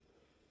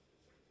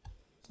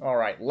All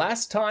right,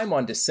 last time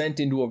on Descent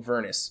into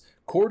Avernus,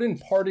 Corden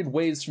parted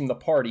ways from the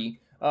party.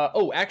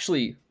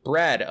 Actually,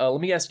 Brad,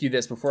 let me ask you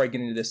this before I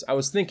get into this. I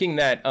was thinking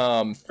that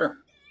Sure.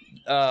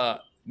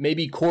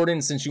 Maybe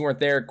Corden, since you weren't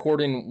there,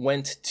 Corden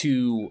went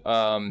to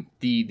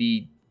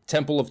the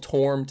Temple of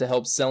Torm to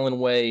help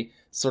Selenway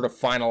sort of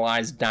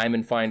finalize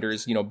Diamond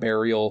Finder's,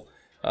 burial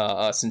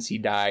since he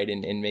died,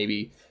 and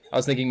maybe I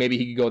was thinking maybe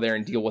he could go there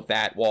and deal with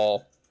that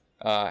while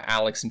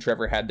Alex and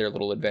Trevor had their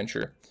little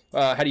adventure.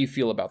 How do you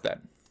feel about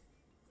that?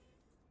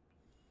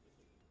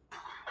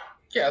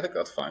 Yeah, I think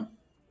that's fine.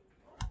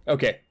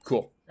 Okay,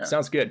 cool. Yeah.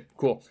 Sounds good.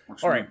 Cool.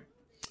 All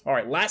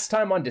right. Last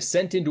time on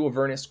Descent into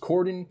Avernus,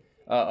 Corden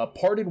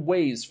parted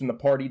ways from the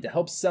party to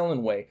help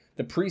Selenway,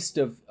 the priest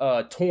of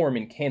Torm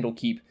in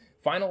Candlekeep,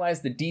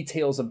 finalize the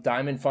details of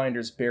Diamond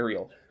Finder's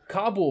burial.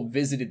 Kabul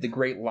visited the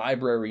great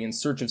library in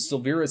search of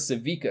Silvira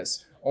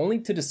Savicas, only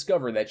to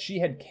discover that she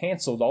had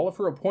canceled all of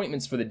her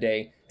appointments for the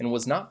day and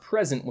was not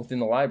present within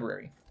the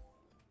library.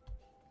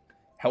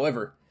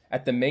 However,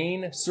 at the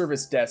main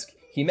service desk,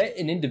 he met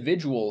an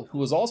individual who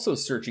was also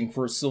searching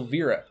for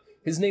Silvira.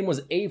 His name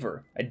was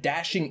Aver, a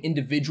dashing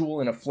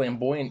individual in a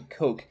flamboyant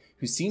coat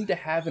who seemed to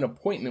have an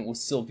appointment with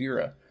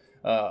Silvira.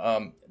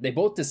 They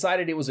both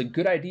decided it was a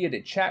good idea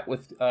to chat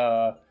with...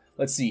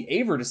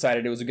 Aver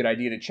decided it was a good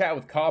idea to chat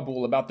with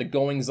Kabul about the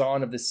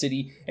goings-on of the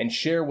city and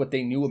share what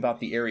they knew about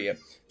the area.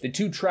 The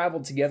two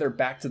traveled together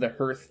back to the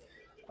Hearth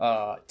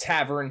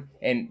Tavern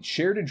and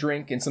shared a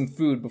drink and some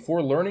food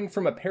before learning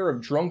from a pair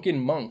of drunken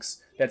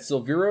monks that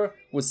Silvira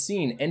was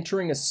seen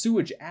entering a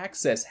sewage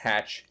access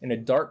hatch in a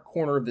dark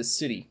corner of the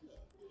city.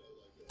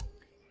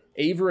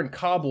 Aver and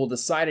Kabul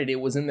decided it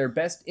was in their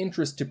best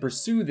interest to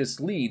pursue this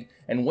lead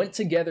and went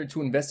together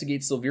to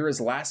investigate Silvira's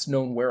last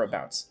known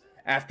whereabouts.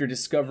 After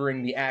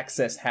discovering the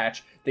access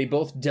hatch, they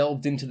both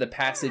delved into the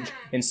passage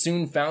and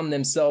soon found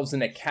themselves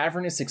in a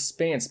cavernous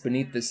expanse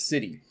beneath the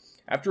city.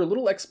 After a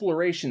little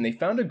exploration, they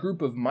found a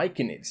group of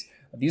myconids.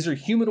 These are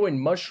humanoid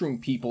mushroom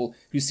people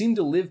who seem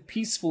to live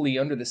peacefully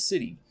under the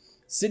city.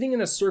 Sitting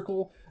in a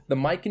circle, the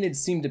myconids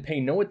seemed to pay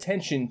no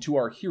attention to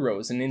our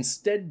heroes and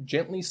instead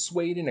gently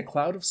swayed in a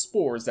cloud of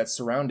spores that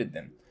surrounded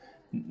them.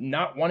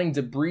 Not wanting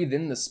to breathe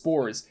in the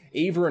spores,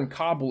 Aver and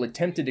Kabul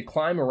attempted to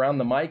climb around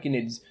the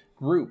myconids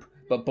group,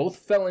 but both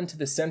fell into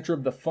the center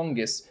of the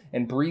fungus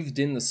and breathed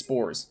in the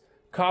spores.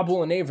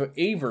 Kabul and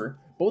Aver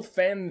both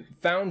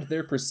found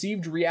their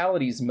perceived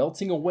realities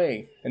melting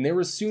away, and they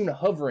were soon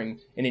hovering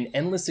in an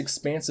endless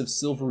expanse of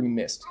silvery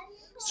mist.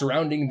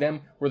 Surrounding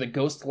them were the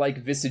ghost-like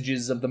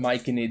visages of the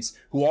myconids,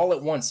 who all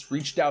at once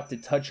reached out to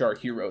touch our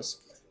heroes.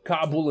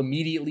 Kabul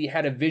immediately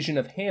had a vision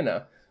of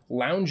Hannah,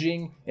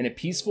 lounging in a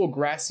peaceful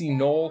grassy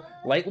knoll,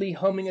 lightly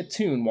humming a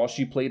tune while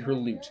she played her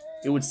lute.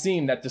 It would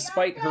seem that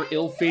despite her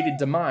ill-fated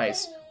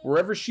demise,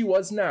 wherever she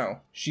was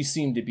now, she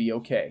seemed to be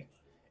okay.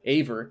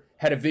 Aver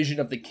had a vision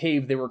of the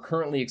cave they were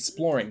currently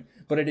exploring,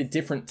 but at a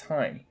different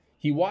time.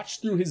 He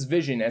watched through his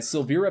vision as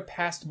Silvira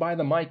passed by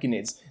the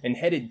myconids and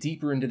headed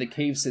deeper into the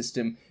cave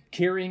system,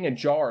 carrying a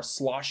jar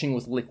sloshing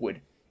with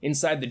liquid.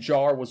 Inside the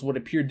jar was what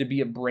appeared to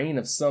be a brain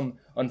of some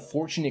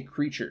unfortunate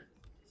creature.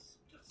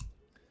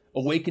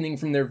 Awakening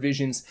from their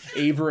visions,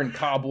 Aver and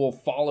Kabul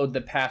followed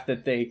the path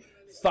that they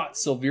thought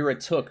Silvira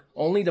took,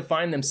 only to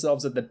find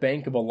themselves at the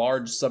bank of a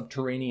large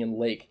subterranean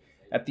lake.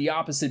 At the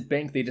opposite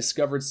bank, they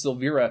discovered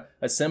Silvira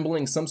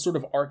assembling some sort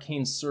of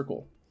arcane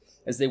circle.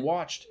 As they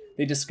watched,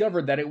 they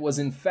discovered that it was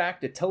in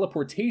fact a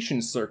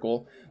teleportation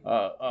circle,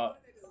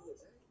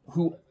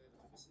 who,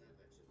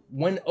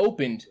 when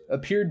opened,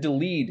 appeared to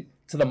lead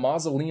to the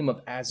mausoleum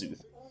of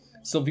Azuth.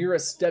 Silvira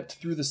stepped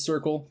through the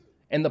circle,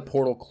 and the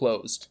portal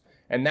closed.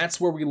 And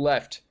that's where we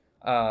left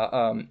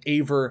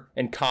Aver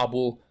and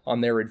Kabul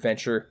on their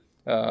adventure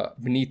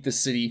beneath the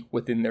city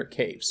within their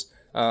caves.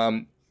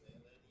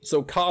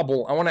 So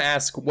Kabul, I want to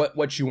ask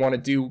what you want to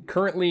do.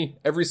 Currently,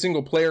 every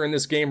single player in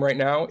this game right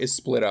now is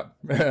split up.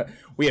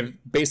 We have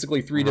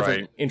basically three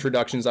different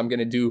introductions. I'm going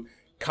to do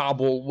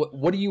Kabul.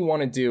 What do you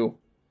want to do?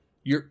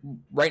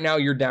 Right now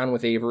you're down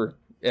with Aver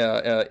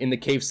in the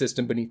cave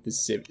system beneath the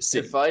city.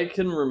 If I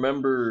can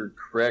remember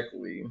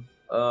correctly,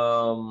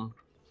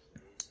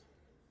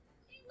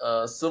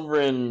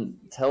 Silverin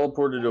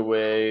teleported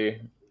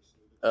away,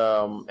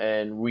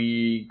 and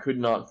we could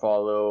not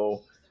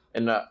follow.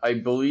 And I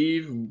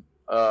believe,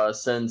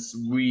 since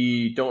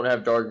we don't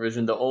have dark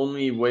vision, the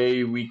only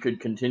way we could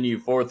continue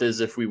forth is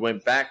if we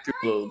went back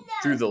through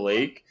the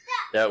lake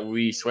that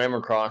we swam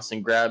across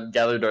and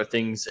gathered our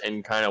things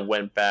and kind of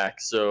went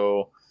back.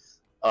 So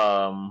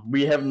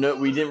we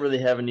didn't really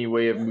have any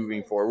way of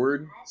moving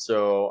forward.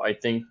 So I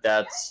think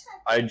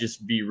I'd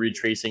just be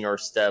retracing our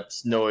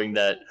steps, knowing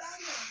that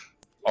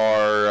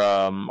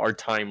our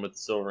time with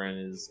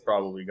Silverin is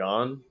probably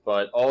gone.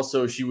 But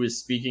also, she was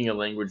speaking a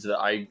language that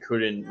I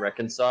couldn't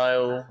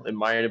reconcile. It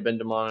might have been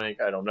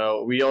demonic. I don't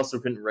know. We also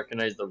couldn't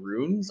recognize the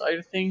runes,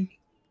 I think,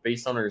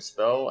 based on her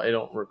spell. I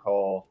don't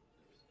recall.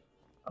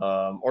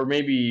 Or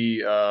maybe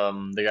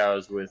the guy I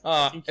was with.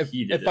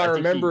 If I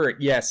remember,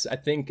 yes, I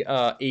think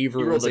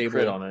Aver was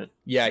able. On it,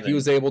 yeah, he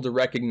was able to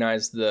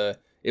recognize the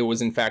it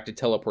was in fact a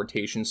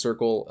teleportation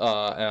circle,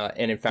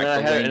 and in fact,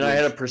 and I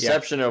had a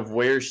perception of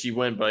where she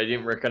went, but I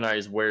didn't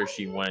recognize where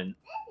she went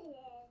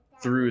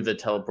through the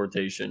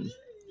teleportation.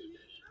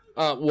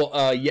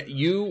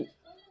 You,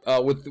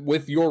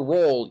 with your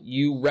role,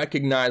 you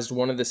recognized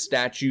one of the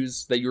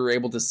statues that you were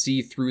able to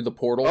see through the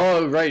portal.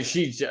 Oh, right,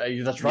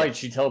 that's right.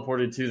 She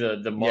teleported to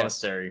the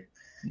monastery.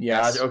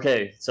 Yes.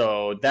 Okay,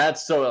 so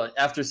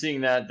after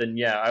seeing that,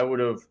 then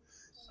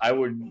I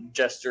would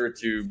gesture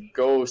to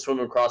go swim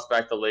across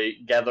back the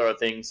lake, gather our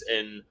things,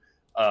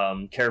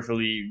 and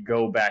carefully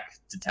go back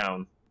to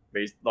town,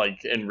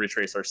 and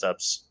retrace our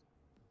steps.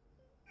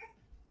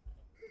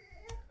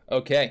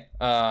 Okay.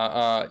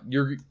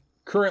 You're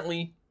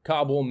currently,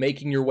 Kabul,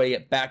 making your way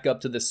back up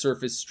to the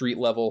surface street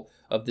level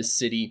of the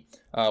city.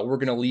 We're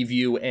going to leave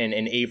you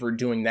and Aver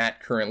doing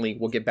that currently.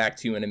 We'll get back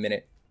to you in a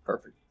minute.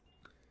 Perfect.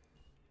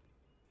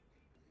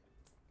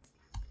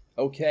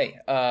 Okay.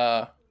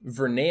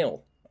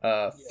 Vernail.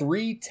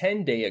 3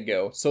 10-day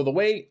ago. So the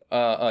way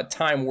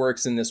time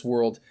works in this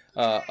world,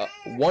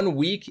 1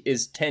 week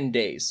is 10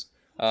 days,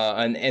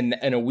 and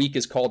a week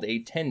is called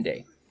a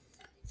 10-day.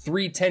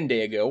 3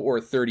 10-day ago,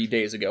 or 30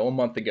 days ago, a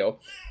month ago,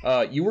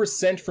 you were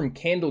sent from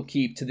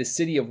Candlekeep to the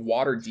city of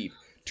Waterdeep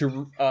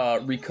to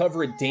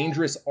recover a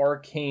dangerous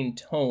arcane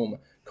tome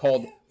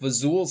called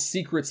Vazul's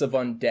Secrets of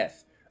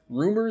Undeath.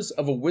 Rumors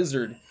of a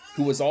wizard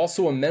who was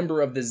also a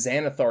member of the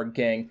Xanathar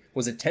gang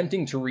was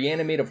attempting to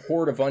reanimate a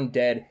horde of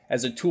undead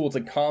as a tool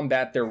to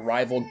combat their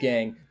rival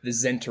gang, the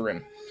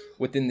Zentarim,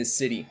 within the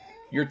city.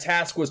 Your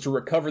task was to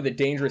recover the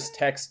dangerous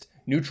text,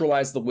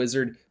 neutralize the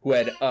wizard who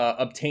had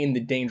obtained the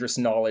dangerous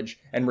knowledge,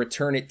 and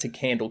return it to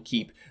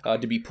Candlekeep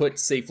to be put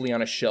safely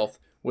on a shelf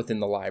within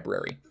the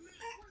library.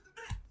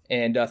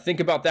 And think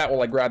about that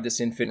while I grab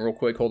this infant real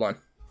quick. Hold on.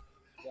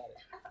 Got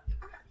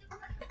it.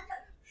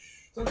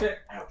 It's okay.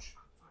 Ouch.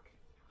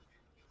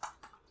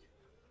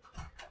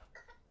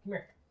 Come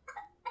here.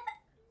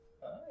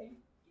 Hi.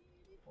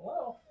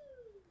 Hello.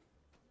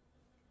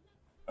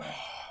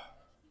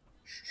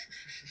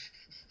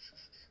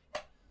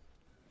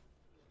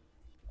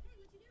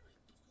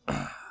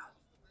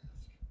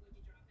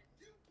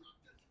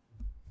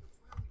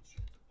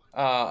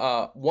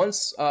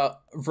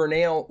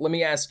 Vernail, let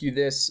me ask you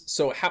this.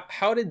 So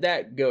how did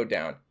that go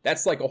down?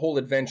 That's like a whole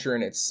adventure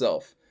in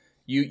itself.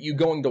 You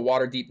going to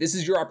Waterdeep. This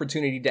is your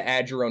opportunity to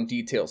add your own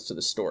details to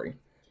the story,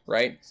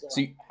 right?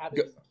 So you,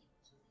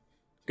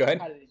 go ahead.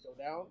 How did it go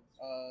down?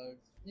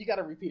 You got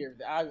to repeat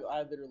everything.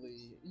 I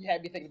literally, you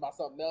had me thinking about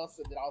something else,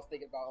 and then I was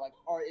thinking about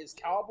is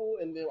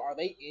Cowboy and then are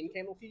they in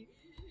Candlekeep?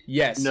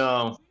 Yes.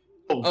 No.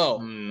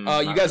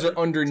 You guys are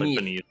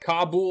underneath.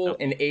 Kabul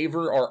and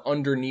Aver are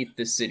underneath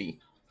the city.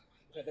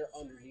 Okay, they're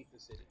underneath the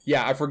city.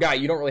 Yeah, I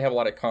forgot. You don't really have a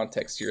lot of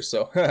context here.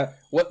 So,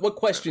 what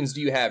questions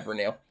do you have,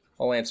 Vernail?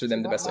 I'll answer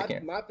them the best I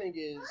can. My thing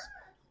is,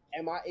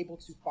 am I able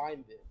to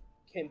find them?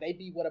 Can they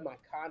be one of my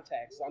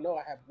contacts? So I know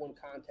I have one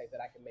contact that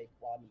I can make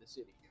while I'm in the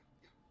city.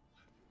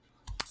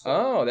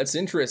 So, that's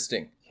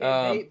interesting.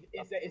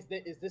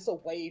 Is this a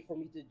way for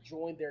me to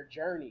join their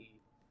journey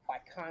by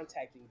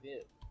contacting them?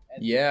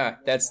 Yeah,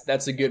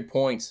 that's a good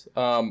point.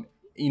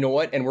 You know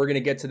what? And we're gonna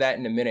get to that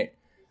in a minute.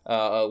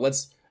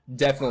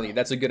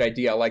 That's a good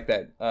idea. I like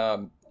that.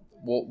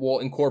 We'll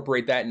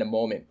incorporate that in a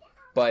moment.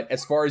 But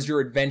as far as your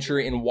adventure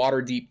in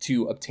Waterdeep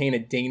to obtain a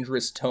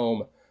dangerous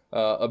tome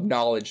of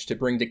knowledge to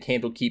bring to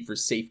Candlekeep for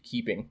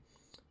safekeeping,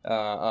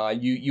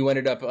 you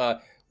ended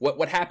up.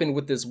 What happened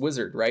with this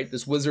wizard, right?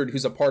 This wizard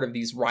who's a part of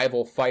these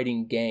rival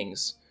fighting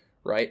gangs,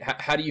 right?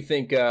 How do you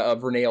think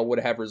Vernail would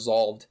have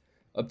resolved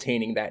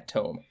obtaining that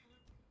tome?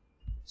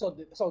 So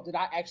did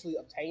I actually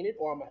obtain it,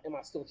 or am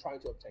I still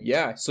trying to obtain it?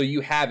 Yeah, so you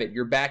have it.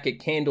 You're back at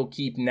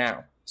Candlekeep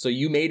now. So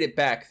you made it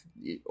back.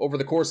 Over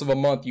the course of a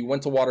month, you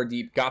went to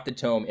Waterdeep, got the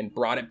tome, and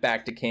brought it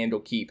back to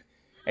Candlekeep.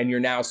 And you're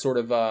now sort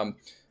of,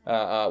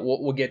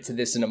 we'll get to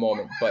this in a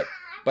moment.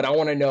 But I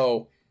want to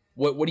know,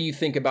 what do you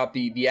think about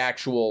the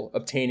actual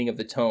obtaining of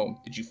the tome?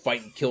 Did you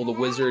fight and kill the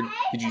wizard?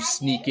 Did you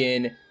sneak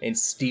in and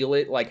steal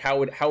it? Like, how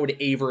would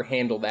Aver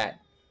handle that?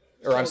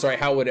 Or, I'm sorry,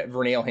 how would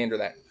Vernail handle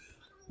that?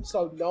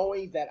 So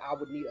knowing that I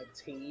would need a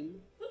team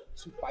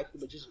to fight the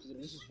magician, because the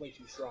magician's way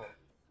too strong.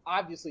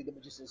 Obviously, the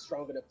magician's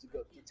strong enough to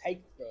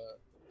take the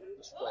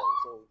scroll.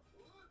 So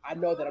I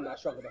know that I'm not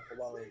strong enough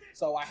alone.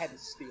 So I had to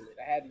steal it.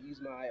 I had to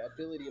use my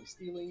ability of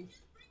stealing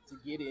to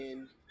get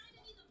in,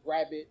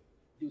 grab it,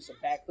 do some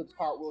backflips,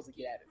 cartwheels, and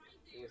get at it.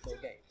 There's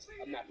no games.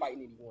 I'm not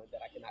fighting anyone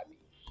that I cannot beat.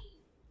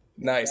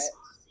 Nice.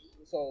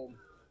 So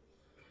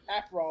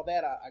after all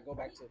that, I go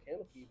back to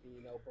Candlekeep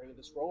and bring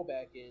the scroll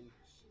back in.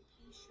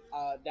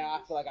 Now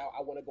I feel like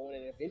I want to go on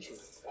an adventure.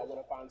 I want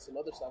to find some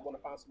other stuff. I want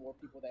to find some more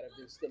people that have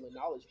been stealing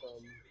knowledge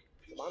from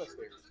the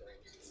monastery. So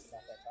it's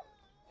about that time.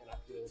 And I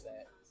feel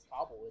that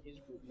Cobble and his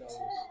group knows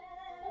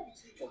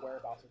the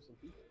whereabouts of some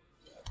people.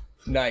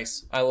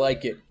 Nice. I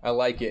like it.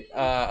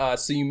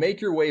 So you make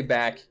your way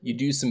back, you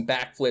do some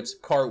backflips,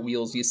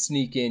 cartwheels, you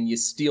sneak in, you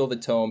steal the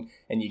tome,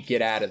 and you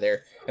get out of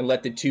there and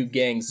let the two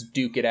gangs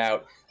duke it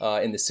out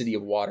in the city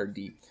of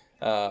Waterdeep.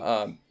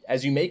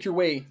 As you make your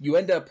way, you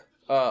end up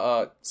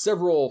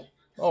several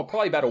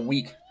probably about a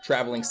week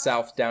traveling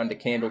south down to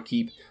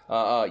Candlekeep.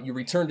 You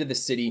return to the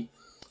city.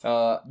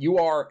 You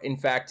are, in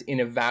fact, an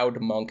avowed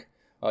monk.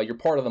 You're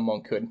part of the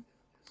monkhood.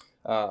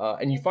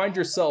 And you find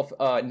yourself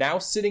now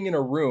sitting in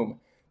a room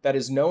that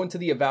is known to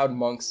the avowed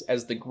monks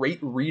as the Great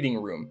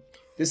Reading Room.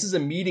 This is a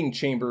meeting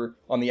chamber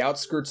on the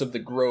outskirts of the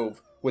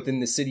Grove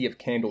within the city of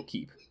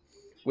Candlekeep.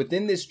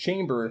 Within this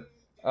chamber,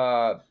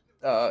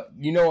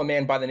 you know a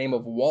man by the name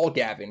of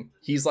Walgavin.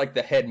 He's like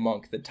the head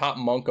monk, the top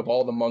monk of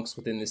all the monks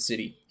within the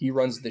city. He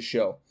runs the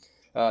show.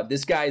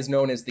 This guy is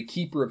known as the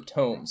Keeper of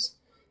Tomes.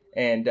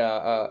 And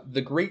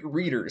the Great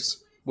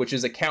Readers, which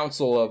is a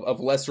council of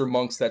lesser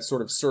monks that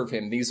sort of serve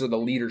him. These are the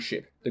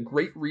leadership. The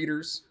Great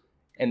Readers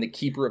and the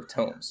Keeper of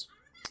Tomes.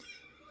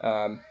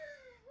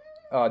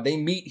 They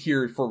meet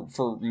here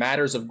for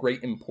matters of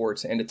great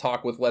import and to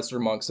talk with lesser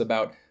monks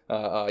about,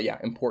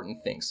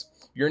 important things.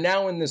 You're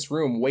now in this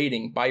room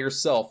waiting by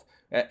yourself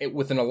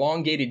with an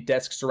elongated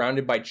desk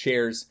surrounded by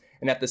chairs,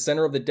 and at the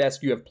center of the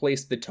desk you have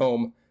placed the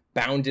tome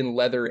bound in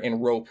leather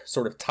and rope,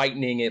 sort of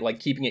tightening it, like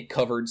keeping it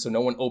covered so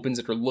no one opens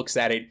it or looks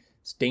at it.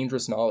 It's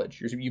dangerous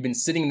knowledge. You've been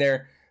sitting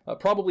there,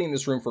 probably in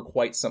this room for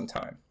quite some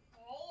time.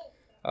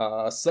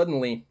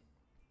 Suddenly,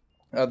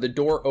 the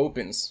door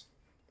opens.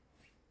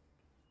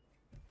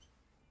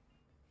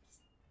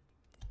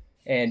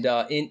 And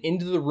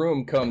into the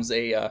room comes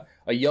a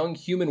young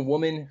human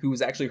woman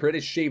who's actually, her head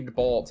is shaved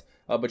bald,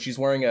 but she's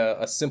wearing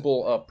a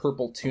simple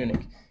purple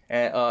tunic.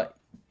 And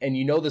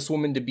you know this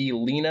woman to be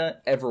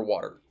Lena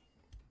Everwater.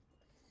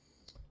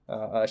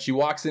 She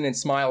walks in and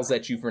smiles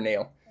at you,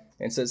 Vernail,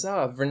 and says,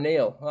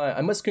 Vernail,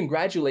 I must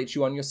congratulate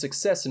you on your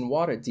success in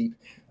Waterdeep.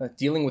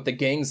 Dealing with the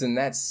gangs in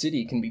that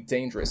city can be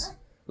dangerous.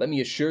 Let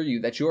me assure you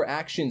that your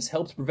actions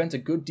helped prevent a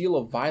good deal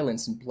of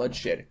violence and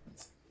bloodshed.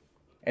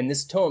 And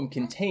this tome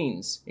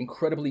contains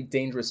incredibly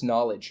dangerous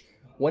knowledge.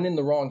 When in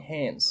the wrong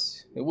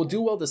hands, it will do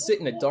well to sit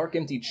in a dark,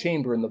 empty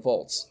chamber in the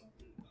vaults.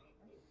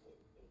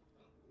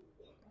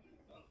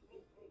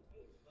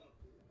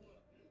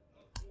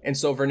 And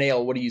so,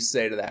 Vernail, what do you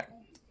say to that?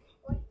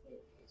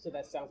 So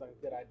that sounds like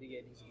a good idea.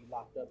 It needs to be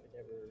locked up and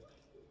never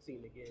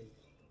seen again.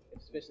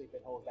 Especially if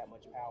it holds that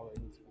much power,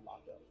 it needs to be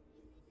locked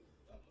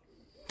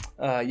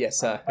up.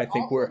 Yes, I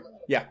think we're...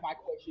 Yeah. My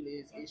question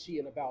is she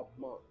an avowed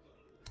monk?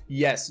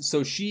 Yes,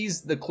 so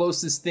she's the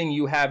closest thing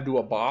you have to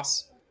a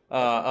boss.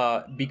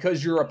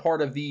 Because you're a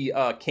part of the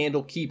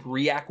Candlekeep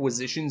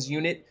reacquisitions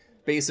unit,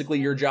 basically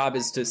your job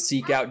is to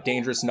seek out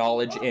dangerous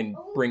knowledge and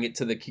bring it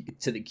to the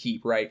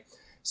keep, right?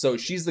 So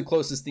she's the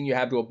closest thing you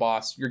have to a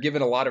boss. You're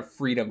given a lot of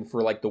freedom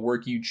for like the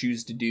work you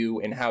choose to do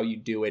and how you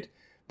do it.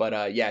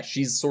 But yeah,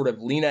 she's sort of,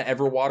 Lena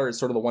Everwater is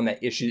sort of the one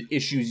that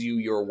issues you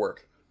your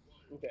work.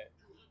 Okay.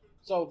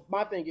 So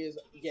my thing is,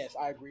 yes,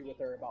 I agree with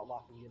her about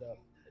locking it up.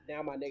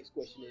 Now my next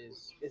question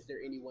is there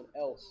anyone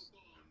else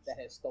that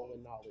has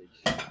stolen knowledge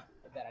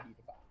that I need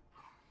to find?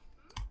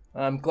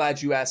 I'm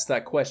glad you asked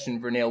that question,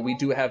 Vernail. We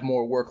do have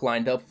more work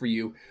lined up for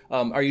you.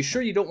 Are you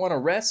sure you don't want to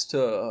rest?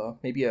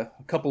 Maybe a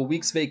couple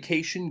weeks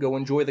vacation, go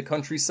enjoy the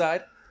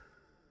countryside?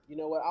 You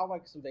know what? I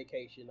like some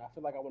vacation. I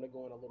feel like I want to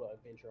go on a little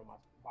adventure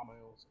by my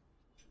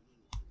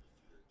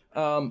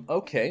own.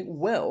 Okay.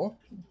 Well,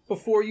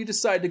 before you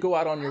decide to go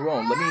out on your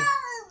own,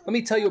 let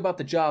me tell you about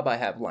the job I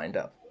have lined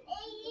up.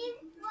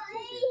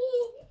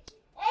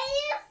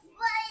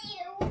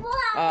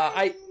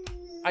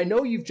 I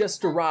know you've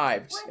just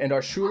arrived and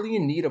are surely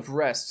in need of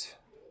rest,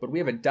 but we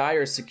have a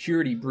dire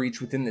security breach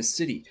within the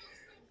city.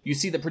 You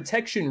see, the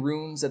protection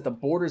runes at the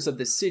borders of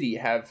the city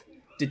have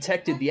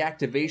detected the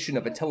activation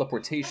of a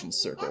teleportation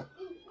circle.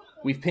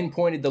 We've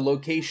pinpointed the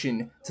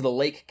location to the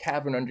lake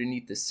cavern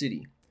underneath the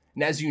city.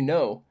 And as you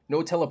know,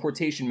 no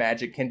teleportation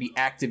magic can be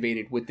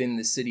activated within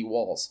the city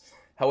walls.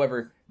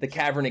 However, the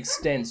cavern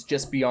extends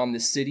just beyond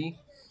the city,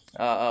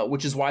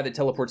 which is why the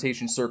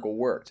teleportation circle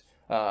worked.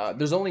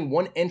 There's only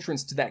one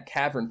entrance to that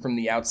cavern from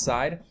the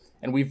outside,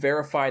 and we've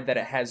verified that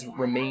it has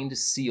remained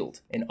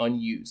sealed and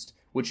unused,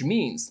 which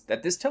means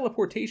that this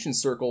teleportation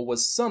circle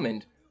was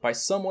summoned by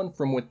someone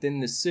from within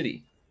the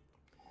city.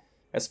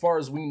 As far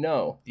as we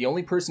know, the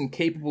only person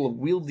capable of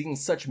wielding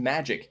such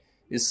magic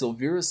is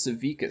Silvira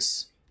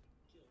Savicus.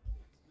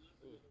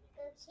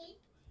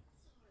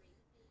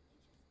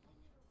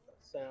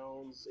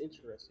 Sounds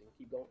interesting.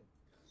 Keep going.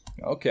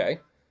 Okay.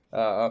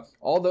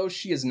 Although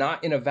she is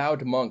not an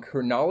avowed monk,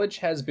 her knowledge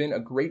has been a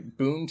great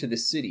boon to the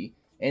city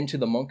and to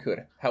the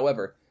monkhood.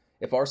 However,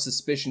 if our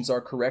suspicions are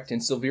correct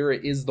and Silvira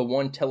is the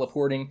one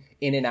teleporting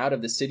in and out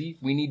of the city,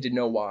 we need to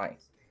know why.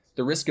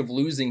 The risk of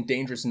losing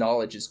dangerous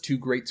knowledge is too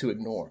great to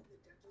ignore.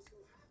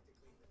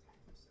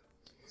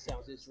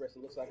 Sounds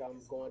interesting. Looks like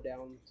I'm going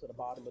down to the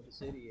bottom of the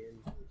city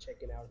and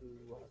checking out who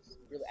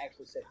really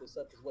actually set this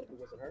up, because what if it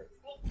wasn't her?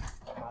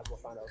 I might as well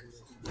find out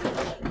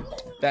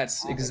who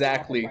That's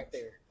exactly... Right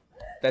there.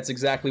 That's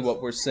exactly what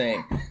we're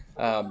saying.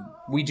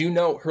 We do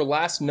know her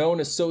last known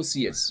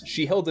associates.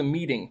 She held a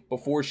meeting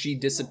before she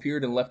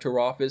disappeared and left her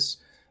office.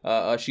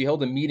 She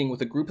held a meeting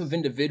with a group of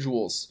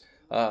individuals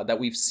that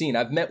we've seen.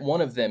 I've met one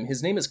of them.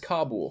 His name is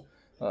Kabul.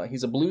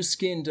 He's a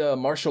blue-skinned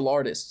martial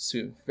artist,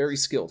 very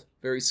skilled,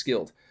 very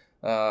skilled.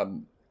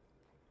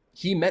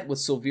 he met with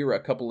Silvira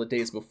a couple of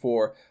days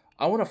before.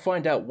 I want to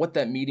find out what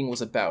that meeting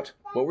was about.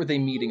 What were they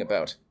meeting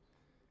about?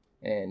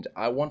 And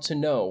I want to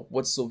know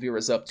what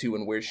Silvira's up to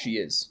and where she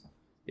is.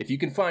 If you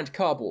can find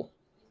Kabul,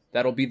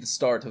 that'll be the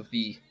start of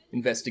the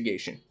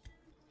investigation.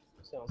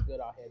 Sounds good.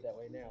 I'll head that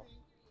way now.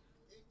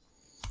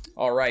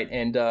 All right,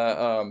 and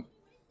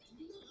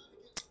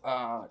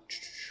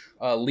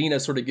Lena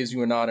sort of gives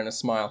you a nod and a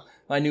smile.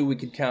 I knew we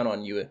could count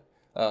on you,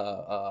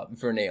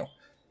 Vernail.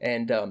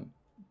 And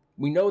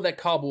we know that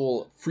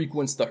Kabul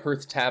frequents the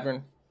Hearth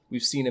Tavern.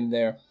 We've seen him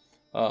there.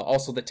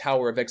 Also the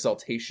Tower of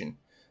Exaltation.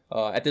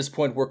 At this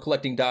point, we're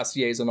collecting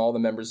dossiers on all the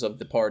members of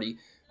the party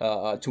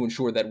to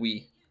ensure that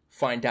we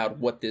find out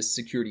what this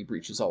security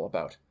breach is all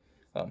about.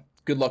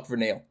 Good luck,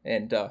 Vernail,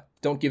 and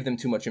don't give them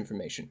too much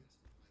information.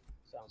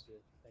 Sounds good.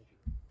 Thank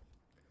you.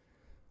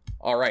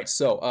 All right,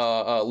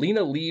 so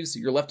Lena leaves.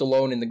 You're left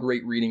alone in the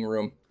great reading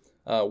room.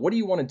 What do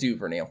you want to do,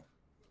 Vernail?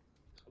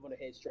 I'm going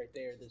to head straight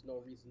there. There's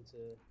no reason to...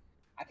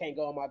 I can't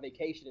go on my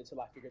vacation until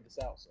I figure this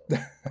out, so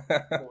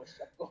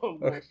I'm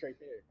going straight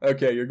there.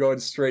 Okay, you're going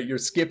straight. You're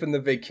skipping the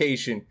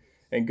vacation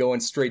and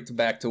going straight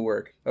back to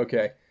work.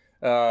 Okay.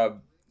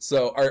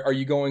 So are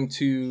you going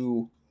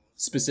to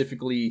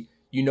specifically,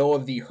 you know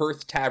of the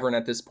Hearth Tavern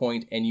at this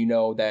point, and you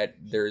know that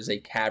there's a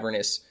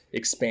cavernous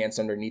expanse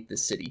underneath the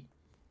city?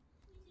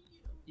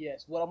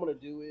 Yes, what I'm going to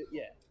do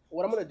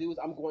is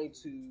I'm going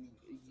to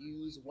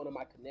use one of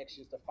my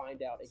connections to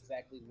find out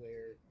exactly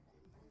where,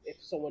 if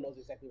someone knows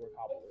exactly where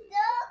Kabul is.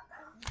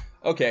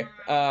 Okay.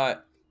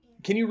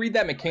 Can you read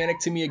that mechanic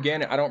to me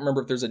again? I don't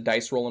remember if there's a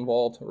dice roll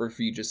involved or if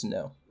you just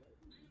know.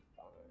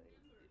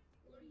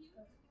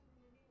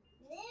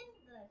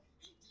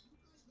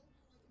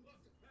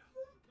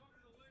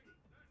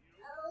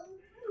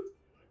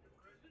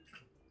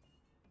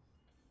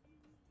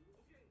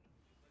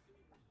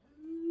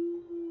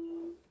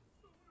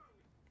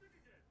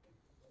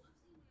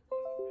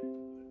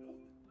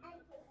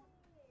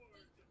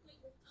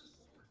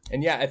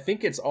 And yeah, I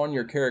think it's on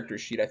your character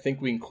sheet. I think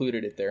we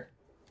included it there.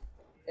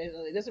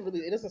 It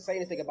doesn't say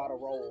anything about a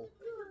role.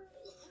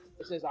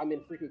 It says I'm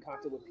in frequent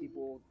contact with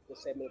people, the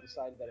segment of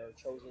society that are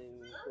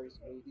chosen.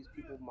 These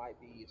people might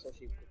be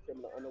associated with the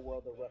criminal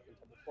underworld, the rough and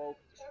tumble folk,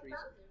 the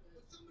streets,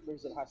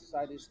 members of high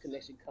society. This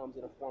connection comes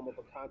in the form of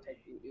a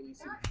contact in any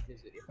city you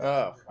visit.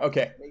 Oh,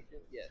 okay.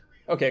 Yeah.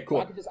 Okay,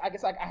 cool. So I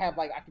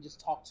can just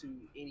talk to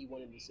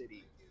anyone in the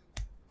city.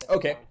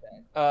 Okay.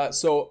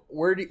 So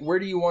where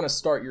do you want to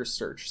start your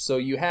search? So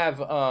you have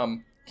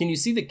can you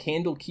see the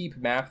Candlekeep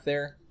map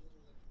there?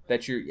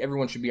 That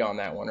everyone should be on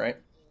that one, right?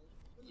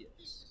 Yes.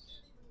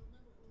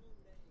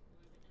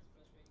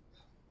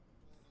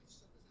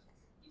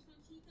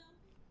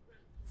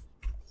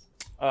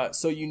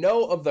 So you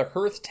know of the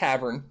Hearth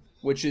Tavern,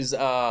 which is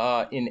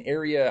in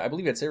area, I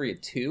believe it's area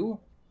 2.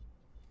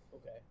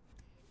 Okay.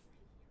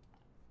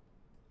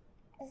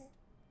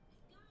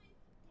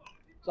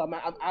 So I'm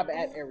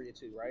at area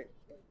 2, right?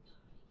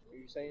 Are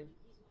you saying?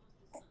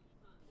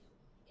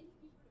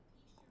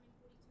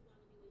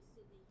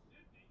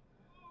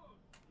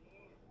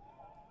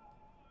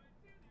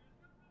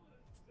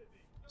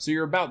 So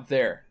you're about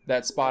there,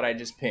 that spot I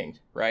just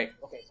pinged, right?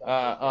 Okay.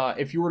 So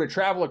if you were to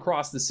travel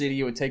across the city,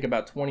 it would take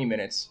about 20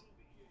 minutes.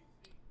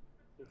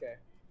 Okay.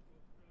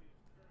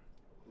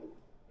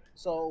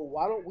 So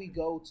why don't we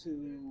go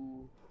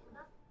to...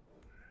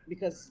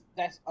 Because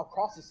that's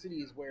across the city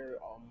is where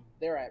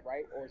they're at,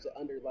 right? Or is it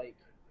under, like...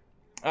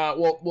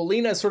 Well,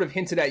 Lena sort of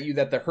hinted at you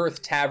that the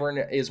Hearth Tavern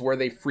is where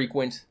they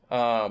frequent.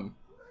 And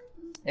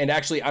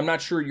actually, I'm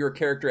not sure your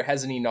character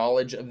has any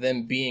knowledge of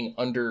them being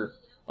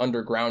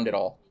underground at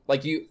all.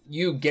 Like you,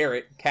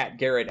 Cat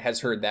Garrett has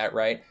heard that,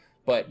 right?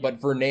 But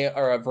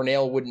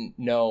Vernail wouldn't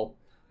know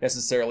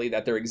necessarily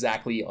that they're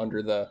exactly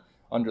under the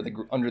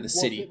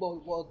city.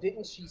 Well,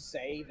 didn't she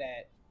say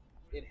that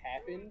it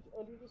happened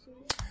under the city?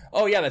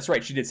 Oh yeah, that's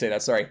right. She did say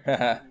that. Sorry.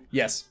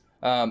 Yes.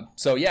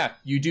 So yeah,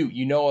 you do.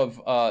 You know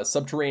of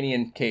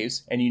subterranean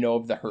caves, and you know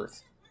of the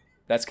Hearth.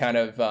 That's kind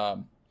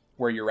of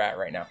where you're at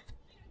right now.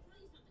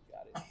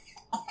 Got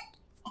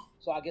it.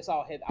 So I guess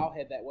I'll head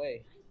that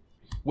way.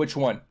 Which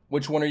one?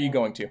 Which one are you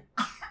going to?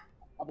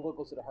 I'm going to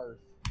go to the Hearth.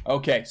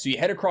 Okay, so you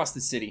head across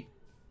the city.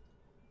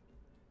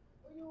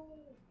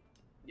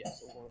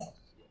 Yes, I'm going across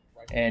the city.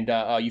 Right.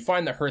 And you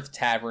find the Hearth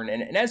Tavern,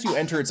 and as you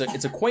enter, it's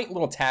a quaint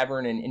little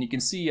tavern, and you can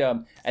see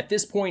at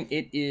this point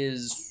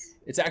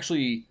it's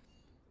actually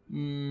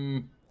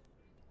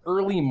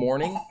early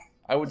morning,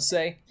 I would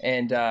say,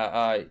 and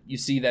you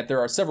see that there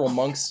are several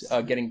monks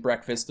getting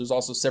breakfast. There's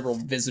also several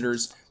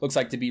visitors, looks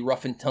like to be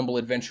rough and tumble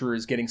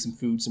adventurers getting some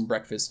food, some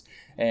breakfast,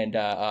 and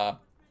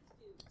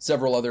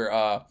several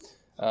other,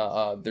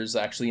 there's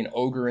actually an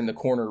ogre in the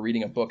corner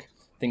reading a book,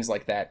 things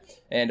like that.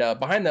 And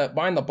behind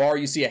the bar,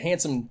 you see a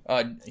handsome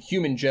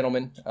human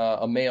gentleman,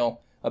 a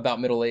male, about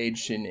middle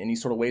age, and he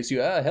sort of waves to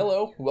you,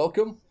 hello,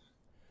 welcome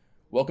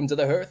to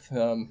the Hearth,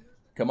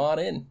 come on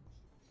in.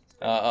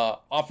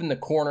 Off in the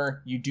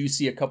corner, you do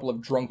see a couple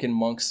of drunken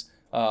monks.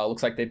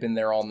 Looks like they've been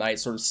there all night,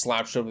 sort of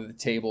slouched over the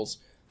tables,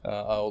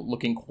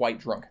 looking quite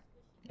drunk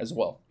as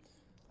well.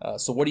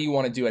 So what do you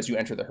want to do as you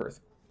enter the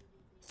Hearth?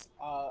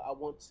 I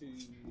want to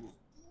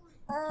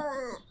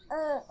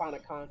find a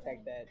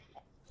contact that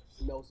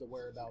knows the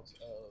whereabouts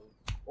of,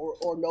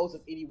 or knows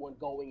of anyone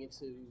going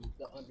into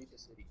the underneath the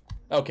city.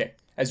 Okay.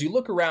 As you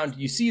look around,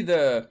 you see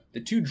the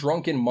two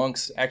drunken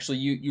monks. Actually,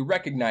 you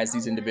recognize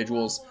these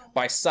individuals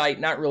by sight,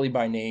 not really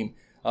by name,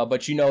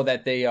 but you know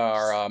that they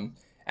are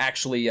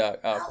actually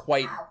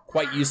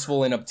quite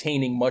useful in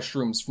obtaining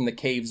mushrooms from the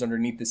caves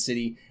underneath the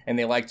city, and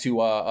they like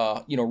to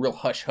real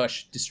hush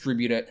hush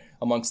distribute it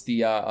amongst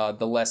the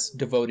less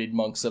devoted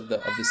monks of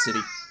the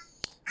city.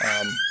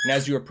 And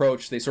as you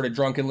approach, they sort of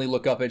drunkenly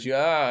look up at you.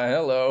 Ah,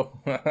 hello.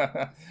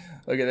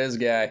 Look at this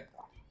guy.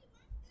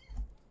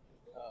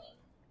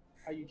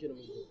 How you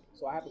gentlemen doing?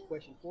 So I have a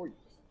question for you.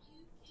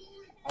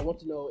 I want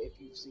to know if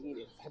you've seen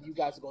it. Have you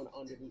guys gone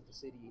underneath the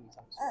city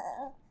anytime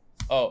soon?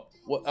 Oh,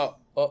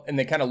 and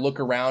they kind of look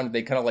around.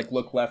 They kind of like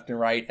look left and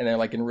right, and then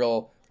like in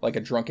real like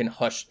a drunken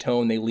hushed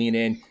tone, they lean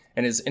in,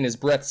 and his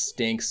breath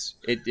stinks.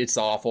 It's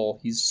awful.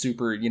 He's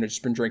super,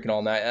 just been drinking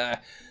all night.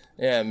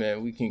 Yeah,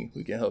 man, we can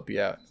help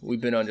you out.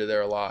 We've been under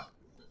there a lot.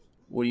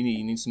 What do you need?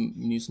 You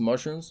need some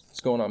mushrooms? What's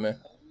going on, man?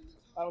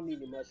 I don't need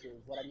any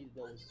mushrooms. What I need to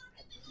know is,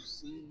 did you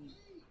see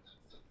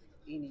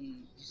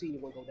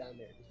anyone go down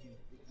there? Did you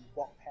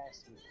walk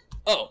past me?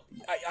 Oh,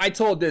 I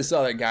told this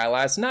other guy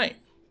last night.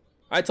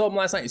 I told him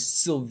last night,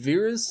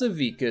 Silvira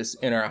Savicus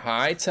in our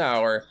high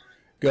tower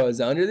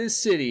goes under this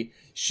city.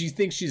 She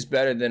thinks she's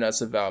better than us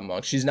avowed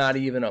monks. She's not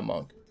even a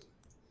monk.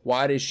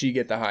 Why does she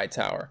get the high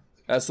tower?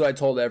 That's what I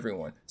told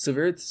everyone.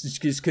 Silvira,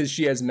 because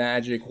she has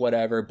magic,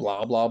 whatever,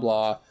 blah, blah,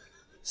 blah.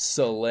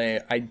 So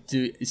lame.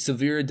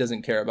 Silvira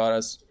doesn't care about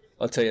us.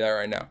 I'll tell you that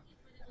right now.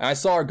 And I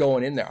saw her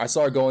going in there. I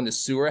saw her go in the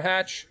sewer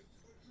hatch.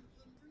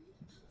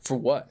 For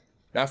what?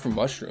 Not for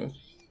mushrooms.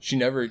 She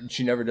never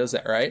does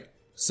that, right?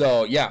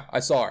 So, yeah, I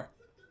saw her.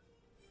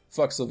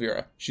 Fuck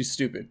Silvira. She's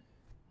stupid.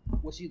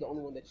 Was she the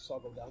only one that you saw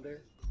go down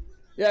there?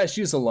 Yeah,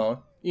 she was alone.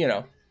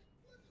 Yeah.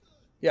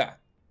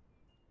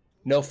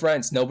 No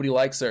friends. Nobody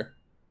likes her.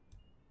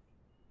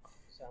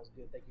 Sounds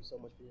good. Thank you so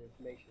much for your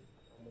information.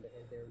 I'm going to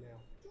head there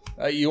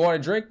now. You want a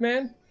drink,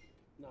 man?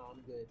 No,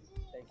 I'm good.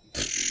 Thank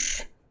you.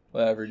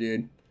 Whatever,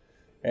 dude.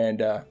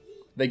 And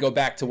they go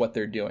back to what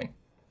they're doing.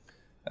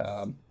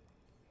 All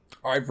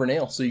right,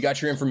 Vernail, so you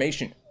got your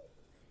information.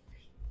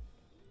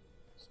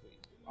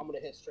 Sweet. I'm going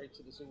to head straight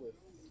to the sewer.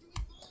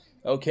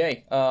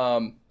 Okay.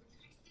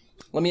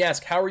 Let me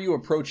ask, how are you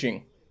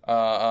approaching?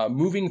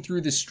 Moving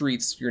through the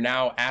streets, you're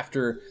now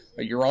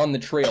you're on the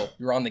trail,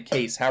 you're on the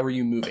case. How are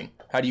you moving?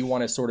 How do you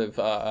want to sort of,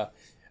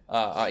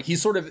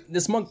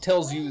 this monk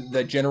tells you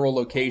the general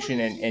location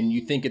and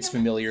you think it's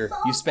familiar.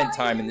 You spent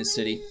time in this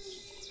city.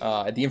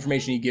 The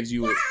information he gives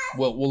you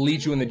will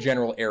lead you in the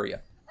general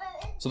area.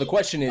 So the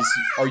question is,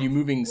 are you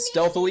moving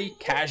stealthily,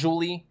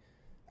 casually,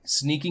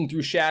 sneaking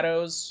through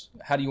shadows?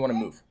 How do you want to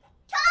move?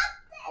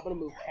 I'm going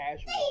to move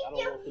casually. I don't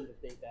want them to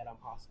think that I'm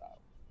hostile.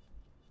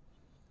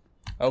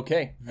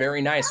 Okay,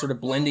 very nice. Sort of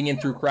blending in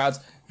through crowds.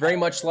 Very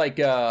much like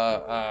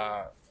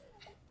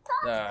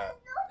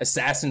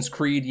Assassin's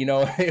Creed,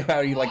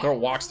 how he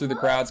walks through the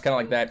crowds, kind of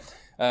like that.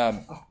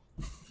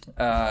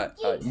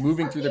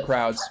 Moving through the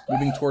crowds,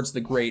 moving towards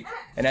the grate.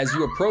 And as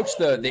you approach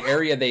the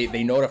area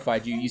they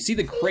notified you, you see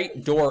the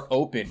crate door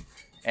open.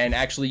 And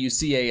actually you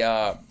see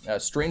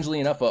strangely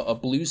enough, a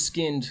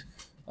blue-skinned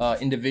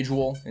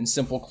individual in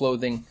simple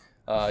clothing.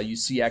 You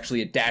see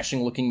actually a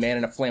dashing-looking man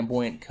in a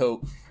flamboyant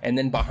coat. And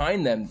then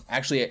behind them,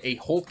 actually a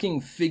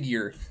hulking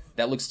figure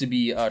that looks to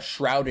be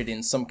shrouded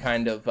in some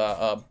kind of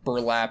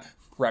burlap,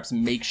 perhaps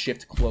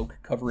makeshift cloak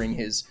covering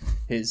his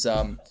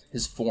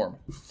form.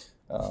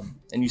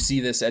 And you see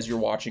this as you're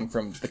watching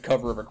from the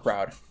cover of a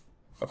crowd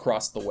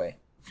across the way.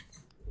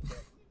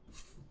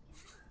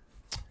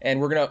 And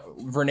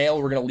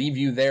Vernail, we're gonna leave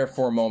you there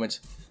for a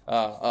moment.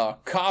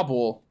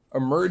 Kabul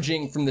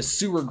emerging from the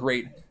sewer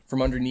grate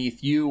from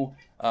underneath you.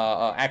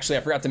 Actually,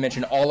 I forgot to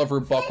mention Oliver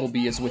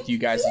Buckleby is with you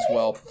guys as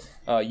well.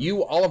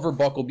 You, Oliver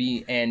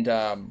Buckleby, and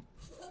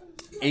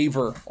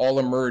Aver all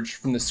emerge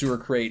from the sewer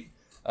crate.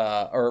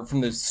 Or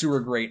from the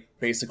sewer grate,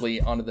 basically,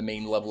 onto the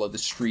main level of the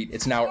street.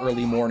 It's now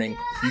early morning.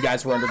 You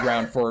guys were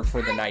underground for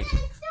the night.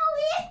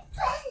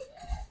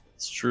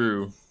 It's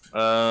true.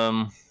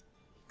 I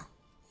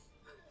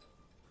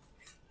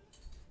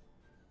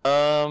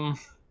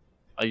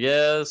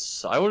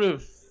guess I would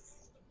have.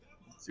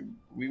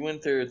 We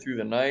went there through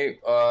the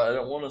night. I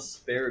don't want to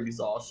spare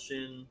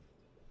exhaustion,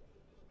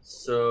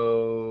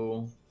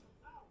 so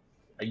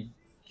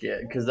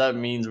because that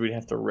means we'd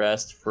have to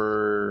rest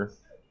for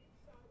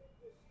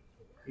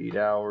 8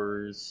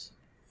 hours.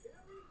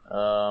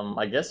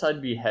 I guess I'd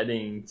be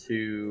heading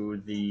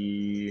to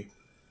the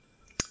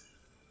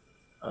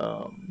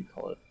what do you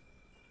call it?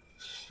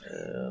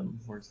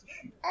 Where's the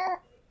sheet?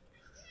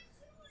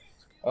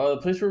 The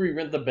place where we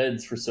rent the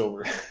beds for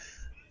silver.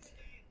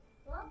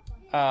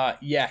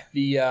 Yeah,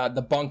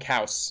 the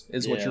bunkhouse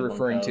is what you're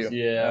referring to.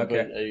 Yeah,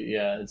 okay. But,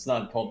 it's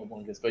not called the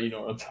bunkhouse, but you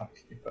know what I'm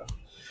talking about.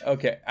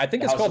 Okay, I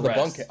think it's called the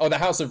bunkhouse. Oh, the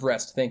House of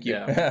Rest. Thank you.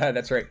 Yeah.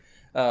 That's right.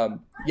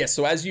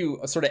 So as you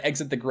sort of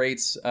exit the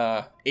grates,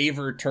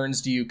 Aver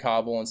turns to you,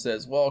 Cobble, and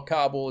says, well,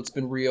 Cobble, it's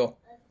been real.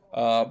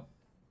 If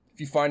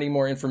you find any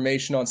more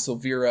information on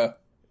Silvira,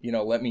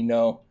 let me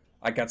know.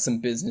 I got some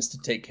business to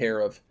take care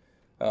of.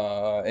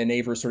 And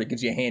Aver sort of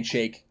gives you a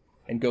handshake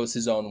and goes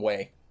his own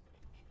way.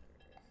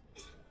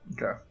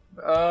 Okay.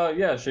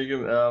 Shake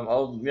him.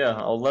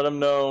 I'll let him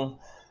know.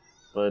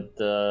 But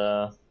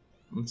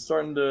I'm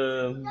starting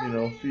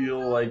to,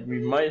 feel like we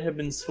might have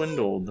been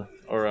swindled,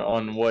 or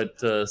on what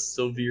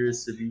Silvira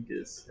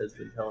Savicus has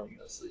been telling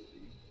us lately.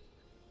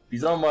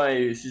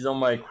 She's on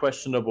my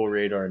questionable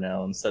radar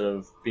now instead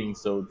of being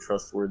so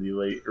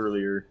trustworthy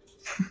earlier.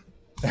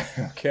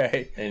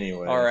 Okay.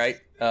 Anyway. All right.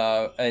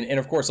 And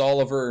of course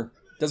Oliver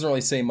doesn't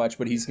really say much,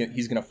 but he's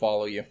gonna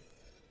follow you.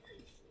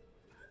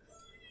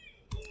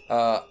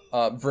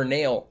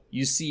 Vernail,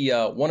 you see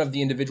one of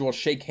the individuals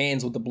shake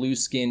hands with the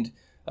blue-skinned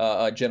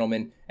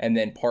gentleman and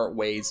then part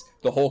ways.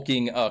 The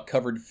hulking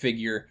covered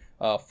figure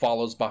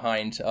follows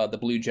behind the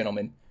blue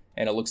gentleman,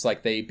 and it looks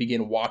like they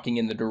begin walking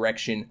in the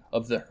direction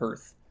of the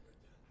hearth.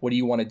 What do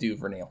you want to do,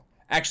 Vernail?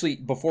 Actually,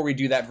 before we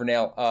do that,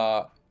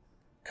 Vernail,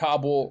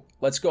 Cobble,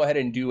 let's go ahead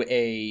and do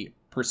a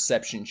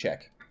perception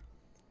check.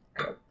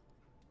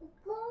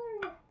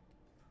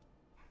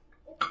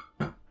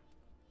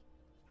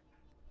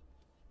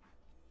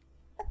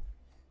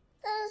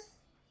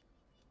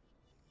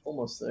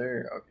 Almost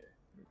there. Okay.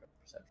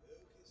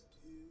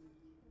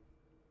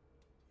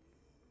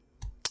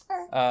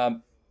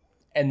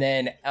 And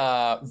then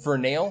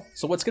Vernail.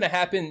 So what's going to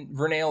happen,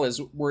 Vernail, is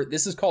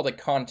this is called a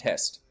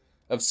contest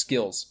of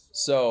skills.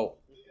 So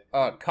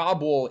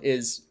Cobble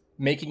is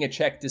making a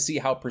check to see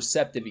how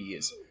perceptive he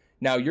is.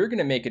 Now you're going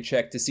to make a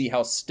check to see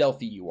how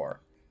stealthy you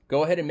are.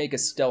 Go ahead and make a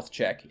stealth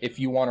check if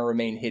you want to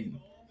remain hidden.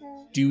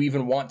 Do you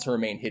even want to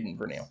remain hidden,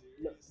 Vernail?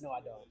 No,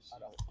 I don't.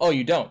 Oh,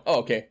 you don't? Oh,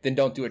 okay. Then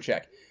don't do a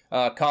check.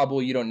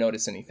 Cobble, you don't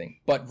notice anything.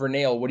 But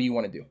Vernail, what do you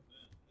want to do?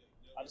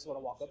 I just want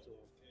to walk up to him.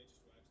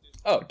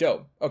 Oh,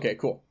 dope. Okay,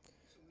 cool.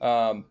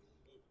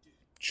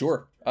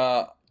 Sure.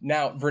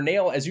 Now,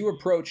 Vernail, as you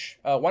approach,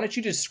 why don't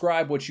you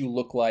describe what you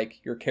look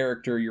like, your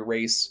character, your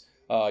race,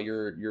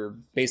 your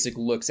basic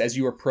looks as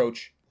you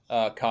approach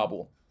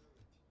Cobble?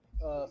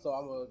 So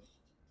I'm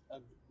a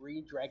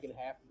green dragon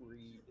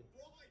half-breed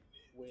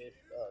with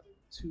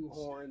 2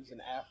 horns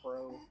and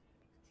afro,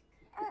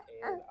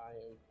 and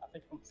I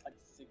think I'm like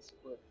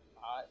 6'4"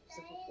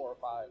 or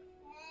 5.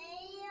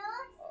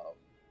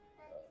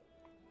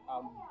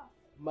 I'm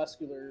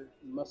muscular,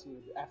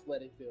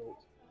 athletic build,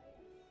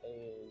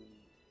 and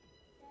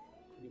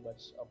pretty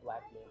much a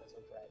black man that's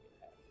a dragon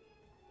half.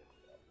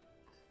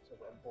 So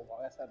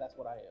that's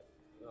what I am.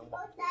 And I'm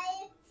walking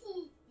towards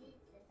him.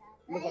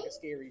 I look like a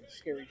scary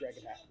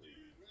dragon half.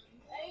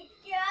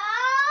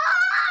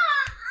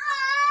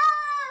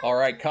 All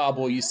right,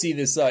 Cobble, you see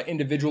this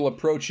individual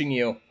approaching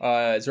you.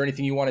 Is there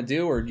anything you want to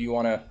do, or do you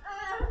want to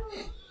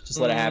just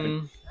let it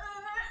happen?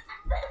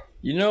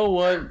 You know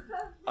what?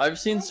 I've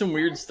seen some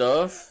weird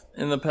stuff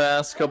in the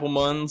past couple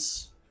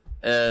months,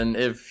 and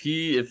is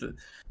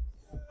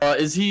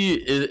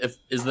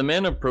the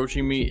man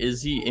approaching me?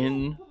 Is he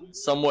in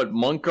somewhat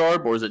monk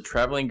garb, or is it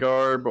traveling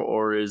garb,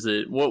 or is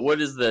it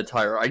what is the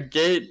attire? I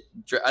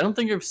don't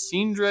think I've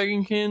seen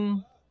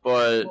Dragonkin,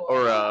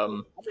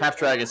 or half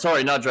dragon.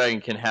 Sorry, not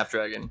Dragonkin, half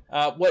dragon.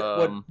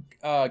 What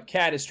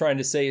Cat is trying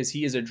to say is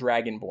he is a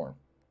dragonborn.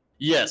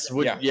 Yes,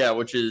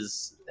 which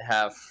is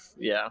half.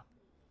 Yeah.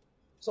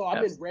 So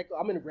I'm in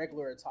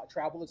regular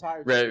travel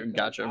attire.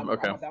 Gotcha.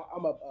 Okay.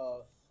 I'm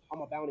a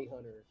bounty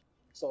hunter,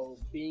 so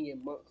being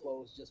in monk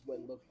clothes just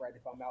wouldn't look right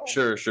if I'm out.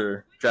 Sure.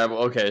 Travel.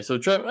 Okay. So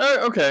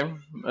okay.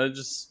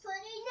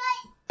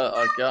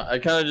 I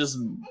kind of just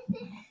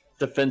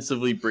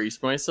defensively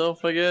braced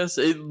myself, I guess.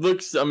 It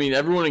looks. I mean,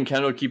 everyone in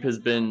Candlekeep has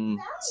been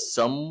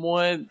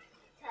somewhat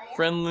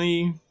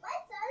friendly,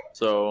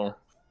 so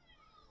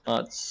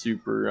not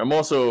super. I'm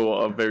also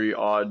a very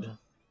odd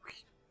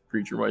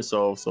creature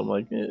myself, so I'm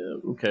like,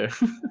 okay.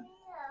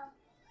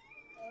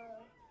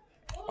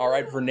 All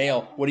right,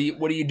 Vernail, what are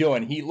you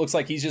doing? He looks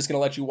like he's just gonna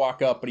let you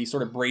walk up, but he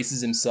sort of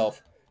braces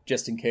himself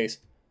just in case.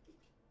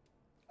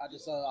 I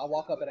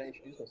walk up and I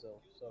introduce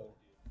myself. So,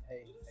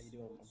 hey, how you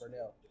doing? I'm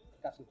Vernail.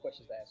 Got some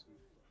questions to ask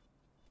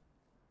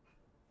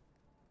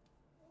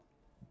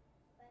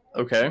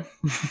you. Okay.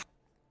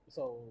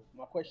 So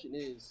my question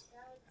is,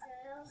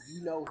 do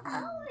you know who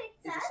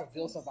is it?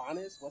 Seville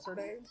Savanas? What's her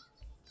name?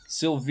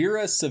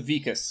 Silvira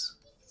Savicus.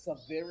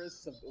 Sevilla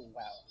Savicus.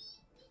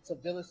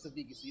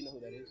 Do you know who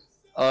that is?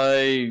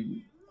 I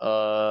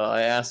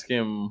ask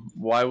him,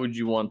 why would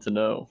you want to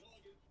know?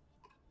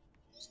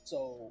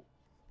 So,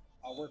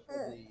 I work for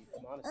the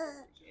monastery,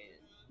 and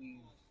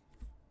we've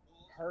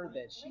heard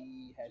that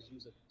she has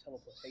used a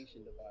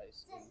teleportation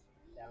device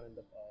down in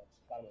the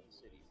bottom of the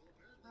city.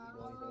 Do you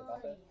know anything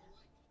about that?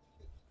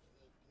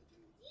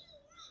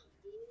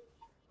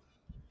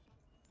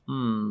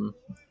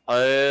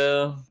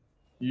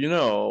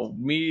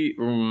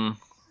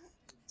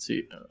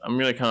 See, I'm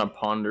gonna kind of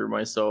ponder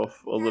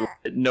myself a little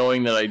bit,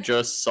 knowing that I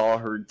just saw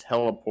her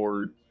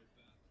teleport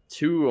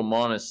to a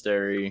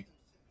monastery.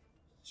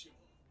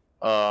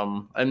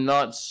 I'm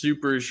not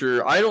super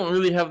sure. I don't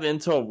really have the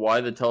intel of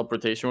why the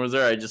teleportation was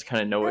there. I just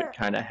kind of know it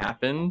kind of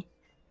happened.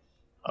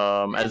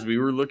 As we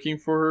were looking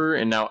for her,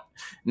 and now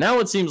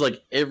it seems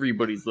like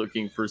everybody's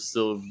looking for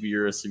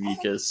Silvira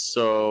Savicus.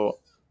 So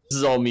this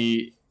is all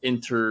me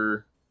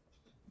thinking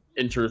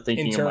in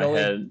my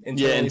head.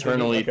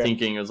 Internally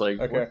thinking. I was like,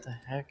 okay. What the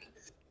heck?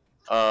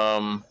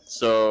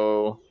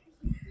 So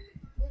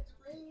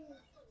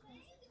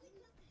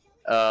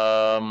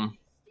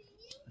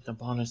the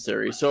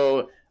monastery.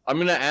 So I'm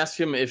gonna ask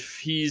him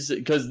if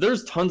because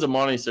there's tons of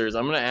monasteries.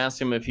 I'm gonna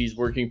ask him if he's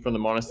working from the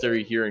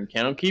monastery here in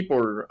Candlekeep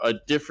or a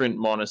different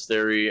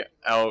monastery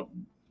out,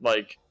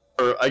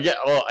 or I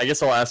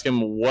guess I'll ask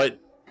him what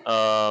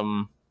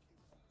not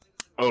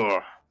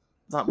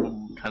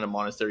what kind of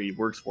monastery he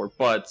works for,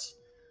 but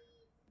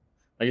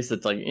I guess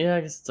it's like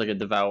a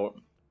devout.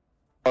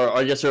 Or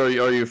I guess are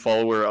you a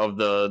follower of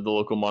the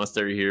local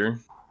monastery here?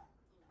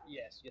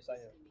 Yes, I am.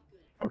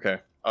 Okay.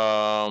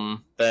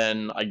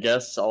 Then I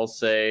guess I'll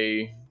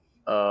say,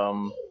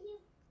 I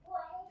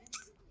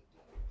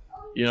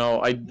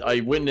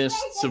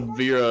witnessed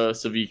Silvira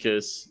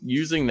Savicus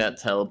using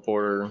that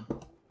teleporter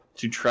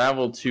to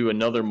travel to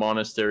another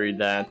monastery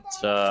that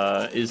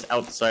is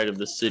outside of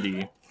the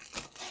city.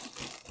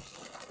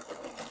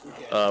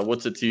 Okay.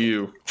 What's it to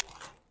you?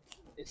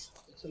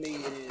 To me,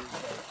 it is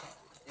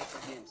it's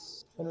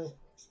against Henry.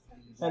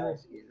 the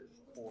laws here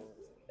for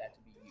that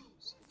to be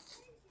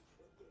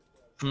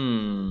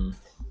used.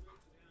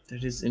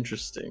 That is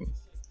interesting.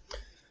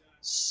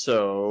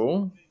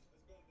 So,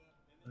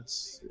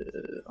 let's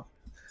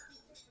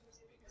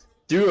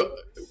do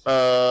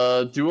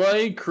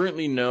I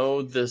currently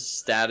know the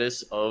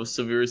status of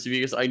Silvira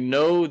Savicus? I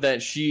know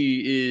that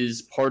she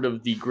is part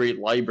of the Great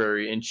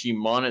Library and she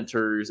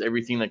monitors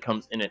everything that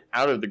comes in and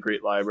out of the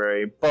Great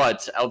Library.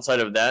 But outside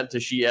of that,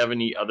 does she have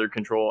any other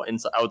control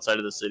outside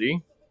of the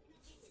city?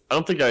 I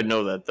don't think I'd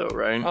know that though,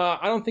 right?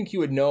 I don't think you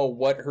would know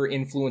what her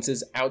influence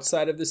is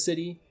outside of the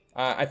city.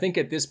 I think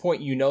at this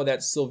point you know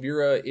that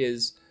Silvira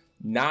is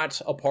not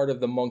a part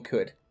of the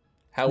monkhood.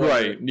 However,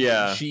 right,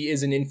 yeah. She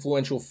is an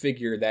influential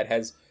figure that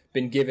has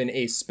been given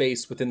a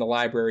space within the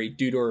library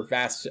due to her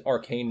vast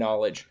arcane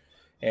knowledge.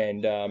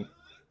 And right.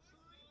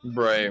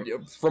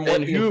 From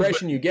what the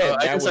impression you get,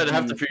 I guess I'd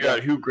have to figure out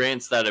who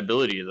grants that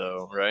ability,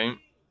 though, right?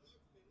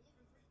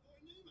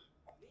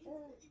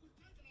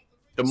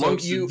 The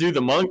monks do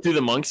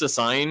the monks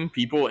assign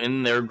people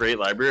in their great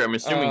library? I'm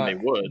assuming they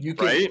would,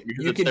 right?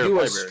 Because you can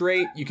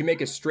make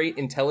a straight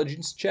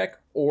intelligence check,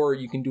 or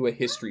you can do a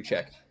history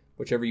check,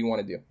 whichever you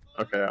want to do.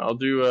 Okay, I'll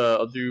do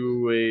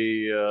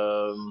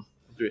a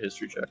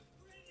history check.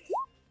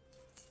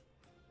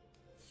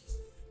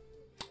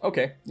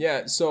 Okay,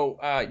 yeah. So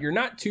you're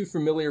not too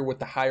familiar with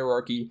the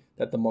hierarchy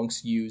that the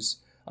monks use.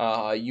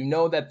 You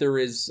know that there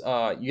is.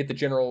 You get the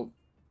general.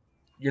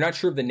 You're not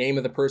sure of the name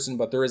of the person,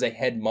 but there is a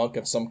head monk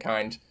of some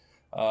kind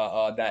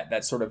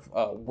that sort of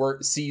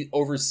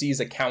oversees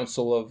a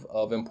council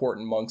of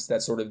important monks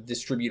that sort of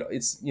distribute.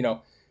 It's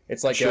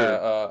like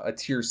a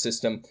tier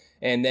system.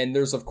 And then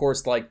there's of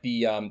course like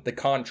the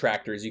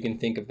contractors. You can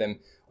think of them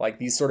like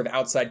these sort of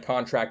outside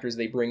contractors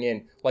they bring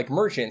in, like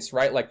merchants,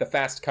 right? Like the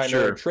Fast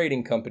Chimera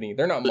Trading Company.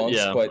 They're not monks,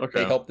 but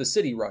they help the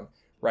city run,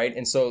 right?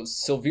 And so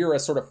Silvira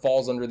sort of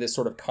falls under this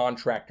sort of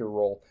contractor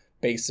role,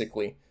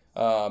 basically.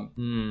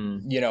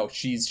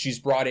 She's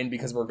brought in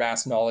because of her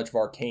vast knowledge of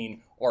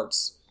arcane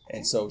arts,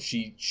 and so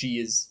she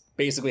is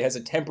basically has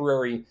a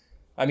temporary,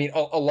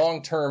 a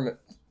long-term,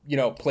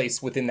 place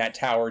within that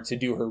tower to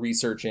do her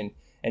research and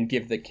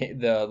give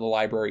the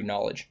library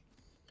knowledge.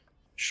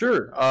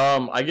 Sure.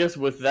 I guess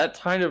with that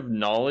kind of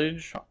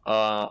knowledge,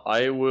 I'll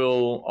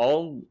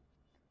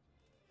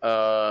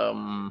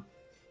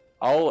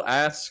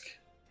ask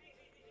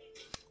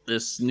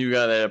this new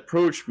guy that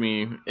approached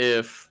me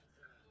if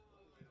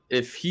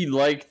he'd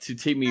like to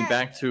take me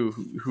back to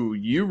who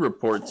you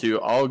report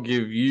to. I'll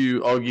give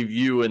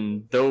you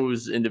and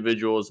those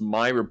individuals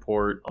my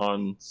report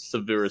on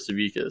Silvira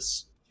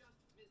Savicus.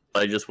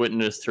 I just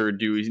witnessed her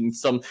doing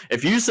some.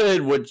 If you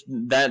said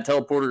that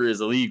teleporter is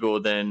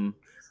illegal, then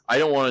I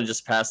don't want to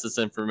just pass this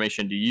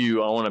information to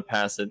you. I want to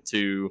pass it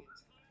to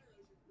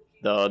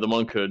the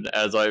monkhood,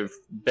 as I've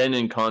been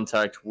in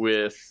contact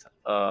with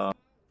not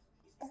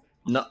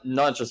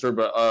just her,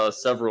 but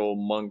several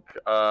monk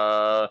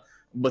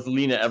with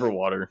Lena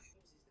Everwater,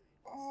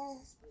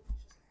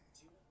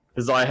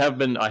 because I have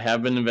been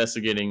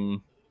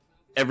investigating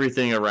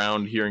everything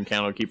around here in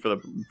Candlekeep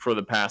for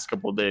the past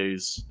couple of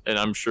days, and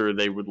I'm sure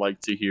they would like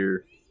to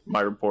hear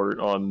my report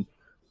on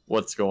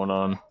what's going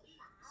on.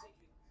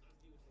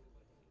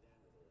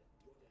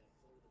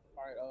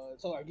 All right.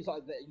 So are you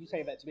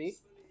saying that to me?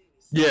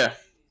 Yeah.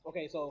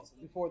 Okay. So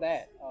before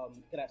that,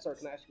 can I ask you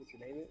what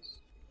your name is?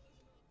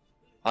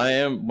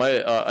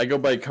 I go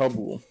by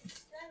Kabul.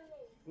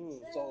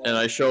 And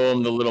I show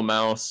him the little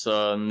mouse,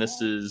 and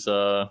this is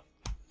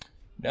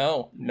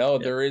No,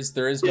 there is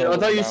no. I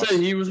thought you mouse.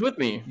 said he was with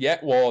me. Yeah,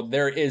 well,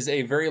 there is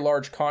a very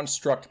large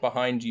construct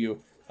behind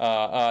you.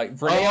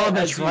 Vernail,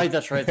 that's right.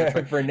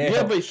 Vernail.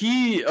 Yeah, but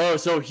he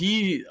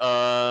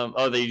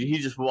he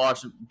just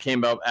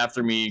came up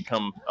after me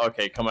come out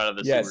of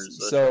the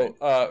sewers. So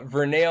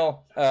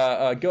Vernail,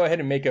 go ahead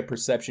and make a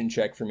perception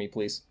check for me,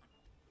 please.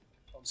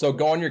 So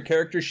go on your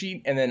character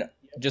sheet and then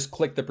just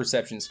click the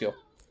perception skill.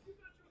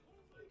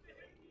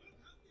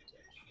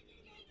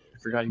 I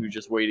forgot he was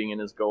just waiting in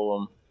his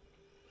golem.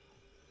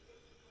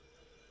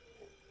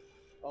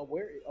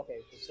 Okay,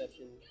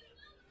 perception.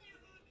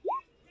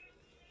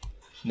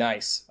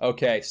 Nice.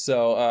 Okay,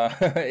 so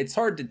it's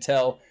hard to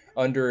tell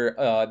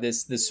under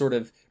this sort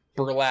of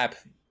burlap,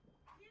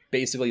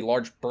 basically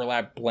large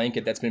burlap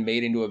blanket that's been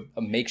made into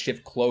a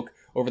makeshift cloak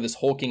over this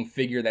hulking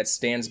figure that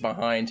stands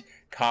behind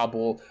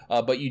Kabul.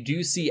 But you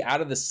do see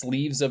out of the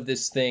sleeves of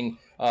this thing,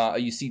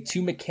 you see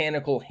two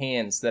mechanical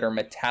hands that are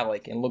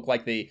metallic and look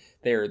like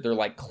they're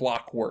like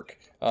clockwork,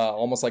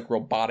 almost like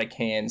robotic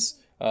hands,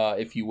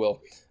 if you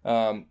will.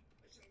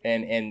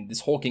 And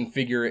this hulking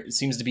figure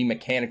seems to be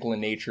mechanical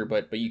in nature,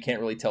 but you can't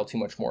really tell too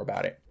much more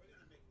about it.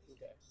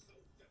 Okay.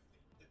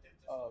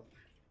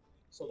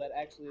 So that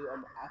actually,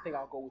 I think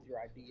I'll go with your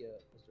idea,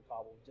 Mr.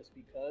 Cobble, just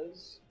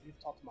because you've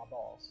talked to my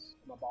boss.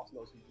 My boss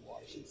knows who you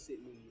are. She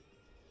sent me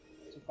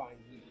to find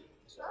you.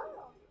 So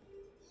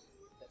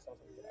that sounds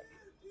like a good idea.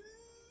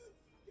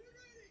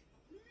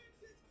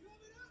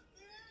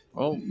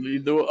 Well,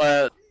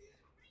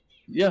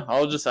 yeah,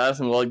 I'll just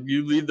ask him, like,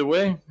 you lead the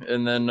way,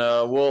 and then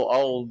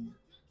I'll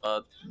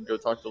go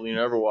talk to Lena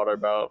Everwater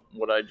about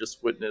what I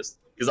just witnessed.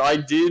 Because I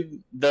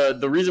did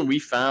the reason we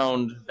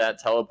found that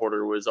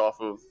teleporter was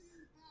off of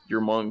your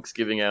monks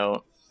giving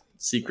out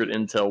secret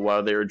intel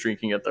while they were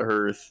drinking at the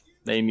hearth.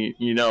 They need,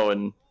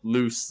 and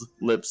loose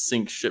lips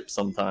sink ships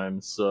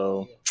sometimes.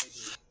 So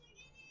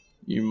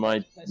you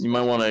might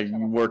want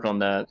to work on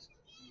that.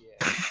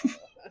 Yeah.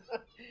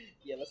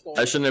 Yeah, let's go.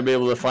 I shouldn't be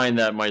able to find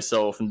that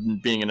myself,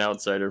 and being an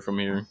outsider from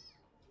here.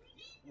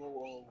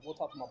 We'll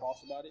talk to my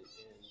boss about it,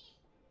 and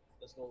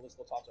let's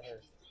go talk to her.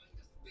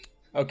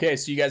 Okay,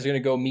 so you guys are gonna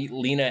go meet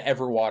Lena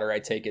Everwater, I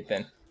take it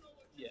then.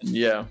 Yes.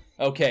 Yeah.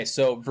 Okay,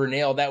 so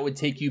Vernail, that would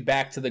take you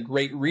back to the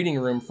great reading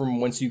room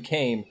from whence you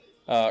came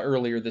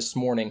earlier this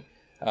morning.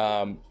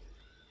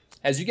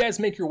 As you guys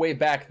make your way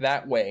back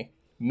that way,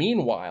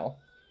 meanwhile,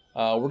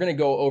 we're going to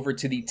go over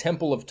to the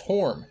Temple of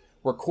Torm,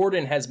 where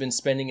Corden has been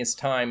spending his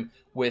time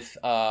with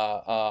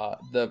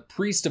the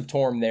priest of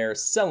Torm there,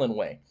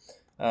 Selenway.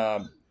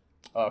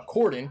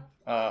 Corden,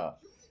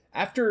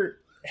 after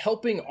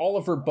helping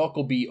Oliver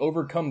Buckleby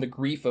overcome the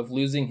grief of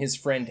losing his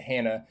friend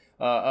Hannah,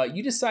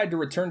 you decide to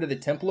return to the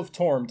Temple of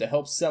Torm to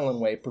help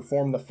Selenway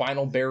perform the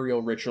final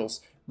burial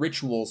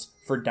rituals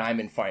for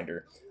Diamond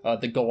Finder,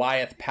 the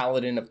Goliath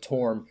paladin of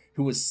Torm,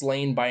 who was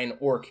slain by an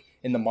orc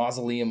in the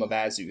mausoleum of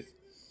Azuth.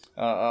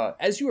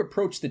 As you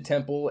approach the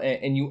temple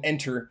and you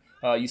enter,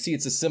 you see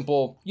it's a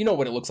simple, you know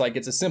what it looks like.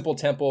 It's a simple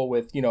temple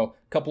with, a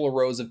couple of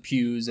rows of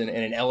pews and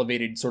an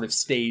elevated sort of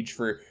stage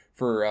for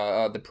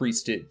the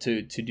priest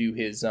to do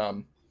his,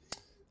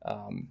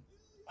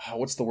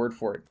 what's the word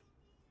for it?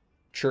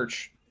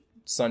 Church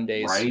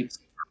Sundays.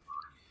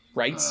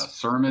 Rites?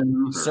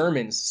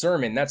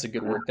 Sermon. That's a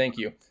good word. Thank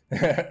you.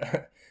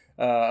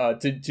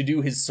 To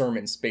do his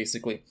sermons,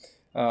 basically.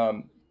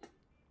 And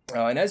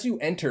as you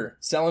enter,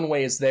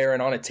 Selenway is there,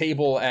 and on a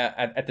table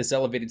at this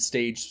elevated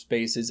stage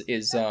space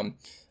is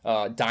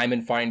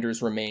Diamond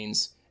Finder's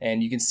remains,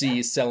 and you can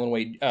see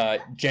Selenway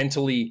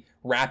gently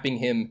wrapping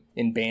him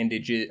in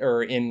bandages,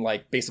 or in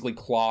basically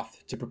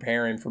cloth to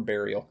prepare him for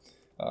burial.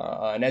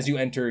 And as you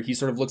enter, he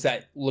sort of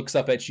looks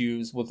up at you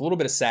with a little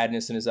bit of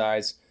sadness in his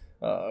eyes.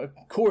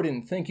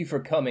 Corden, thank you for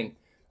coming.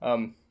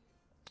 I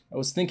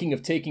was thinking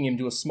of taking him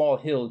to a small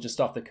hill just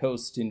off the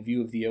coast in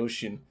view of the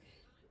ocean.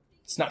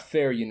 It's not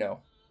fair,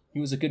 He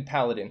was a good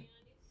paladin.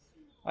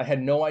 I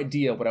had no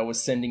idea what I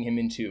was sending him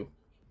into.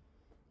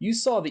 You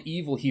saw the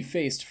evil he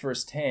faced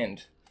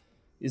firsthand.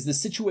 Is the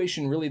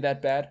situation really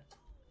that bad?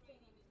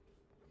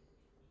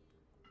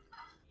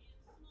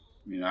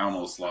 I mean, I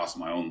almost lost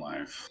my own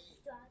life.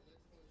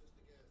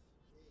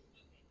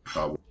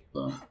 Probably.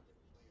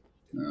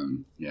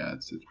 Yeah,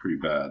 it's pretty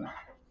bad.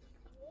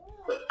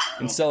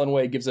 And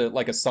Selenway gives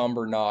a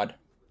somber nod.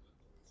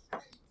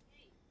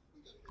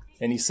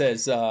 And he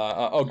says,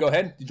 go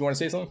ahead. Did you want to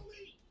say something?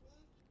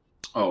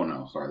 Oh,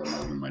 no. Sorry, that might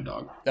have been my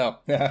dog.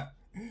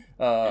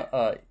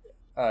 Oh.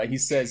 He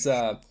says,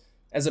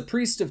 as a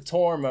priest of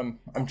Torm,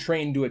 I'm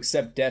trained to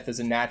accept death as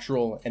a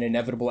natural and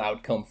inevitable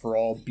outcome for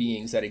all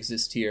beings that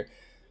exist here.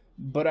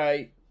 But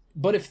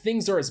if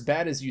things are as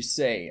bad as you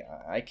say,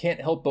 I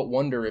can't help but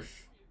wonder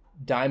if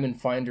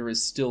Diamond Finder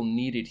is still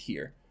needed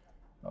here.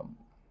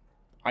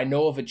 I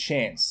know of a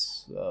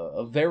chance,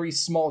 a very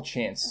small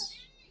chance,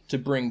 to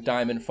bring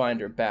Diamond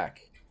Finder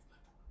back.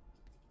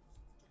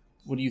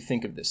 What do you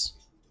think of this?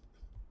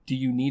 Do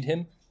you need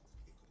him?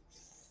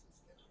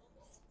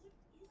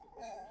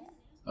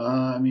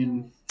 I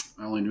mean,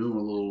 I only knew him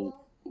a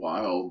little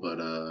while, but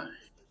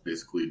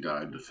basically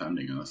died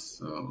defending us,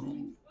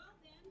 so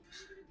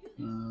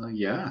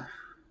yeah,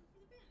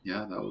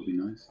 that would be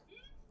nice.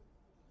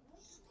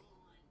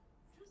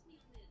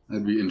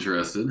 I'd be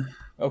interested.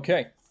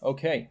 Okay.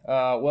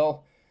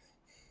 Well,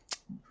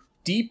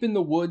 deep in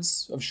the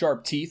woods of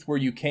Sharp Teeth, where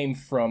you came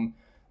from,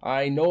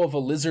 I know of a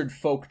lizard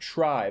folk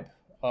tribe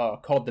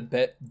called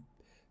the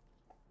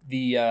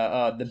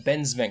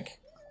Bensvink.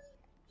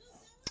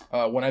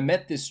 When I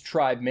met this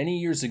tribe many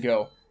years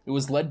ago, it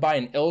was led by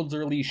an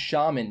elderly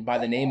shaman by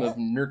the name of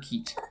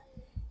Nurkeet.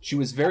 She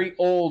was very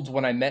old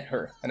when I met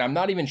her, and I'm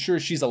not even sure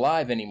she's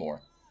alive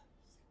anymore.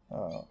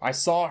 I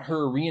saw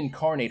her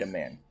reincarnate a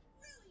man.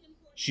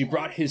 She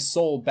brought his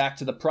soul back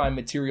to the prime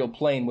material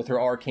plane with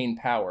her arcane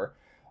power.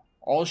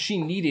 All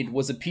she needed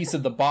was a piece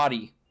of the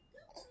body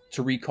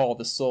to recall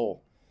the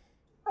soul.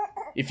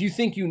 If you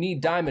think you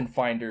need Diamond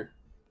Finder,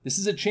 this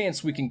is a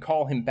chance we can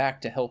call him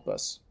back to help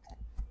us.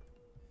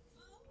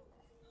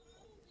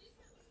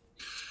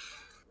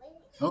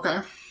 Okay.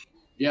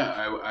 Yeah,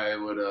 I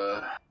would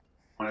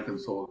want to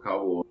consult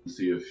Kabul and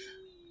see if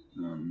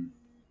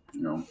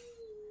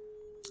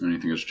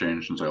anything has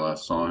changed since I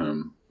last saw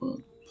him. But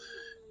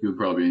he would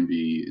probably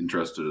be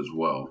interested as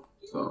well.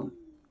 So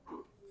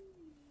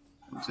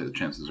I'd say the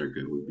chances are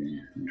good we'd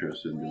be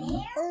interested in doing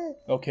that.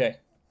 Okay.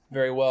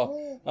 Very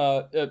well.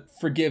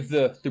 Forgive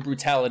the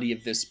brutality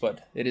of this,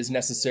 but it is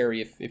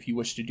necessary if you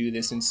wish to do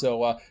this. And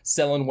so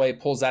Selenway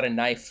pulls out a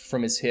knife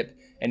from his hip,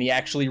 and he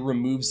actually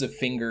removes a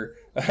finger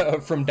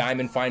from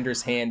Diamond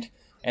Finder's hand.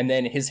 And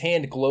then his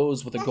hand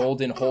glows with a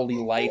golden holy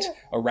light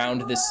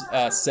around this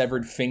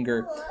severed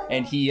finger,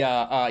 and he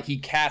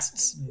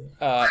casts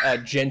a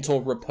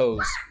gentle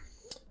repose,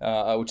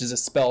 which is a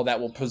spell that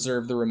will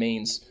preserve the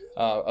remains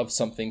of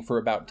something for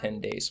about 10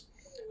 days.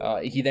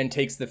 He then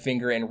takes the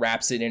finger and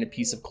wraps it in a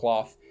piece of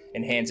cloth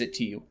and hands it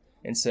to you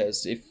and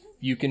says, if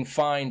you can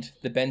find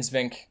the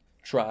Bensvenk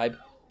tribe,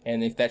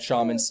 and if that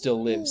shaman still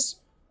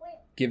lives,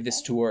 give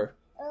this to her,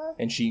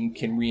 and she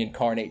can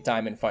reincarnate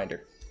Diamond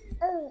Finder.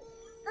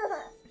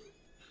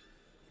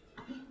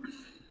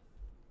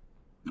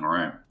 All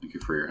right. Thank you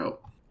for your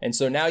help. And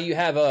so now you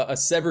have a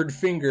severed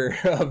finger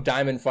of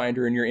Diamond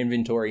Finder in your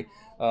inventory.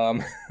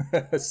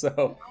 As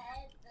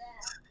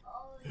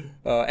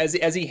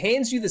he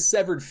hands you the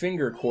severed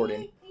finger,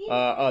 Corden,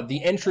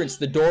 the entrance,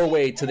 the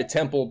doorway to the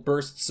temple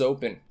bursts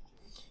open.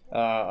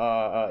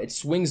 It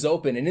swings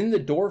open, and in the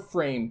door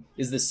frame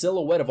is the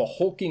silhouette of a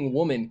hulking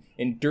woman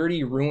in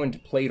dirty,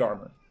 ruined plate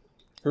armor.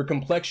 Her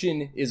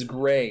complexion is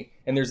gray,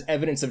 and there's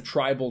evidence of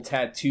tribal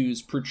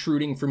tattoos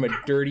protruding from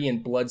a dirty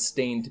and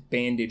blood-stained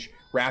bandage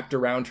wrapped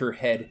around her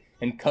head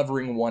and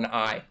covering one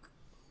eye.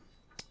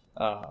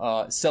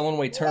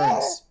 Selenway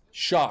turns,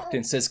 shocked,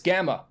 and says,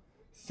 Gamma,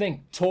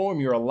 thank Torm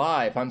you're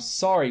alive. I'm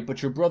sorry,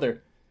 but your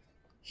brother,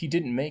 he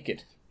didn't make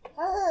it.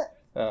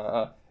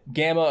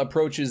 Gamma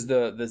approaches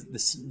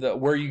the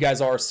where you guys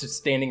are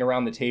standing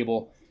around the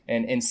table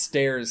and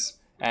stares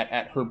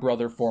at her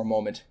brother for a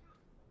moment.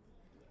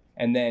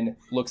 And then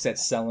looks at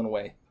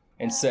Selenway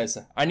and says,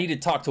 I need to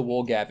talk to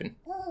Wolgavin.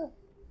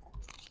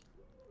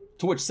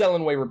 To which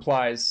Selenway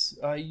replies,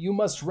 you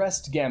must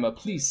rest, Gamma.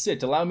 Please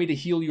sit. Allow me to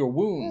heal your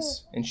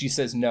wounds. And she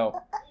says,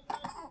 no.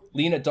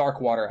 Lena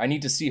Darkwater, I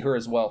need to see her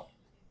as well.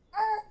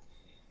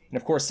 And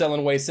of course,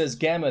 Selenway says,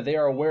 Gamma, they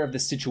are aware of the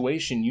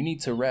situation. You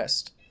need to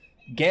rest.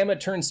 Gamma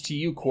turns to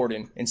you,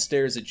 Corden, and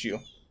stares at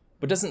you,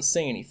 but doesn't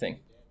say anything.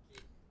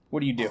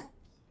 What do you do?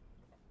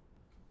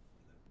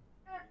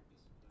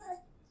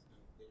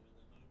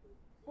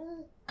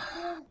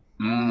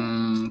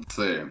 Let's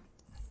see.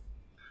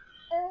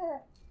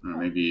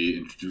 Maybe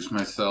introduce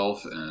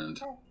myself and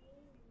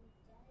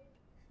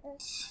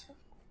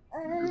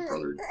your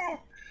brother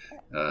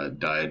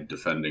died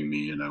defending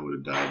me, and I would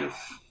have died if,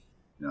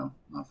 not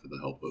for the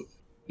help of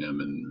him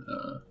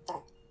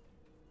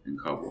in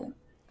Kabul.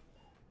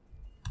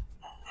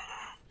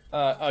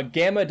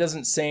 Gamma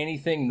doesn't say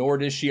anything, nor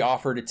does she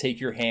offer to take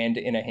your hand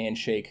in a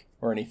handshake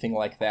or anything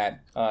like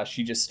that.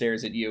 She just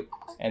stares at you.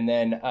 And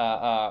then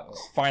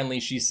finally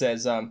she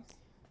says,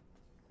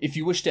 if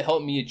you wish to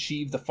help me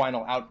achieve the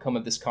final outcome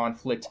of this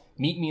conflict,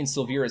 meet me in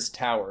Silvira's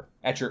tower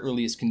at your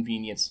earliest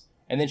convenience.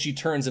 And then she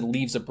turns and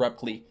leaves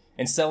abruptly,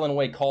 and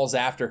Selenway calls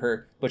after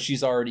her, but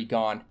she's already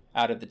gone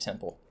out of the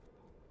temple.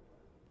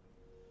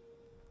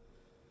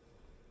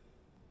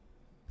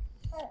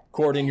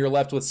 Corden, you're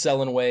left with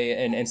Selenway,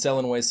 and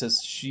Selenway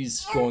says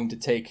she's going to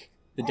take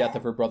the death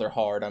of her brother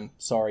hard. I'm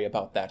sorry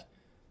about that.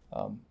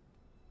 But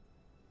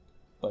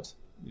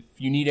if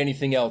you need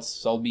anything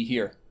else, I'll be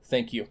here.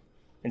 Thank you.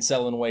 And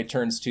Selenway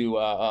turns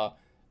to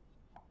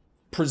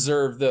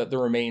preserve the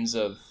remains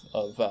of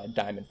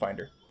Diamond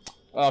Finder.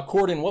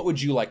 Corden, what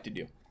would you like to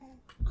do?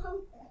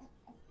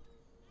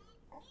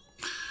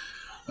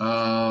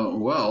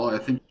 Well, I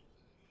think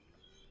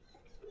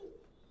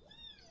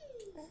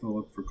I'll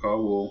look for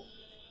Kabul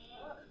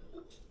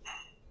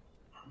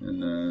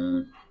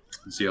and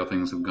see how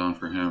things have gone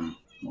for him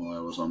while I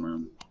was on my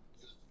own.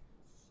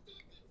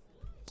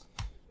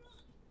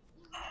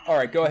 All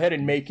right, go ahead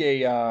and make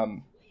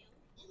an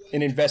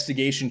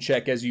investigation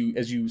check as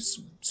you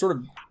sort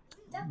of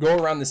go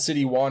around the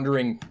city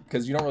wandering,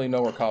 because you don't really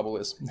know where Kabul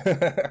is.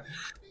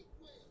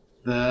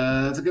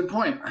 That's a good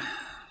point.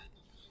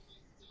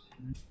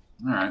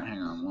 All right, hang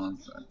on one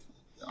second.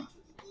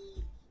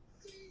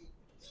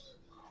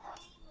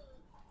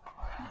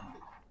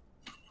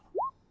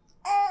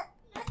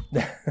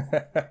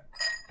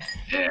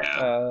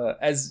 Yeah.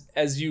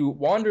 As you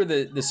wander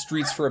the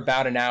streets for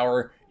about an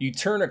hour, you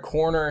turn a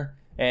corner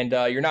and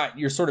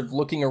you're sort of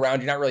looking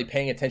around. You're not really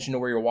paying attention to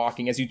where you're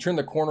walking. As you turn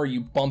the corner,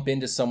 you bump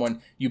into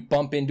someone. You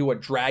bump into a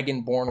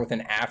dragonborn with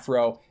an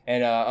afro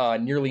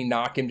and nearly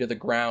knock him to the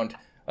ground.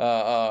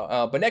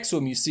 But next to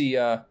him, you see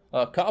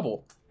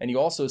Cobble, and you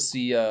also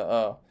see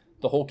the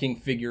hulking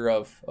figure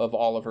of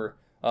Oliver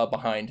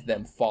behind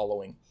them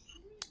following.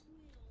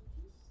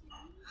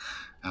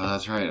 Oh,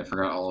 that's right. I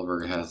forgot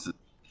Oliver has it.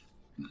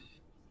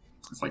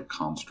 It's like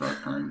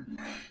construct, right?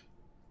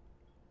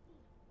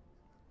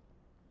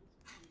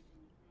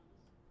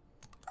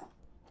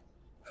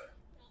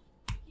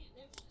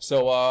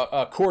 So,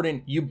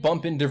 Corden, you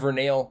bump into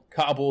Vernail.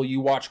 Cobble, you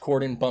watch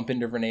Corden bump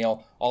into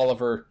Vernail.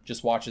 Oliver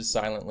just watches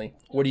silently.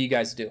 What do you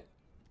guys do?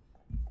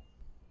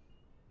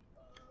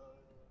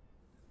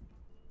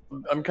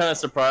 I'm kind of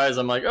surprised.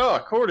 I'm like, oh,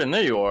 Corden,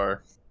 there you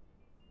are.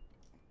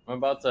 I'm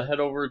about to head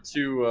over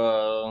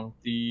to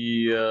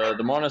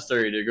the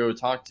monastery to go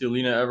talk to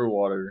Lena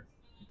Everwater.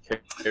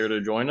 Care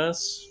to join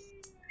us?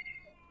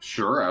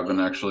 Sure, I've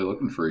been actually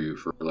looking for you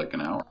for like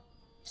an hour.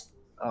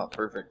 Oh,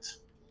 perfect.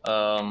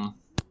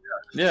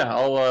 Yeah,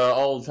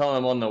 I'll tell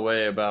him on the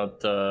way about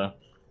the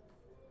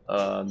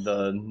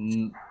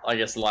I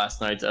guess last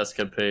night's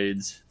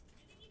escapades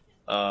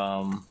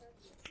on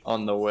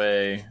the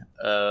way.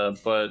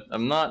 But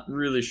I'm not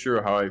really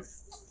sure how I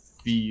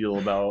feel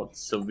about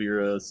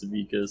Silvira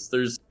Savicus.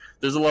 There's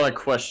a lot of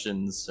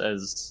questions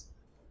as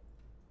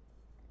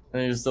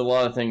there's a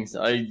lot of things.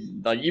 I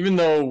like, even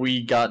though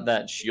we got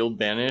that shield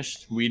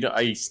banished,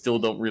 I still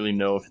don't really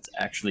know if it's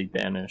actually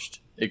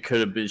banished. It could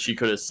have been, she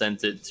could have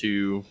sent it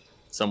to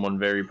someone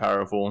very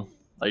powerful.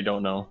 I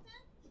don't know.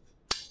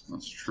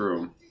 That's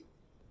true.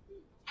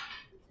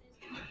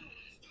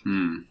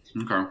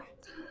 Okay.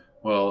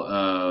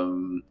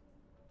 Well,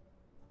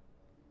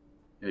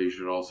 yeah, you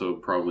should also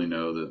probably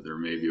know that there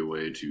may be a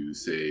way to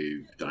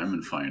save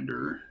Diamond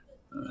Finder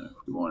if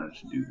we wanted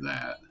to do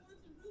that.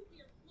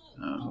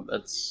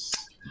 That's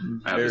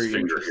I have his very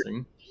finger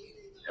interesting.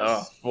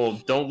 Yes.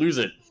 Well, don't lose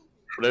it.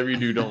 Whatever you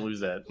do, don't lose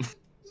that.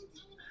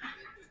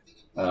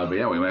 But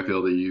yeah, we might be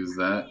able to use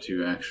that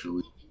to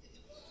actually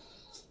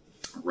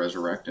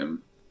resurrect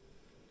him.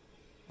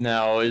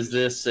 Now, is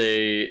this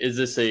a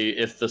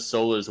if the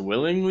soul is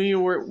willingly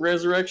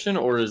resurrection,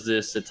 or is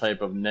this a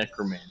type of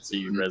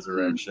necromancy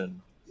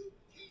resurrection?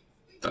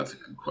 That's a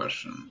good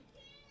question.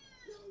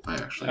 I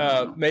actually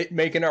don't know.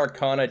 Make an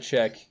Arcana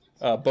check,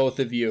 both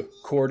of you,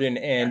 Corden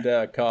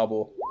and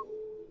Cobble.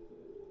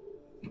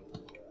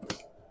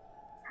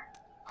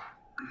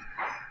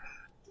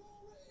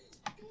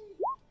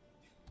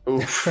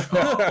 Oof.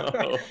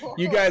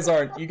 You guys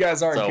aren't good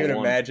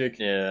at magic.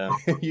 Yeah.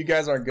 You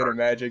guys aren't good at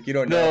magic. You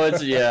don't know.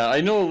 No, I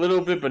know a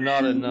little bit, but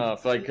not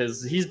enough. Like,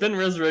 because he's been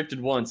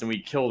resurrected once and we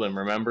killed him.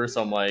 Remember?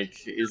 So I'm like,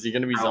 is he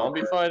gonna be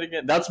zombified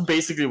again? That's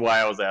basically why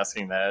I was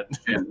asking that.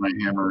 And my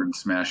hammer and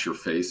smash your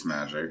face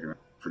magic.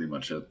 Pretty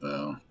much it,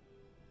 though.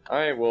 All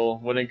right. Well,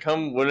 when it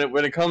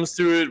comes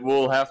to it,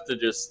 we'll have to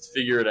just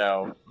figure it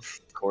out.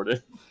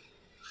 Corden.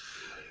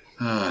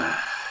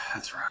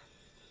 That's right.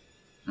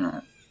 All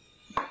right.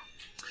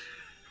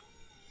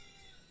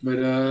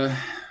 But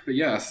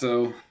yeah,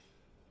 so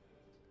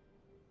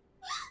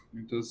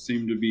it does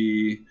seem to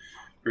be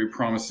very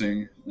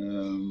promising.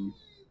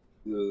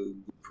 The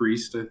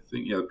priest, I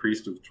think, the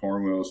priest of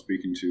Torm I was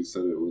speaking to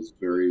said it was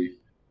very,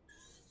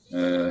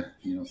 said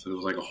it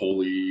was like a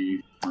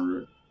holy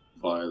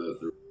by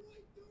the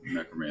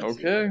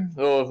necromancy. Okay.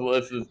 Well,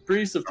 if the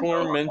priest of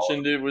Torm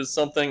mentioned it was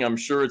something, I'm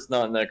sure it's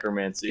not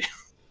necromancy.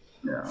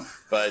 Yeah.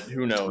 But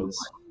who knows?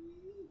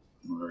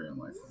 Very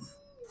unlikely.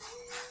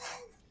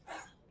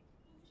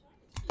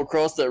 We'll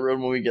cross that road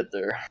when we get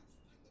there.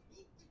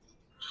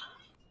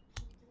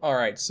 All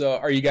right. So,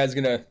 are you guys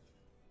gonna?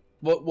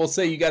 We'll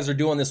say you guys are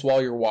doing this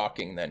while you're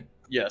walking, then.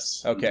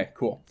 Yes. Okay.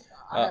 Cool.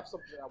 I have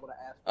something I want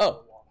to ask.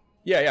 Oh.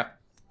 Yeah.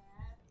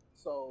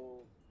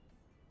 So,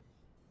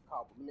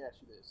 Carl, let me ask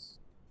you this,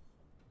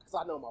 because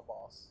I know my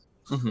boss.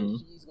 Mm-hmm.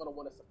 She's gonna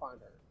want us to find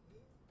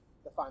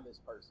this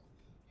person.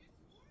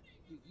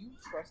 Do you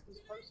trust this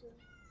person?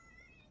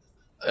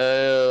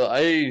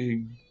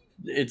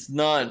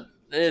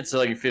 It's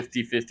like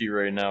 50-50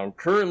 right now.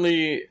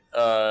 Currently,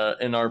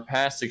 in our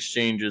past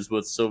exchanges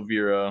with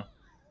Silvira,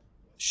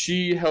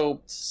 she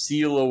helped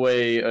seal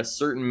away a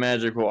certain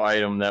magical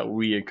item that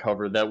we had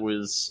covered that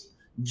was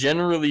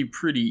generally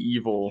pretty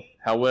evil.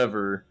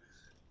 However,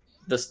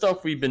 the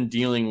stuff we've been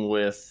dealing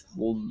with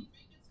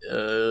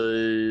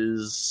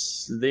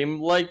is they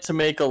like to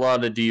make a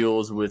lot of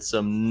deals with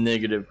some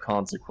negative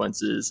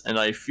consequences, and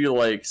I feel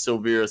like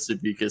Silvira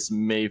Savicus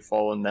may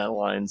fall in that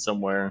line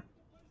somewhere.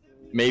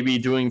 Maybe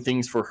doing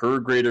things for her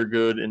greater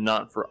good and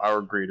not for our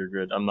greater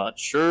good. I'm not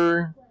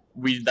sure.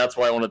 That's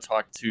why I want to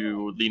talk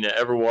to Lena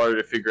Everwater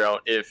to figure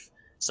out if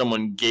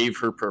someone gave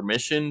her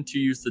permission to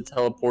use the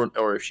teleport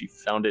or if she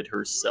found it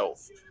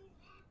herself.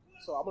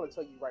 So I'm gonna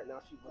tell you right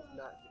now, she was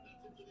not.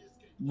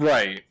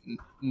 Right,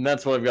 and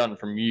that's what I've gotten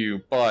from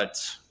you. But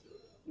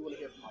You want to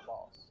hear from my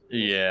boss?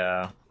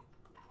 yeah,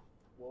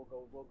 We'll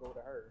go to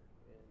her,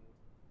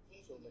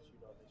 and she'll let you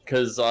know.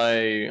 because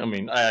I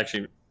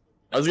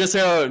was gonna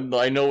say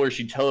I know where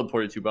she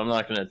teleported to, but I'm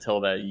not gonna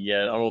tell that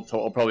yet. I'll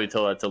probably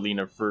tell that to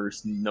Lena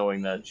first,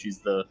 knowing that she's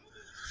the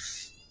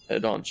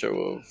head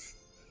honcho of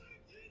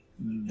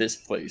this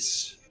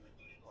place.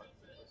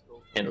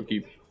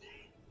 Candlekeep.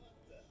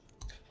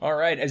 All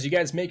right, as you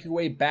guys make your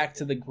way back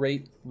to the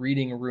great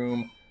reading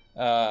room,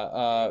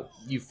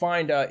 you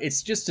find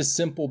it's just a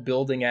simple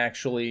building,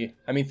 actually.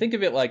 I mean, think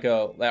of it like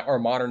our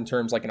modern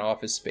terms, like an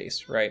office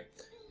space, right?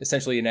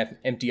 Essentially an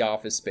empty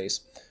office space.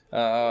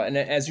 And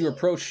as you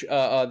approach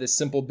this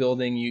simple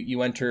building,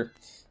 you enter,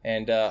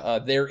 and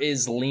there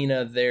is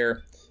Lena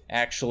there,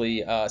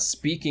 actually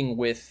speaking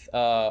with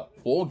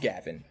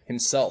Wolgavin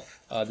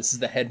himself. This is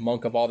the head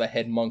monk of all the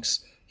head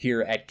monks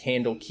here at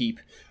Candlekeep.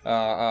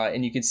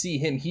 And you can see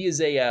him. He is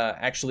a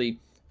actually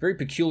very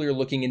peculiar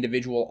looking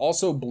individual,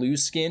 also blue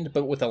skinned,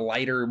 but with a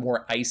lighter,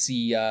 more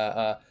icy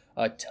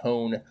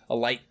tone, a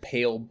light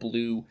pale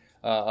blue,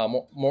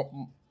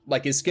 more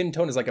like his skin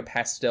tone is like a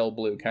pastel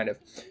blue kind of.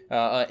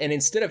 And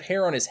instead of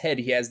hair on his head,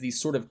 he has these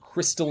sort of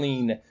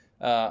crystalline,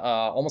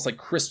 almost like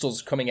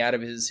crystals coming out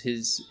of his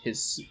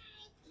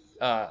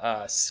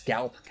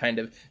scalp, kind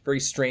of very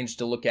strange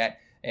to look at.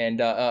 And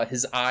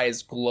his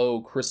eyes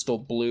glow crystal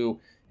blue.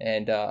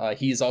 And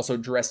he is also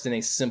dressed in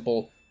a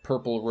simple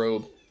purple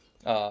robe.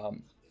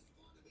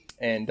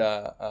 And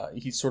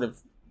he sort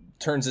of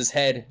turns his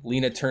head.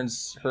 Lena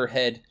turns her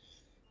head.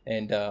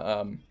 And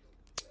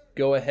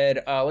go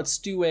ahead. Let's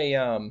do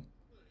a...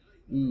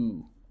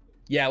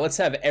 Yeah, let's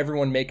have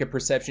everyone make a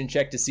perception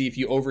check to see if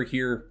you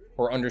overhear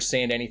or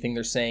understand anything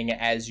they're saying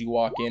as you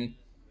walk in.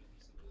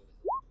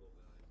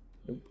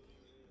 Nope.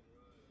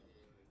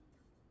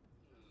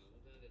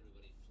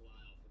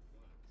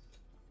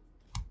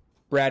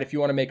 Brad, if you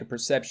want to make a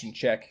perception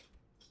check.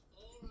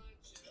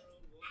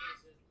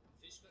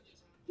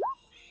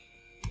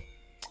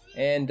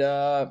 And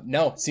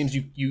no, it seems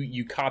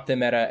you caught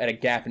them at a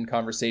gap in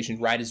conversation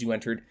right as you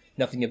entered.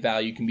 Nothing of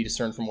value can be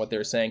discerned from what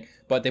they're saying.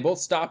 But they both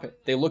stop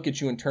it. They look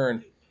at you in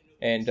turn.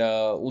 And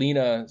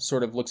Lena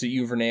sort of looks at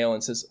you, Vernail,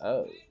 and says,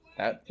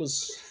 that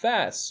was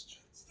fast,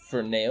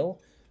 Vernail.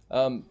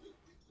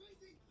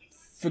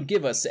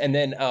 Forgive us. And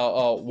then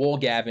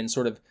Wolgavin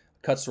sort of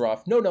cuts her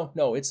off.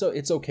 No, it's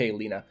okay,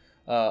 Lena.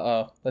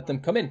 Let them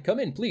come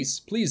in,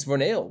 please,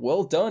 Vernail.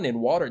 Well done in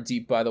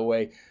Waterdeep, by the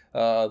way.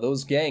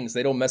 Those gangs,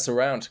 they don't mess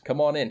around.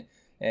 Come on in.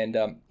 And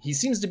he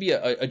seems to be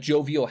a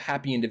jovial,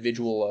 happy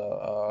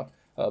individual,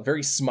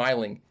 very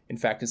smiling. In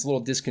fact, it's a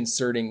little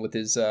disconcerting with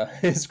his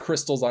his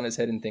crystals on his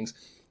head and things.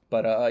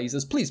 But he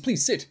says,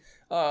 please sit.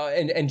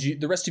 And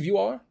the rest of you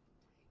are?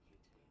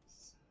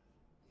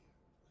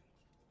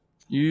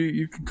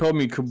 You can call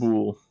me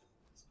Kabul.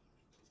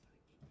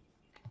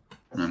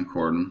 I'm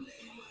Corden.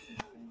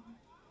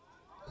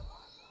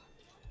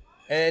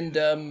 And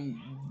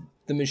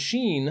the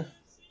machine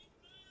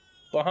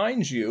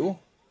behind you,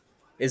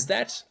 is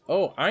that...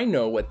 Oh, I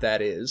know what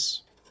that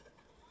is.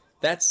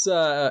 That's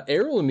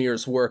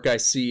Erlemir's work, I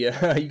see.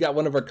 You got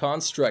one of our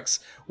constructs.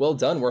 Well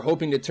done. We're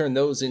hoping to turn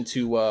those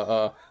into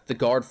the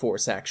guard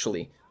force,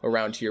 actually,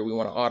 around here. We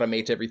want to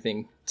automate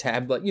everything.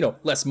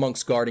 Less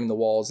monks guarding the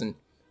walls and,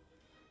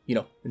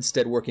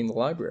 instead working the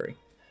library.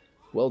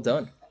 Well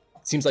done.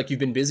 Seems like you've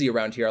been busy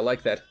around here. I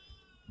like that.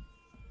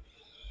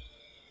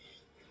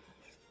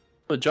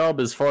 The job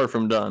is far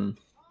from done.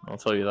 I'll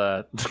tell you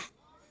that.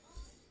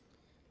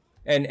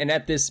 And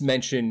at this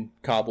mention,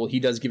 Cobble, he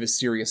does give a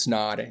serious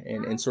nod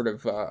and sort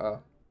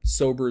of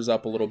sobers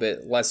up a little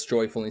bit, less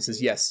joyful, and he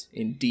says, yes,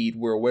 indeed,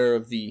 we're aware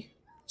of the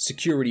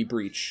security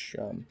breach.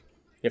 You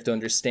have to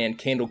understand,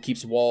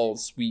 Candlekeep's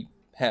walls, we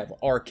have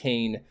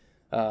arcane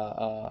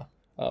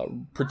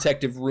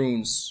protective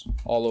runes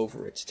all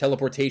over it.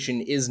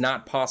 Teleportation is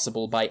not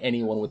possible by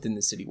anyone within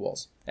the city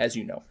walls, as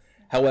you know.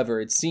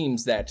 However, it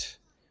seems that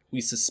we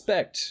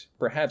suspect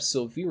perhaps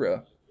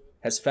Silvira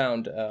has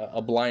found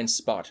a blind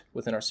spot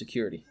within our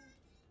security.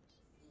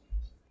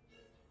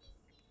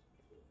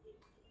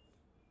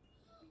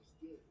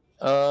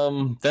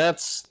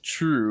 That's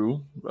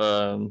true.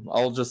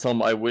 I'll just tell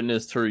them I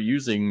witnessed her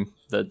using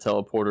that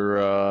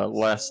teleporter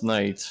last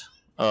night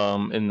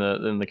in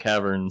the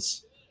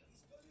caverns.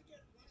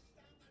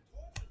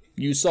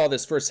 You saw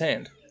this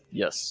firsthand?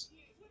 Yes.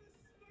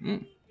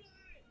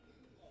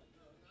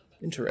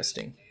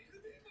 Interesting.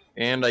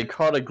 And I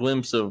caught a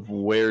glimpse of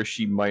where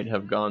she might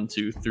have gone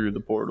to through the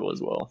portal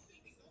as well.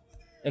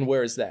 And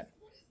where is that?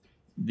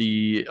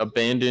 The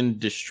abandoned,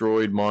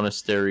 destroyed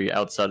monastery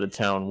outside of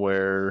town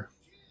where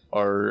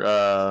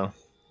our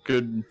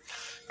good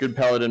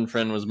paladin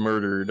friend was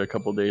murdered a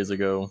couple days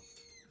ago.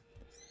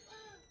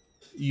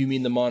 You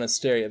mean the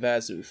monastery of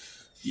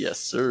Azuf? Yes,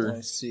 sir.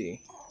 I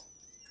see.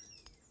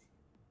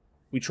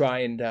 We try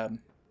and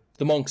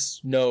the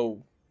monks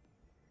know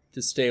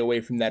to stay away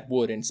from that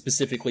wood, and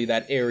specifically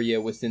that area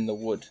within the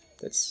wood.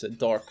 That's a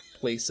dark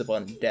place of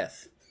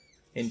undeath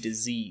and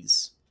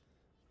disease.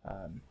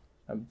 I'm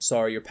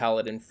sorry your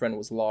paladin friend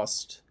was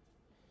lost.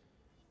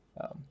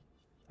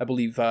 I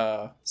believe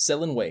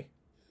Selenway,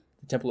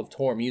 the Temple of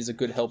Torm, he is a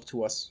good help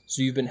to us.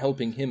 So you've been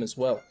helping him as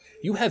well.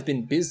 You have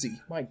been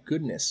busy, my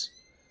goodness.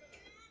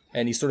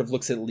 And he sort of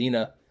looks at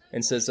Lena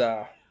and says,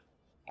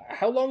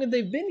 how long have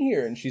they been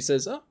here? And she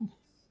says, oh,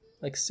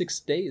 like 6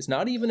 days,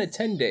 not even a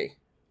 10-day.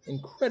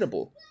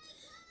 Incredible.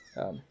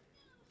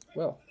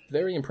 Well,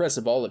 very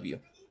impressive, all of you.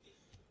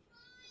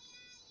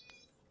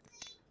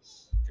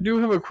 I do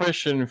have a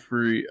question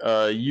for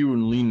you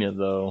and Lena,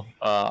 though.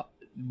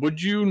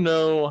 Would you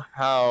know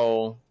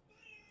how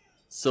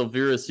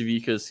Silvira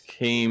Civicus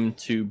came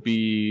to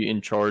be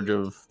in charge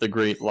of the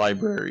Great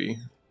Library?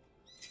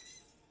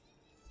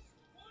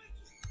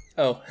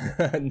 Oh,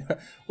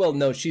 well,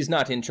 no, she's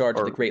not in charge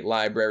of the Great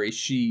Library.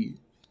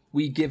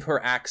 We give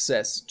her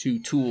access to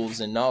tools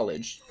and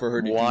knowledge for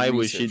her to do research. Why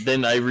was she?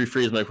 Then I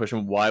rephrase my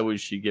question. Why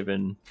was she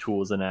given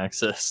tools and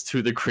access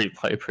to the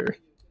Great Library?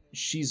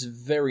 She's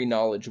very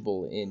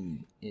knowledgeable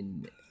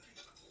in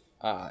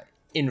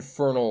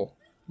infernal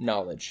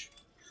knowledge.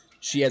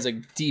 She has a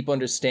deep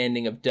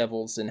understanding of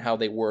devils and how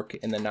they work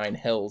in the Nine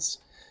Hells.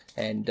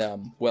 And,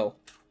 well,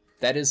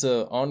 that is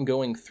an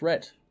ongoing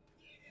threat.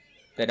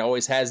 That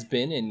always has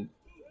been, and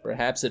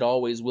perhaps it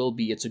always will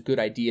be. It's a good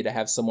idea to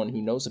have someone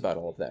who knows about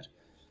all of that.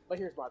 But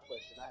here's my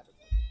question. I have a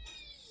question.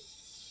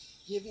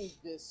 Giving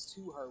this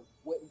to her,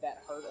 wouldn't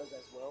that hurt us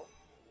as well?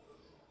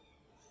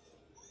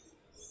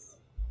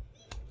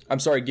 I'm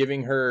sorry,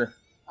 giving her...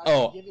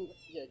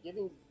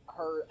 Giving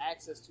her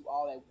access to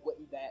all that,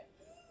 wouldn't that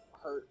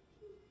hurt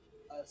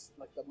us,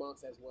 like the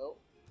monks as well?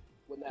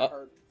 Wouldn't that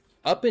hurt?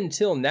 Up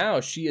until now,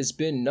 she has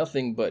been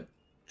nothing but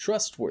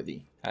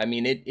trustworthy. I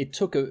mean, it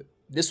took a...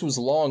 This was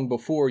long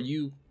before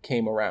you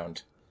came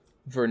around,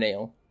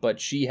 Vernail,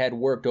 but she had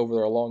worked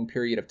over a long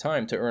period of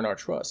time to earn our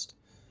trust.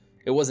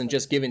 It wasn't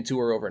just given to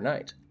her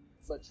overnight.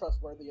 But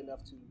trustworthy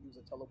enough to use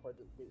a teleport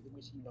in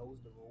which he knows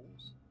the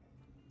rules?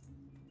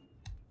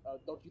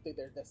 Don't you think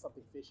that's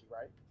something fishy,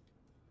 right?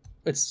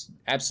 It's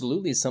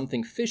absolutely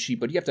something fishy,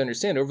 but you have to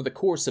understand, over the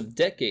course of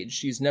decades,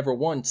 she's never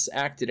once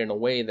acted in a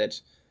way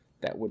that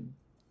would...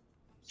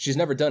 She's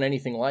never done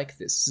anything like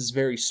this. This is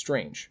very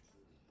strange.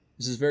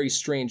 This is very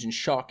strange and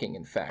shocking,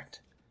 in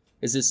fact.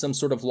 Is this some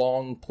sort of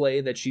long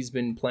play that she's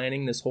been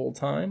planning this whole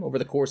time, over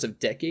the course of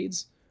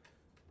decades?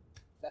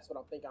 That's what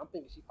I'm thinking. I'm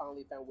thinking she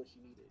finally found what she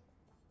needed.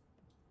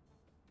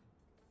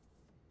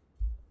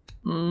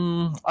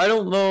 I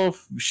don't know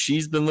if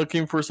she's been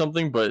looking for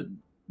something, but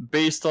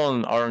based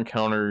on our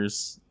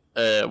encounters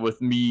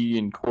with me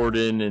and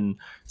Corden and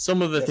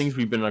some of the things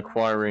we've been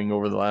acquiring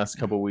over the last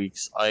couple of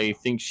weeks, I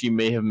think she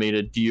may have made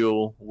a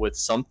deal with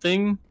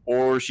something,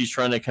 or she's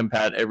trying to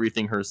combat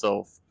everything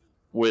herself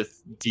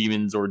with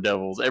demons or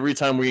devils. Every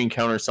time we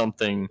encounter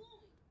something,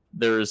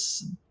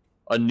 there's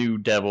a new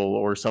devil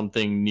or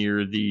something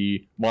near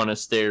the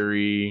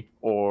monastery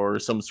or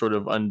some sort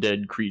of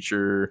undead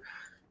creature,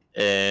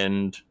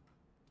 and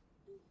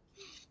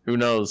who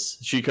knows?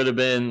 She could have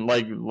been,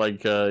 like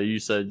you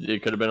said,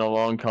 it could have been a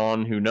long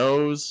con, who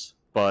knows?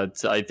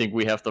 But I think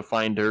we have to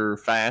find her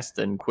fast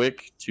and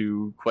quick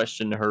to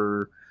question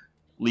her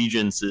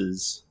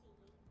allegiances.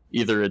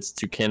 Either it's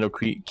to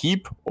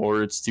Candlekeep,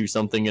 or it's to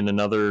something in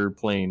another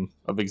plane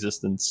of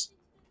existence.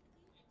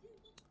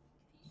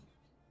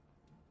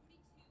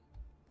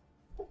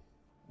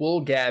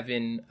 Will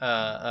Gavin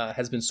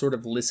has been sort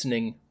of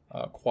listening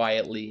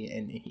quietly,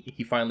 and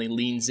he finally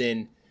leans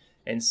in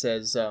and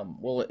says,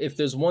 well, if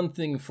there's one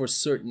thing for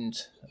certain,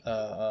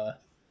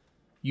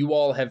 you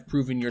all have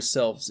proven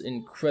yourselves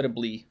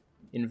incredibly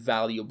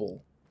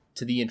invaluable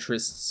to the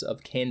interests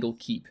of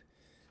Candlekeep,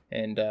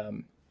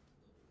 and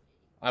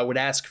I would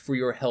ask for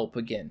your help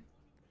again.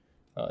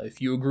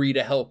 If you agree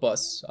to help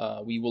us,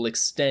 we will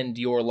extend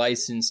your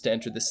license to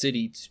enter the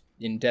city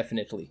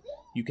indefinitely.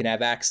 You can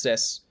have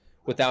access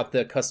without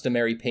the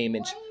customary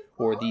payment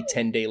or the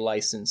 10-day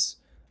license.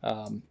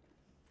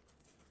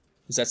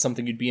 Is that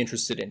something you'd be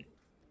interested in?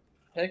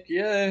 Heck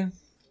yeah.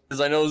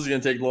 Because I know this is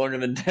going to take longer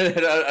than 10.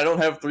 I don't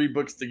have 3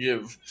 books to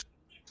give.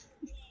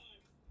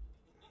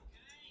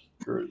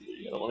 I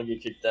don't want to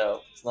get kicked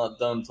out. It's not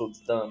done until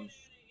it's done.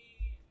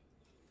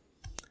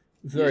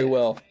 Very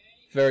well.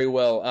 Very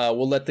well.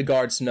 We'll let the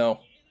guards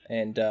know,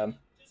 and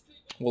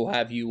we'll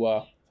have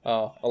you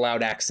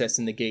allowed access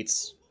in the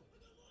gates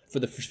for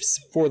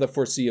the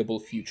foreseeable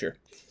future.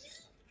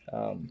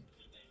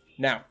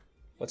 Now,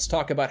 let's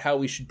talk about how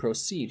we should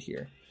proceed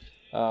here.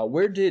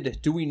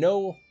 Do we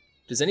know...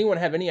 Does anyone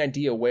have any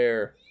idea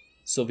where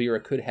Silvira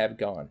could have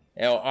gone?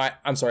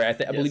 I'm sorry, I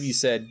believe you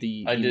said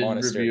the I did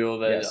monastery. Reveal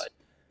that. Yes.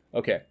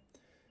 Okay.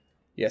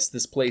 Yes,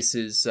 this place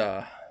is...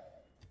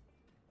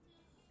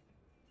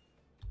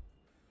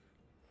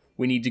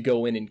 We need to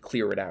go in and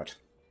clear it out.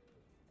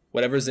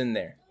 Whatever's in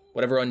there,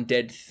 whatever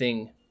undead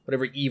thing,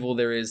 whatever evil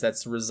there is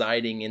that's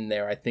residing in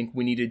there, I think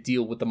we need to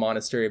deal with the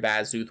Monastery of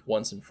Azuth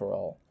once and for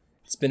all.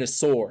 It's been a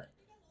sore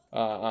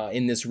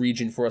in this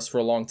region for us for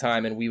a long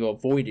time, and we've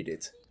avoided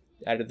it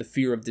out of the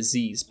fear of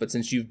disease. But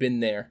since you've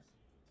been there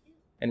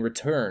and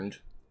returned,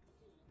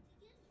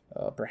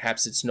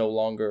 Perhaps it's no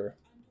longer...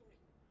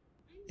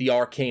 The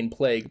arcane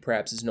plague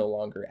perhaps is no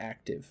longer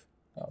active.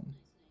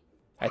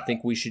 I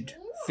think we should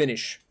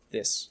finish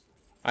this.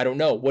 I don't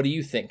know. What do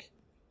you think?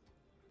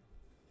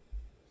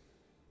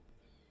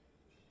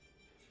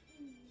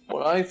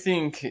 What I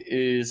think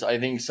is,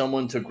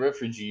 someone took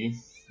refuge,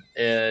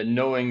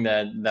 knowing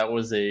that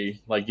was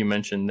like you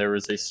mentioned, there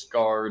was a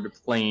scarred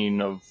plane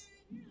of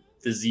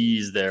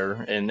disease there,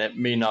 and that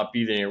may not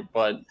be there,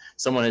 but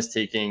someone is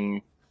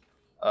taking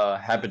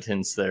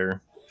habitants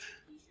there,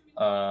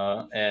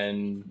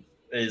 and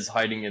is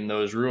hiding in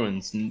those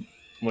ruins.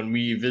 When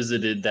we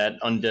visited that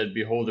undead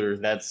beholder,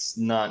 that's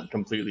not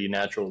completely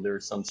natural.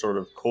 There's some sort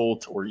of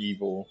cult or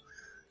evil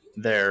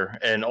there,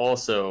 and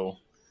also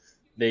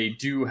they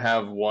do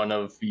have one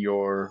of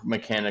your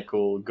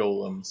mechanical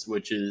golems,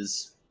 which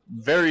is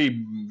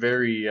very,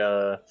 very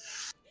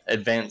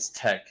advanced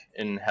tech,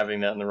 and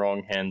having that in the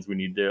wrong hands, we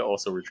need to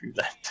also retrieve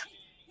that.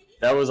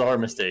 That was our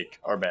mistake,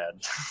 our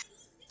bad.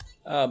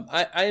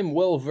 I am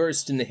well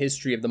versed in the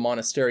history of the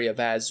monastery of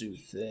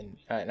Azuth, and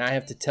I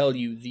have to tell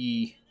you,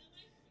 the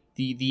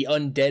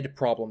undead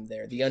problem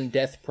there, the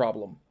undeath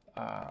problem,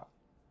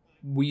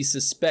 we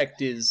suspect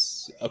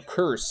is a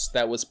curse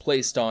that was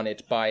placed on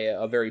it by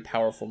a very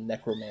powerful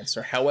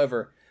necromancer.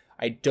 However,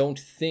 I don't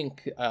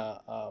think,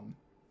 I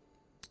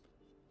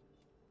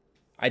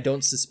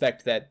don't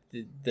suspect that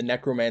the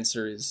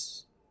necromancer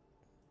is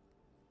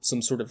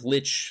some sort of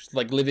lich,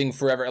 like living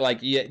forever. Like,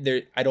 yeah,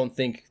 I don't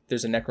think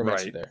there's a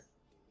necromancer there.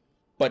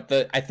 But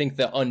I think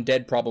the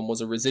undead problem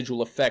was a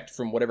residual effect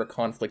from whatever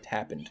conflict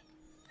happened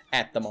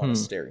at the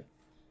monastery.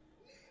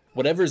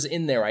 Whatever's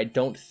in there, I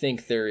don't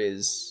think there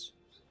is...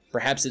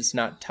 Perhaps it's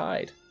not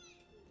tied.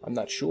 I'm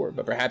not sure,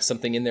 but perhaps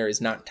something in there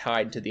is not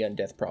tied to the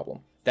undeath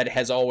problem. That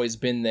has always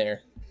been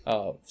there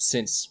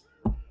since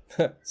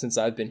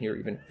I've been here,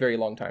 even very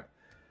long time.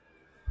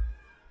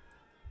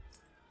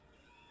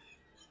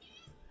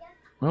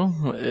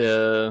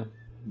 Well,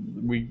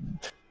 we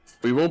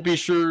won't be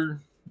sure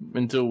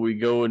until we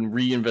go and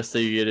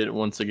reinvestigate it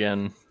once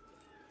again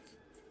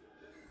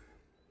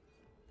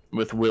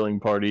with willing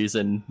parties,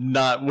 and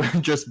not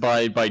just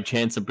by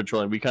chance and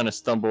patrolling. We kind of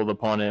stumbled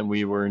upon it, and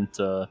we weren't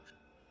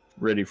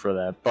ready for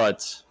that.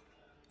 But,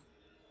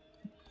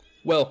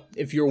 well,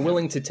 if you're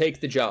willing to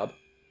take the job,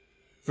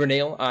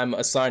 Vernail, I'm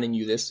assigning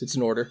you this. It's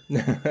an order.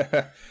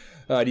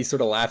 He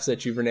sort of laughs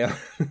at you, Vernail.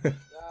 I'm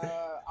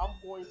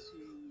going to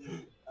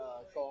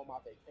go on my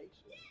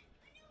vacation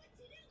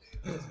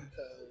just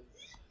because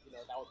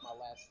that was my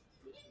last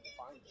mission to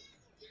find them.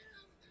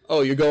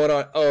 Oh, you're going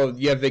on... Oh,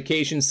 you have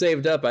vacation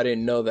saved up? I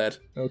didn't know that.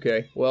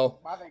 Okay, well...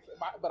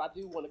 But I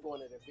do want to go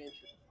on an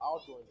adventure. I'll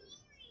join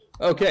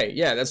you. Okay,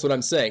 yeah, that's what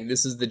I'm saying.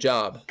 This is the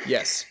job.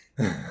 Yes.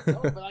 No,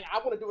 but I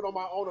want to do it on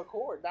my own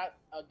accord, not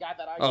a guy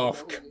that I know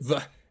who is...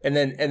 And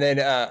then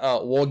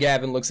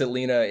Wolgavin looks at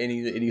Lena, and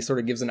he sort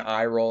of gives an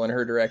eye roll in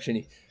her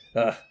direction.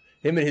 Him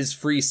and his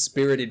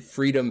free-spirited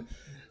freedom,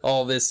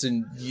 all this,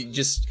 and you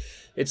just...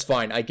 It's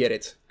fine, I get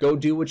it. Go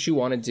do what you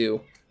want to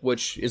do,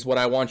 which is what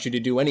I want you to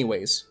do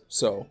anyways.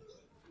 So,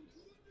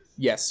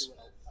 yes.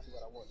 I do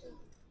what I want to do.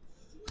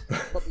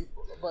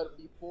 But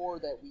before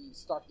that we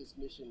start this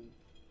mission,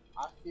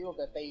 I feel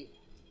that the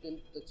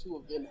two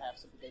of them have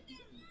something they need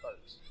to do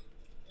first.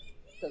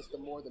 Because the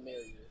more the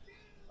merrier,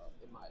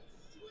 in my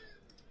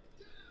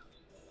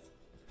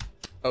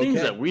opinion.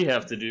 Things that we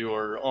have to do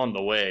are on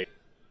the way.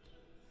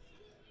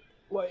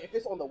 Well, if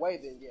it's on the way,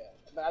 then yeah.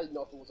 But I didn't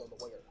know if it was on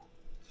the way or not.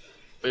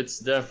 It's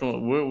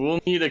definitely... We'll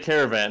need a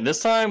caravan.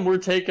 This time we're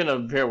taking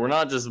we're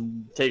not just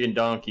taking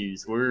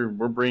donkeys. We're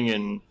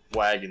bringing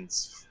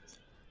wagons.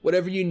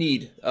 Whatever you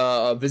need.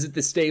 Visit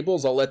the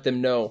stables. I'll let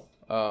them know.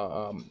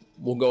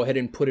 We'll go ahead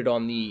and put it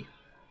on the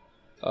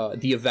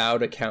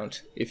Avowed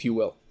account, if you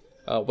will.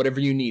 Whatever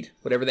you need.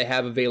 Whatever they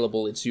have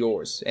available, it's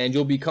yours. And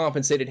you'll be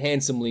compensated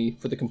handsomely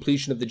for the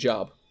completion of the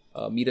job.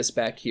 Meet us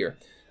back here.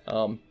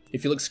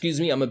 If you'll excuse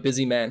me, I'm a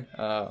busy man.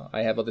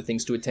 I have other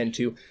things to attend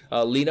to.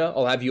 Lena,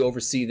 I'll have you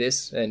oversee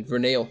this, and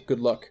Vernail, good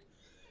luck.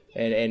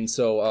 And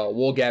so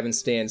Wolgavin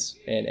stands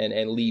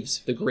and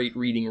leaves the great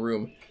reading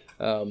room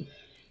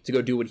to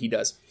go do what he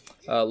does.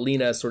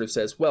 Lena sort of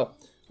says, well,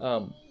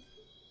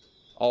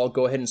 I'll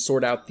go ahead and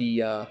sort out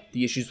the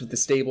issues with the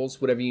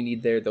stables. Whatever you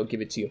need there, they'll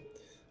give it to you.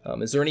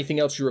 Is there anything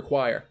else you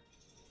require?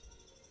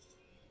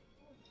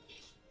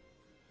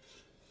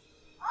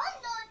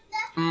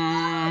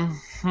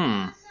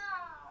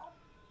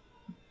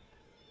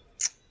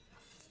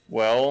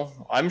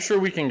 Well, I'm sure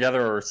we can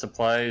gather our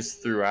supplies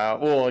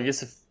throughout. Well, I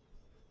guess if...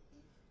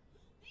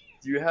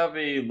 Do you have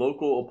a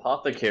local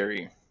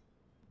apothecary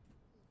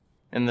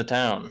in the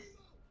town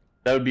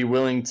that would be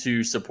willing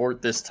to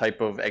support this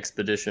type of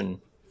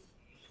expedition?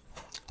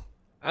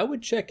 I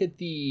would check at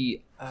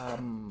the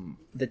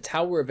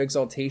Tower of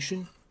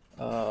Exaltation.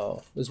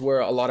 Is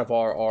where a lot of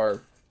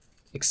our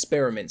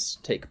experiments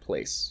take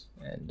place.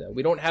 And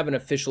we don't have an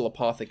official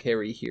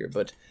apothecary here,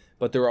 but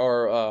there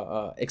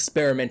are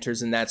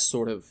experimenters in that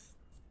sort of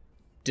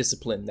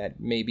discipline that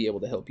may be able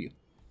to help you.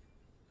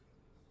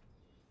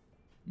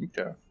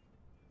 Okay.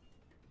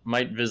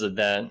 Might visit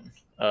that.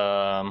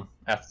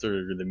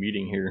 after the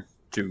meeting here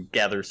to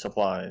gather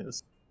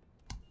supplies.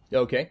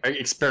 Okay.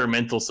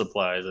 Experimental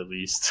supplies, at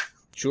least.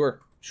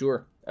 Sure.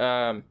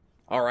 All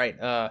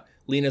right.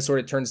 Lena sort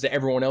of turns to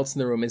everyone else in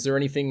the room. Is there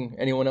anything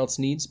anyone else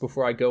needs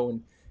before I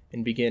go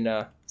and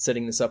begin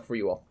setting this up for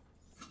you all?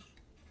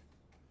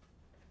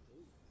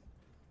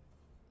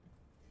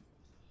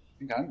 I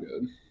think I'm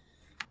good.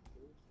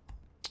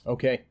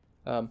 Okay.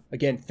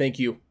 Again, thank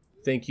you.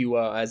 Thank you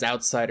as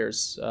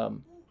outsiders.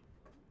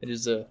 It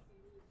is a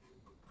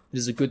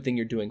good thing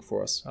you're doing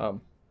for us.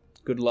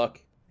 Good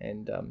luck,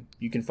 and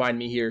you can find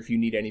me here if you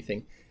need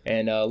anything.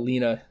 And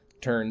Lena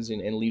turns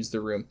and leaves the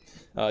room.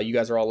 You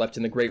guys are all left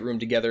in the great room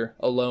together,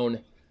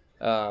 alone.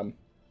 What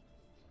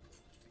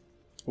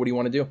do you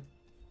want to do?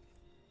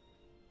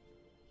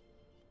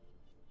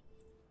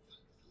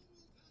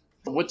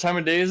 What time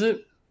of day is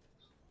it?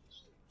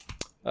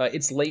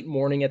 It's late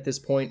morning at this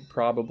point,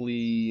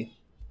 probably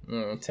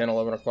 10,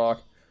 11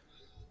 o'clock.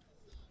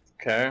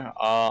 Okay.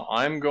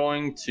 I'm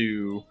going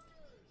to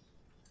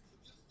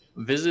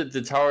visit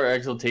the Tower of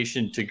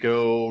Exaltation to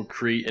go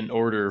create an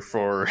order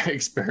for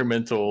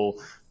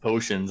experimental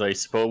potions, I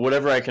suppose.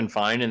 Whatever I can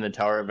find in the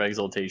Tower of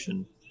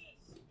Exaltation.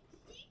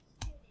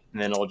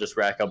 And then I'll just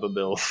rack up a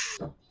bill.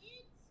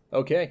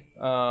 Okay.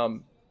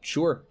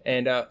 Sure.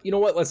 And you know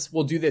what?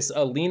 We'll do this.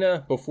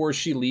 Lena, before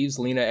she leaves,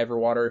 Lena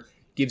Everwater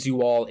gives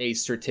you all a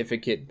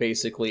certificate,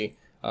 basically.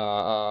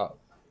 Almost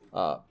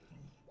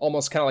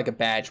kind of like a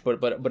badge,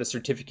 but a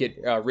certificate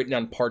written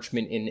on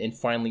parchment in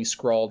finely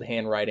scrawled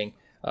handwriting,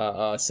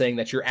 saying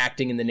that you're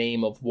acting in the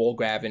name of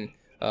Wolgavin,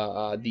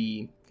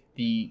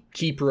 the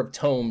keeper of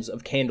tomes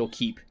of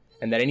Candlekeep,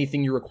 and that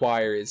anything you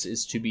require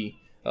is to be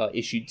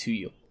issued to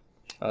you.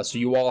 So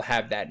you all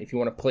have that. If you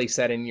want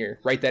to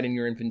write that in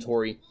your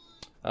inventory.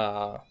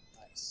 What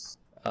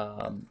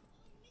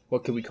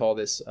could we call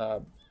this?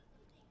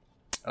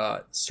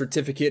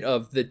 Certificate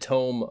of the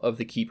Tome of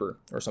the Keeper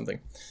or something.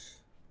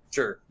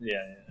 Sure.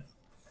 Yeah.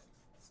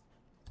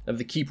 Of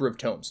the Keeper of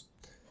Tomes.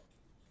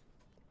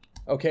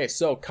 Okay,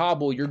 so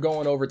Kabul, you're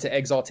going over to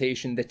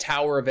Exaltation, the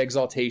Tower of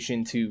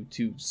Exaltation, to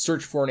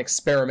search for an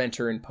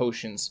experimenter in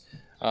potions.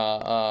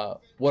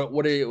 What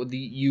do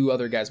you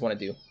other guys want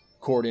to do?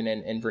 Corden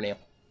and Vernail.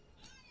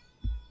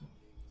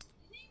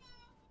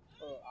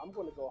 I'm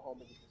going to go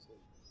home and get to sleep.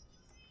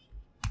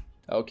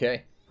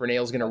 Okay,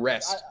 Vernail's going to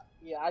rest.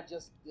 I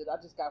just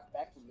got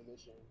back from the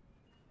mission.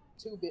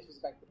 2 missions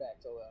back to back,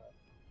 so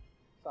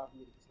it's time for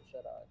me to get some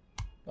shut-eye.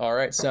 All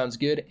right, sounds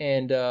good.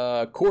 And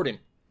Corden,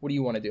 what do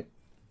you want to do?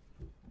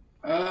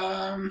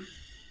 I'll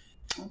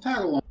tag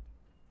along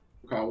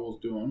what Cobwell's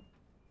doing.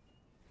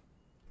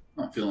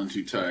 Not feeling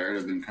too tired.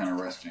 I've been kind of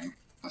resting the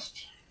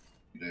last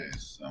few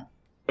days, so.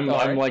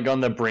 I'm like on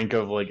the brink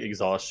of like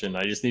exhaustion.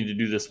 I just need to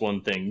do this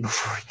one thing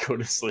before I go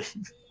to sleep.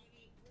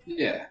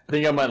 Yeah. I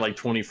think I'm at like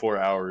 24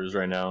 hours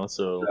right now,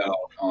 so.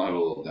 I'll have a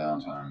little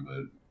downtime,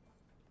 but.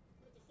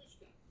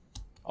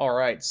 All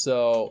right,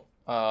 so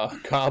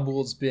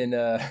Kabul's been.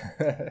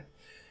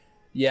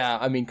 Yeah,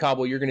 I mean,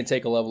 Kabul, you're going to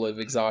take a level of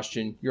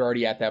exhaustion. You're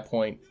already at that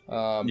point.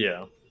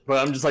 Yeah, but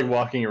I'm just like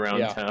walking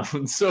around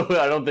town, so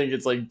I don't think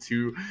it's like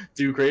too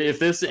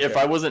crazy. If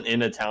I wasn't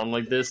in a town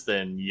like this,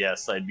 then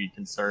yes, I'd be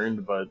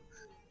concerned. But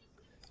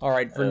all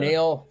right,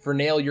 Vernail,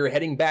 you're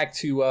heading back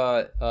to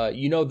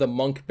the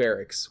monk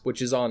barracks,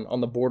 which is on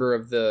the border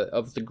of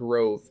the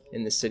grove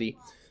in the city,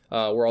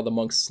 where all the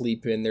monks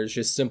sleep in. There's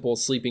just simple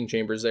sleeping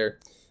chambers there.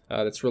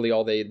 That's really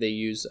all they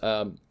use.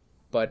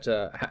 But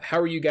how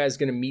are you guys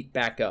going to meet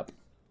back up?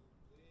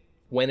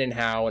 When and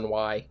how and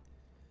why?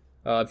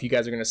 If you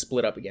guys are going to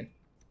split up again.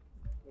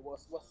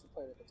 What's the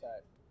plan of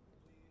attack?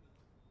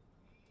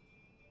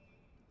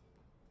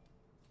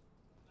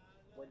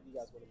 Where do you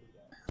guys want to meet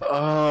at?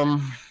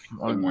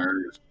 Somewhere at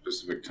a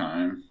specific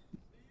time.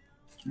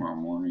 Tomorrow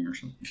morning or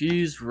something.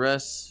 Please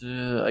rest.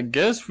 I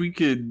guess we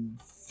could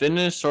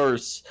finish our.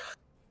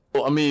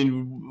 Well, I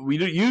mean, we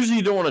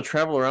usually don't want to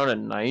travel around at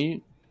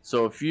night.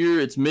 So if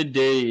it's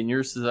midday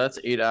and so that's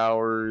 8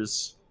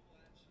 hours.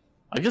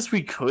 I guess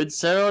we could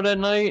set out at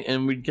night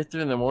and we'd get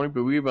there in the morning,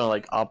 but we'd be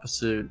like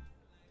opposite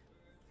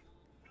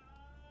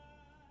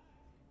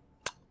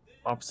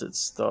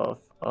stuff.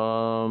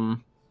 I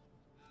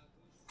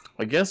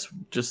guess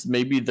just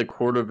maybe the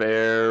Court of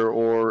Air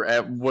or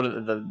at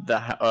where's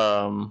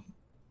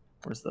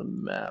the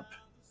map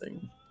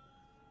thing?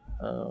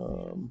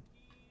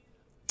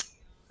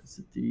 Is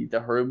it the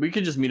Hearth? We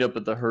could just meet up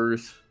at the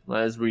Hearth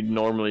as we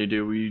normally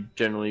do. We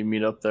generally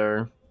meet up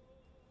there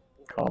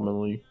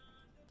commonly.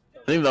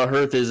 I think the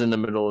Hearth is in the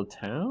middle of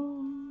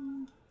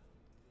town.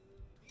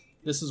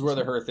 This is where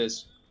the Hearth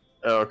is.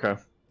 Oh, okay.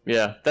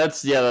 Yeah,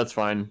 that's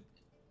fine.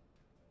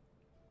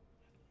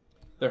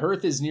 The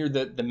Hearth is near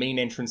the main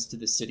entrance to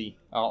the city.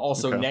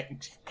 Also, Okay.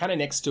 Kind of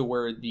next to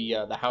where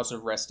the House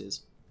of Rest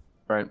is.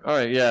 Right. All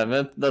right.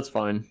 Yeah, that's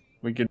fine.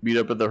 We could meet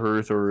up at the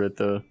Hearth or at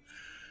the.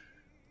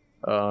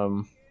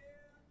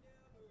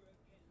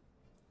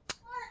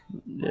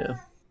 Yeah.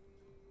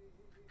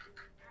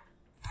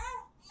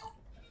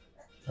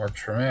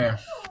 Works for me.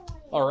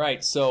 All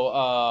right,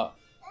 so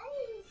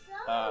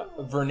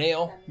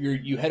Vernail,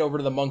 you head over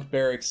to the monk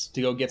barracks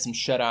to go get some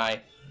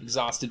shut-eye,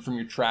 exhausted from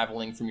your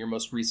traveling from your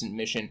most recent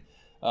mission.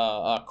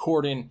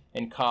 Corden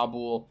and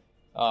Kabul.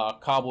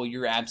 Kabul,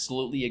 you're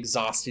absolutely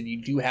exhausted.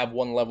 You do have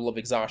one level of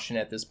exhaustion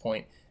at this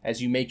point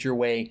as you make your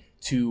way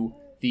to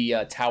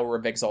the Tower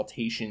of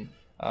Exaltation.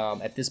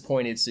 At this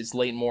point, it's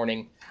late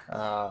morning,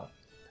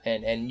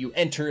 and you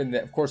enter, and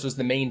of course, there's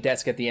the main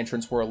desk at the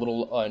entrance where a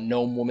little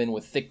gnome woman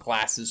with thick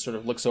glasses sort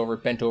of looks over,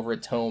 bent over a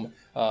tome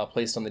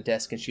placed on the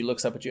desk, and she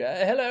looks up at you.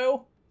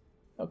 Hello,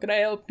 how can I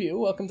help you?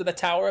 Welcome to the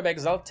Tower of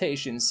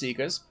Exaltation,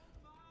 Seekers.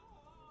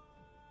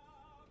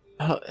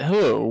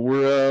 Hello,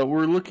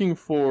 we're looking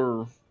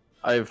for.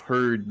 I've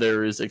heard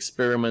there is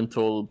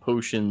experimental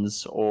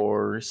potions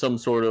or some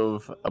sort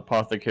of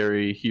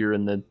apothecary here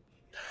in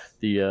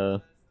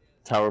the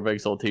Tower of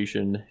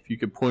Exaltation. If you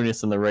could point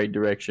us in the right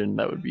direction,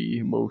 that would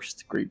be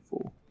most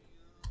grateful.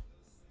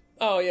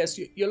 Oh yes,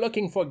 you're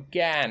looking for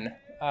Gan.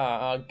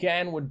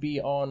 Gan would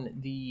be on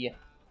the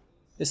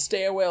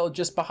stairwell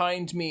just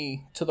behind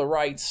me to the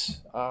right.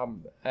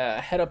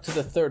 Head up to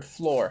the 3rd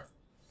floor.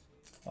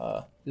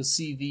 You'll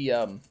see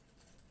the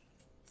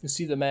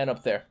man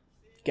up there.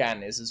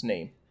 Gan is his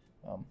name.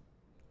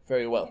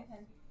 Very well.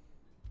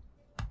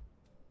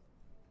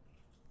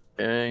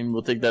 And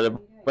we'll take that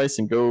advice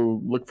and go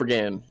look for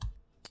Gan.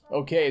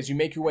 Okay, as you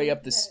make your way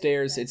up the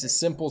stairs, it's a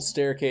simple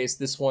staircase.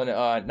 This one,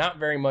 not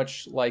very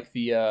much like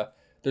the...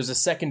 there's a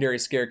secondary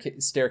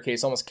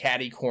staircase, almost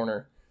catty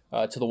corner,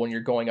 to the one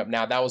you're going up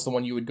now. That was the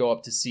one you would go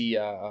up to see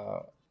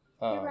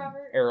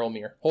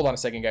Errolmere. Hold on a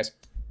second, guys.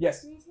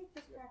 Yes. Can you take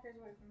the crackers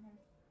away from him?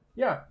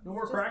 Yeah, no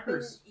more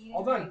crackers.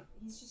 All done.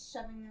 He's just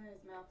shoving them in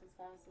his mouth as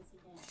fast as he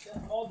can.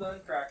 Yeah, all done,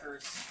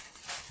 crackers.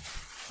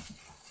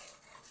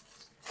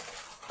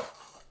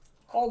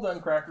 All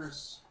done,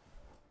 crackers.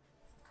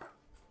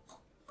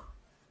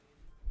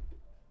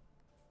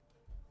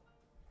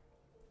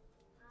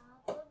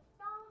 How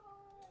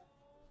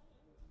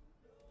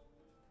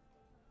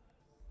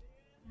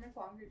much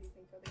longer do you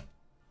think it'll be?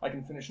 I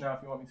can finish now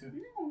if you want me to.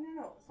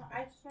 No. So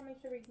I just want to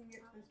make sure we can get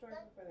to the stores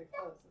before they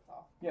close, that's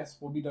all. Yes,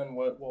 we'll be done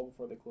well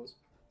before they close.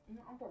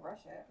 No, I'm gonna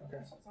rush it. Okay.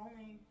 It's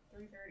only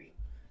 3:30.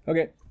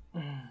 Okay.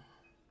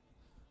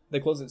 They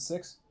close at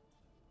 6?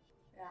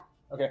 Yeah.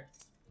 Okay.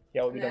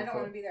 Yeah, we'll I be mean, I done don't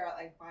before. want to be there at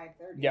like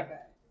 5:30. Yeah.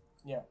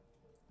 But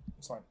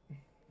It's fine.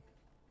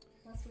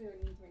 plus we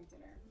would need to make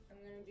dinner. I'm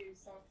gonna do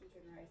sausage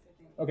and rice, I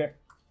think. Okay.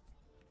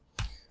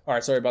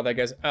 Alright, sorry about that,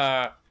 guys.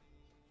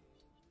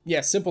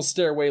 Yeah, simple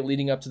stairway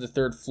leading up to the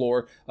 3rd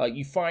floor.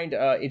 You find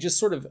it just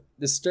sort of,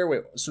 the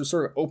stairway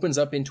sort of opens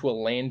up into a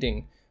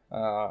landing,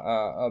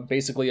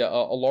 basically a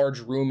large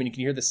room, and you can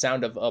hear the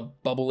sound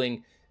of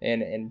bubbling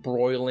and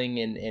broiling,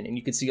 and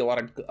you can see a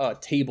lot of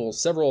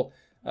tables, several,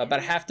 about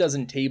a half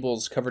dozen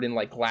tables covered in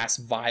like glass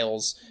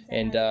vials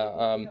and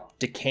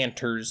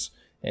decanters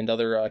and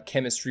other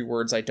chemistry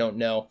words I don't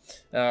know,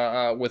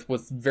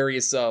 with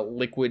various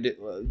liquids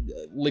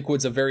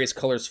of various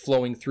colors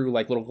flowing through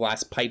like little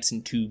glass pipes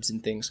and tubes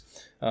and things.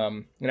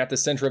 And at the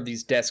center of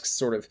these desks,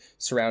 sort of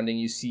surrounding,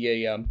 you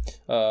see a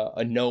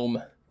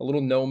gnome, a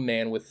little gnome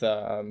man with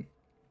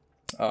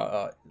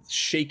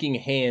shaking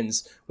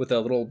hands with a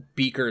little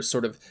beaker,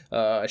 sort of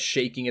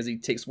shaking as he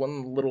takes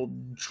one little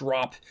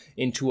drop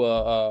into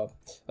a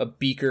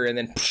beaker, and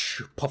then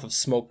puff of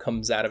smoke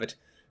comes out of it,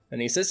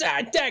 and he says,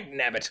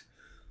 "Dagnabbit."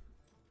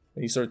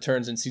 And he sort of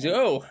turns and sees you.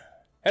 Oh,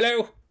 hello.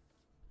 What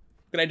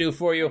can I do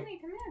for you? Come here.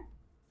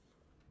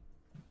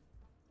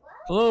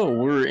 Hello,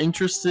 we're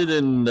interested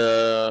in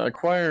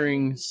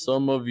acquiring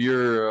some of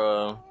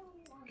your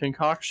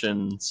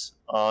concoctions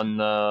on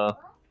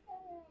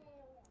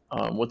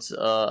what's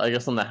I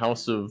guess on the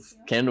House of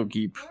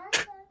Candlekeep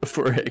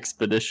for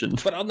expedition.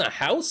 But on the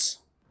house?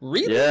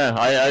 Really? Yeah,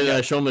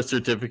 I show him the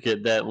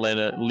certificate that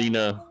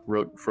Lena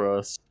wrote for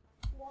us.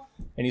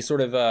 And he sort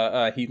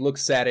of, he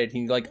looks at it,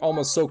 he's like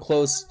almost so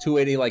close to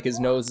it, he like his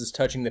nose is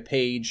touching the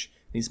page,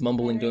 and he's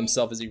mumbling to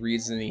himself as he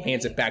reads, and he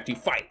hands it back to you.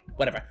 Fine,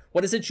 whatever.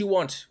 What is it you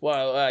want?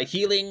 Well,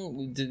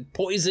 healing,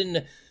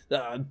 poison,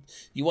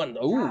 you want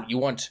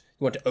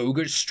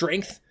ogre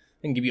strength?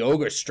 I can give you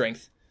ogre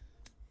strength.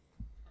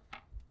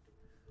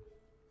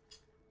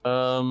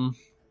 I'll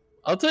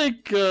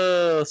take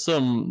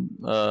some,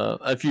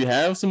 if you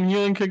have some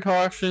healing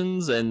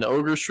concoctions, and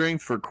ogre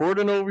strength for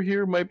Corden over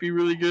here might be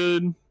really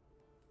good.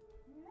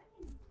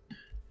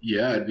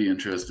 Yeah, I'd be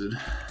interested.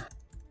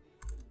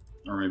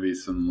 Or maybe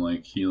some,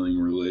 like,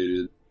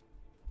 healing-related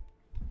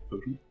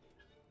potion.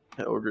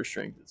 That ogre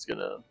strength is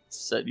gonna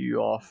set you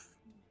off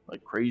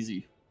like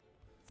crazy.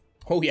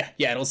 Oh, yeah,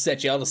 it'll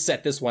set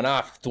this one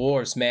off.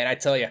 Dwarves, man, I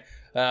tell you.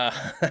 Yeah,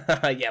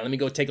 let me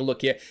go take a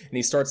look here. And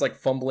he starts, like,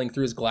 fumbling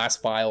through his glass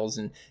files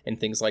and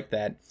things like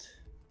that.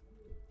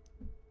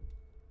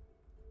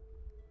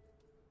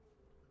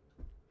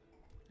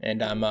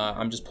 And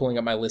I'm just pulling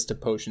up my list of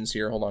potions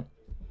here. Hold on.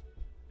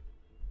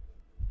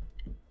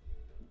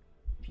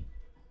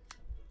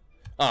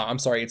 I'm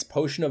sorry, it's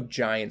Potion of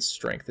Giant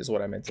Strength is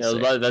what I meant to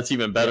say. That's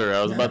even better.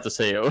 I was about to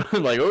say,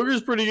 like,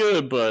 Ogre's pretty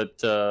good, but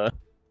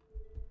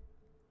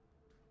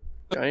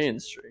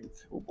Giant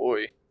Strength, oh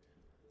boy.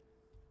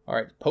 All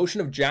right, potion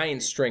of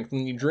giant strength.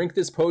 When you drink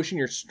this potion,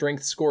 your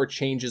strength score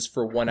changes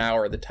for 1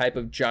 hour. The type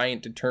of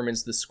giant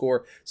determines the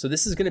score. So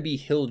this is going to be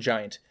hill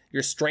giant.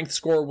 Your strength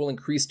score will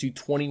increase to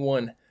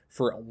 21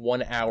 for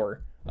 1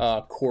 hour,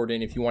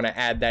 Corden, if you want to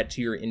add that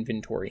to your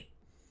inventory.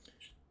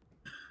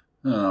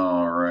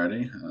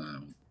 Alrighty.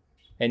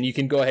 And you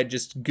can go ahead,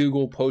 just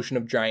Google potion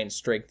of giant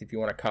strength if you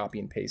want to copy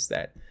and paste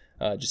that,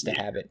 just to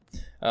have it.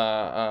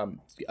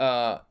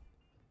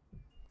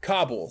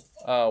 Kabul,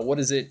 what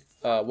is it?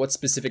 What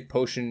specific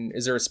potion?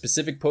 Is there a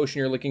specific potion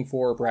you're looking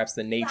for, or perhaps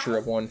the nature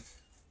of one?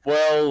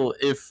 Well,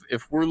 if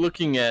we're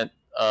looking at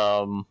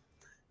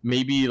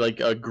maybe like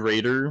a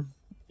greater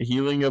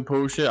healing a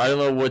potion, I don't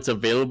know what's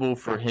available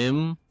for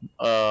him.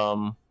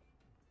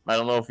 I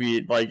don't know if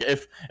he like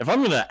if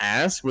I'm gonna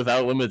ask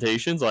without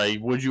limitations, like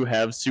would you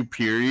have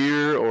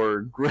superior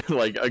or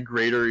like a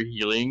greater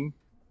healing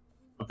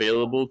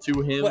available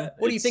to him? What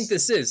do you think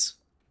this is?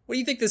 What do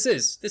you think this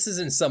is? This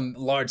isn't some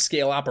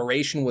large-scale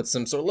operation with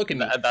some sort of... Look at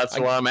me. That's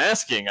what I'm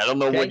asking. I don't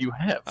know what you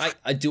have.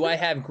 Do I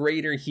have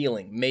greater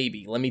healing?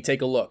 Maybe. Let me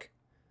take a look.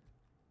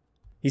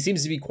 He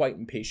seems to be quite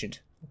impatient.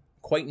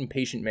 Quite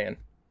impatient man.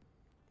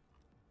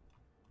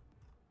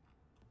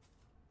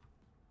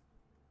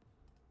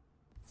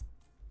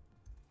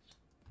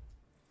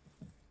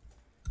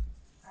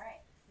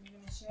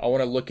 I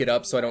want to look it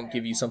up so I don't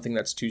give you something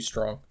that's too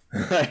strong.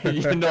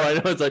 I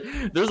know. It's like,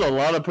 there's a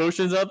lot of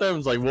potions out there.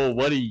 It's like, well,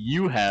 what do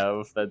you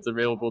have that's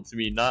available to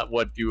me? Not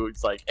what do,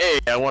 it's like, hey,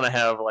 I want to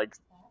have, like,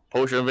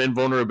 potion of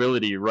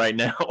invulnerability right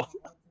now.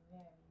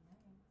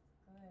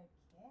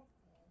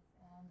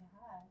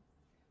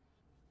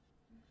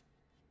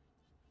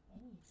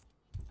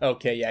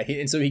 Okay, yeah.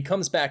 And so he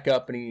comes back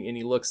up and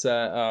he looks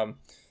and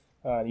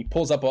he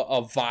pulls up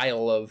a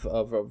vial of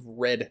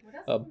red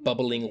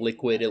bubbling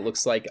liquid. It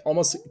looks like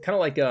almost kind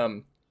of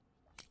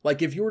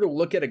like if you were to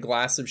look at a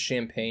glass of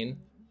champagne,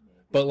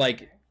 but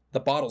like the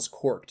bottle's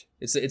corked.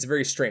 It's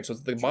very strange. So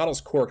the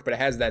bottle's corked, but it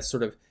has that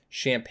sort of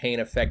champagne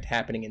effect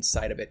happening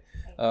inside of it.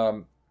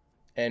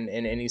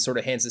 And he sort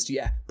of hands this to you.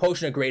 Yeah,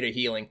 potion of greater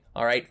healing.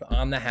 All right,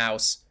 on the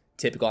house.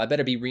 Typical. I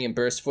better be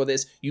reimbursed for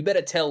this. You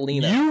better tell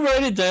Lena. You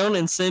write it down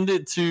and send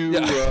it to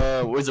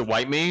what is it,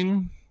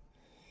 Whitemane?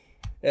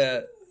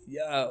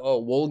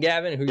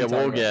 Woolgavin? Who you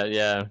talking Woolgavin,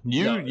 yeah.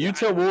 You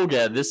tell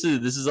Woolgavin this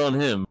is on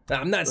him.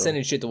 I'm not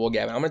sending shit to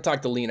Woolgavin. I'm gonna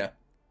talk to Lena.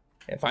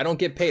 If I don't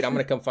get paid, I'm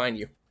gonna come find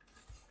you.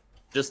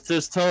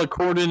 Just tell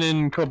Corden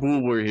and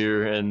Kabul we're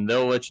here, and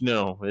they'll let you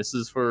know. This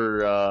is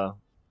for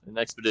an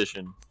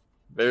expedition.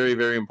 Very,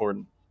 very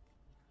important.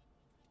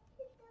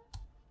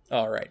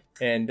 All right,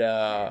 and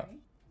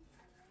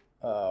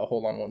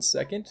hold on 1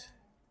 second.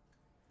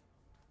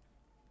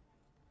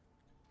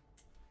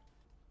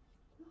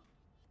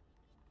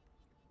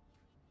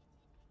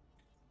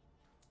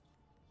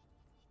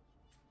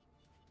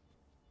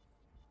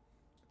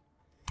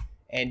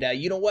 And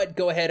you know what?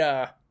 Go ahead.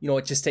 You know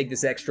what? Just take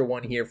this extra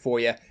one here for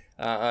you,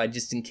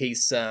 just in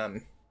case.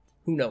 Who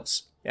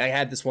knows? I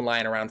had this one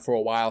lying around for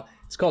a while.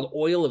 It's called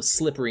Oil of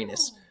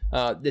Slipperiness.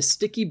 The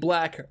sticky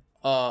black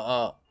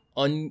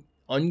unguent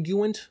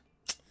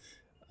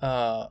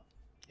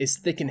is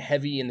thick and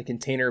heavy in the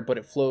container, but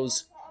it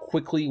flows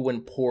quickly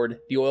when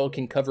poured. The oil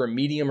can cover a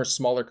medium or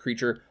smaller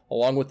creature,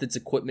 along with its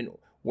equipment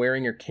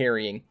wearing or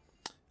carrying.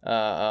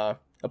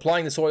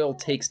 Applying this oil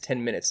takes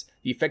 10 minutes.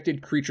 The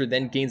affected creature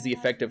then gains the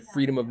effect of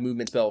freedom of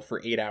movement spell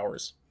for 8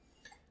 hours.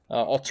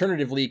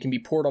 Alternatively, it can be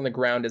poured on the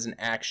ground as an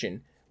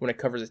action when it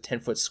covers a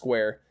 10-foot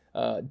square,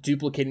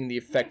 duplicating the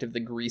effect of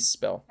the grease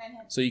spell.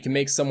 So you can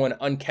make someone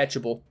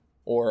uncatchable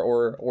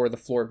or the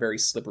floor very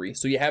slippery.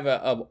 So you have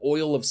a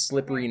oil of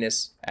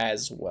slipperiness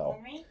as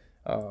well.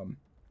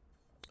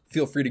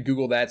 Feel free to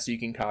Google that so you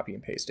can copy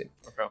and paste it.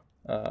 Okay.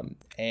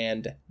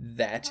 And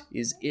that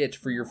is it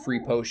for your free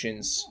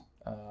potions.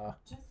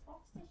 Just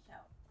watch the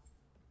show.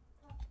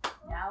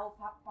 Now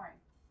popcorn.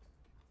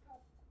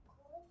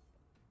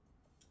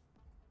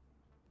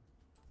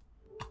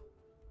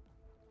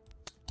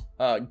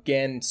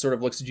 Again, sort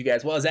of looks at you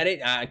guys. Well, is that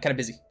it? Kind of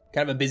busy.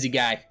 Kind of a busy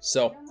guy.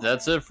 So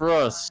that's it for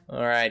us. All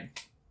right.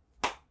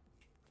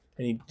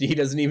 And he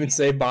doesn't even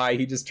say bye.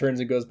 He just turns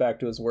and goes back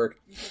to his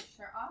work. You take your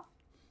shirt off.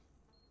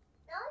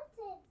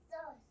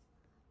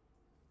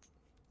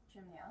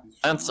 Trim nails.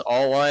 That's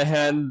all I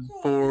had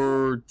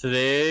for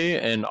today,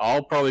 and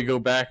I'll probably go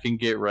back and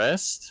get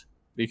rest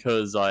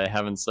because I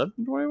haven't slept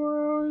in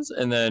 24 hours.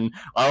 And then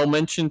I'll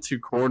mention to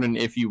Corden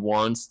if he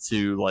wants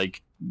to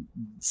like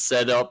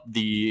set up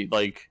the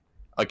like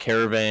a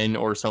caravan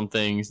or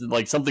something,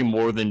 like something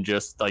more than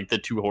just like the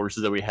 2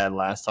 horses that we had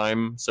last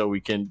time, so we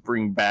can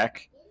bring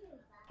back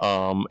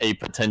a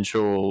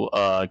potential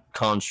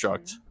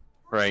construct,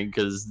 right?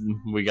 Because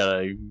we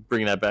gotta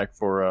bring that back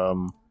for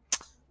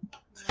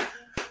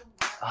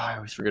I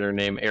always forget her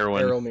name.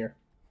 Arrowmere,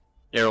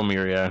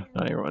 yeah,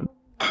 not Erwin.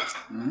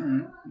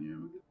 Alright, yeah,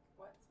 we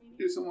could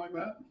do something like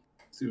that.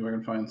 See if I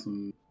can find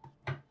some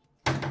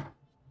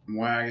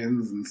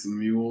wagons and some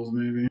mules,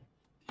 maybe.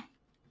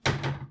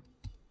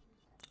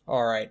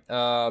 All right.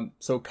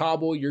 So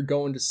Kabul, you're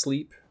going to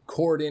sleep.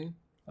 Corden,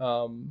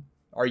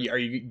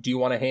 Do you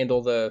want to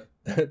handle the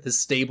the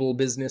stable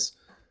business?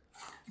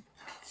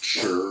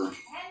 Sure,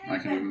 I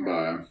can even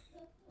buy.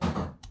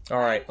 All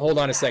right, hold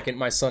on a second.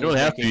 My son. You don't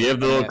have to. You have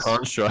the little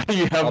construct.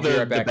 You have I'll be the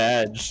right back.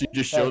 badge. You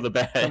just show the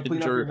badge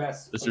clean up your or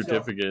mess. the Let's go.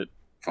 certificate.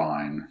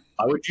 Fine.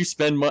 How would you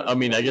spend money? I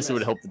mean, I guess it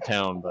would help the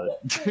town, but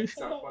It's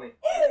not funny.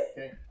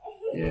 Okay.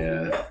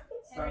 Yeah.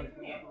 It's time to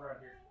clean up around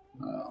here.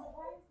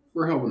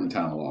 We're helping the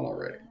town a lot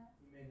already.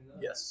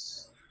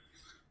 yes.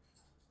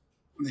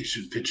 They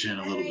should pitch in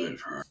a little bit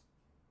for our...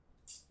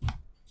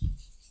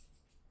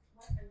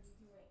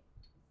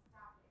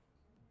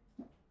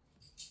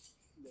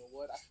 You know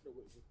what? I should have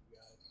went with you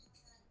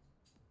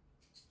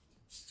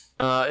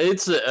guys.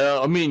 It's.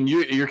 I mean,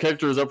 your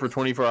character was up for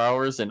 24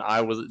 hours, and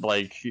I was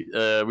like,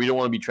 we don't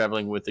want to be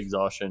traveling with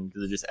exhaustion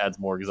because it just adds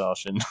more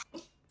exhaustion.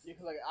 Yeah,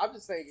 cause like I'm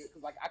just saying,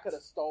 because like I could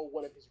have stole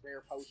one of his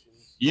rare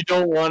potions. You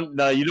don't want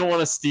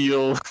to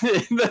steal.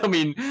 I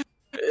mean,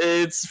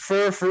 it's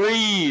for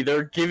free.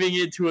 They're giving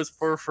it to us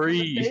for The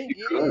free. thing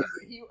is,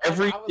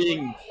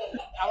 Everything.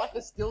 I like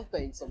to steal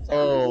things sometimes.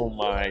 Oh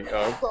my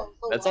god, So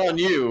that's on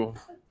you.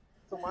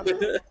 So my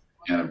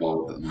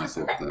Cannonball with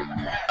myself then.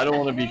 I don't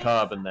want to be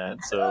caught up in that.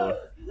 So,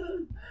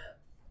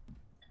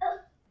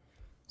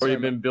 already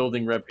been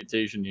building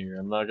reputation here.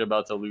 I'm not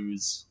about to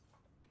lose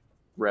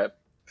rep.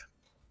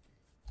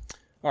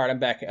 All right, I'm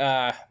back.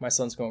 My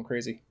son's going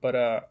crazy,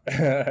 but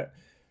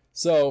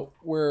so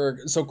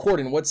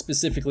Corden, what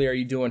specifically are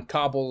you doing?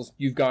 Cobbles,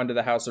 you've gone to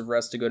the House of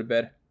Rest to go to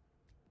bed.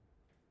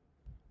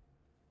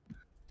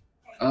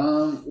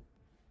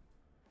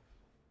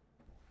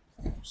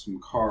 Some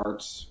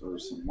carts or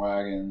some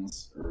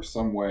wagons or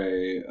some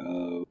way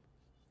of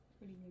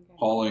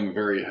hauling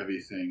very heavy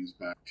things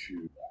back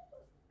to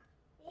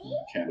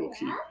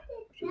Candlekeep.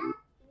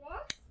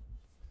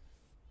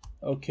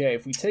 Okay,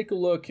 if we take a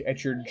look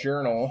at your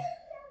journal,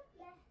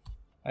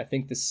 I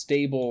think there's a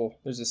stable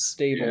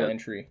Yeah.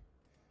 entry.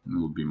 That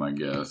would be my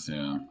guess,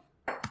 yeah.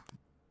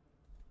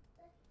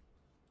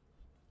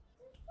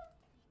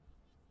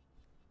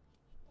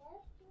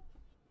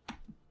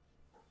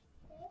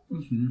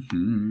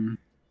 Mm-hmm.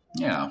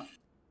 Yeah.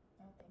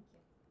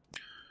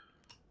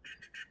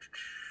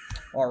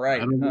 All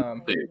right.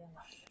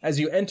 As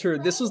you enter,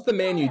 this was the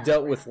man you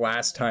dealt with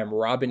last time,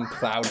 Robin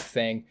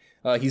Cloudfang.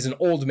 He's an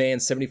old man,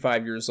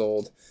 75 years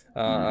old.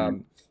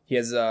 He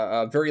has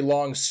a very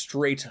long,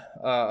 straight,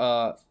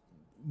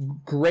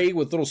 gray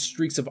with little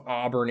streaks of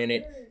auburn in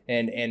it,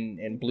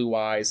 and blue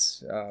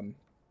eyes.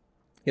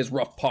 He has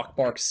rough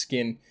pockmarked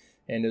skin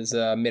and is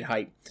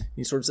mid-height.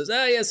 He sort of says,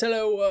 yes,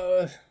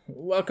 hello,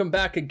 welcome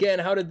back again.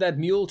 How did that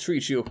mule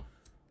treat you?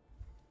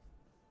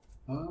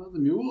 The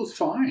mule is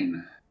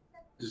fine.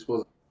 Just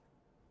wasn't.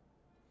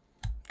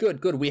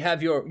 Good. We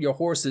have your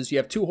horses. You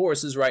have 2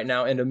 horses right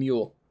now and a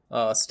mule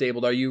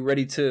stabled. Are you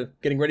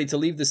getting ready to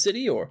leave the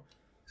city, or?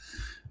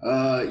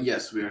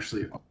 Yes, we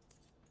actually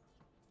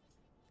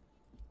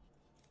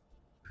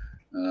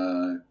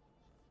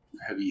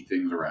heavy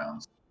things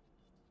around.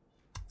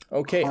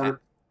 Okay.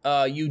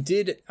 You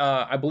did.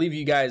 I believe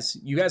you guys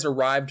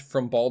arrived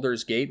from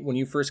Baldur's Gate. When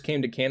you first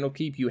came to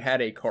Candlekeep, you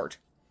had a cart.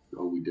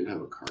 Oh, we did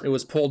have a cart. It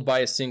was pulled by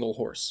a single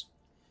horse.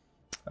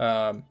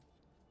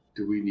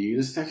 Do we need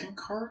a second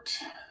cart?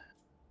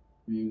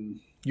 I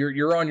mean,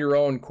 You're on your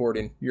own,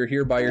 Corden. You're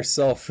here by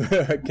yourself,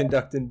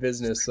 conducting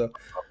business. So.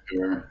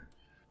 sure.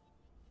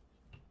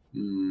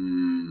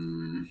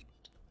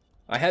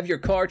 I have your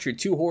cart, your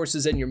 2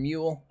 horses, and your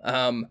mule.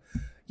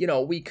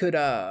 We could.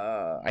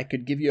 I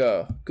could give you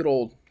a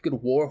good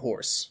war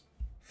horse,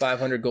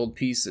 500 gold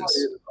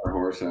pieces. Our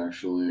horse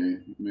actually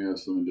may have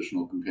some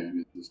additional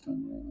companions this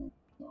time around.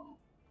 So.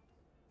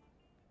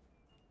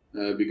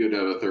 It'd be good to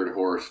have a third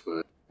horse,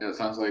 but yeah, it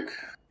sounds like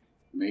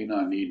we may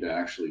not need to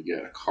actually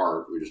get a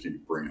cart. We just need to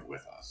bring it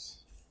with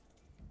us.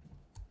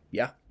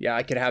 Yeah,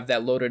 I could have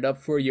that loaded up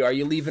for you. Are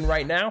you leaving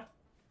right now?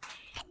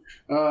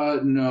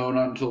 No,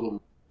 not until the.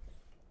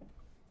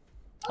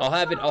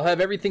 I'll have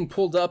everything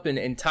pulled up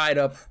and tied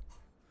up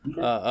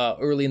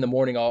early in the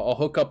morning. I'll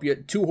hook up your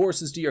 2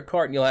 horses to your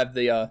cart, and you'll have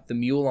the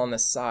mule on the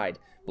side.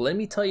 But let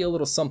me tell you a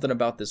little something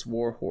about this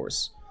war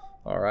horse.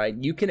 All right,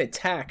 you can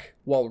attack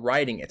while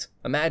riding it.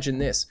 Imagine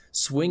this: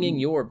 swinging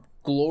your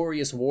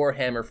glorious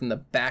warhammer from the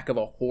back of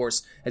a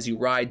horse as you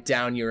ride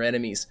down your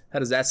enemies. How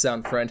does that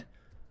sound, friend?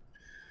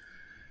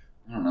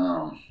 I don't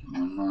know.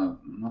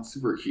 I'm not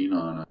super keen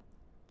on it.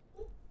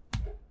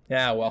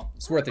 Yeah, well,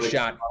 it's worth a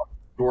shot.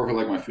 Dwarf would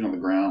like my feet on the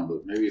ground,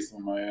 but maybe some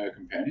of my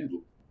companions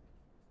will.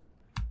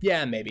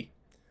 Yeah, maybe.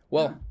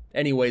 Well,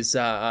 anyways,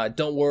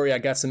 don't worry. I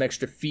got some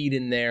extra feed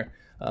in there.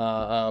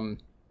 I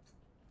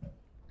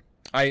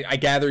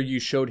gather you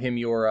showed him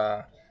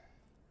your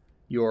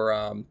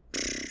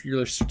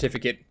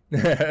certificate,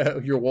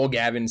 your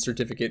Wolgavin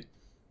certificate.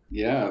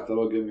 Yeah, I thought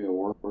it'll give me a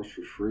war horse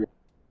for free.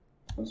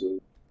 So.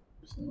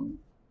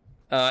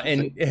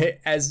 And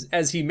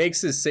as he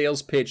makes his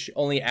sales pitch,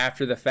 only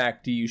after the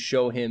fact do you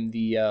show him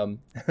the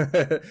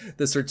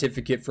the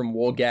certificate from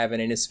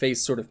Wolgavin, and his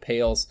face sort of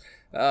pales.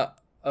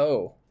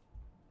 Oh,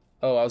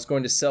 I was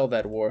going to sell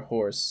that war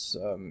horse.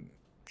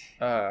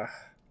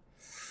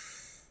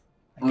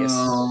 I guess.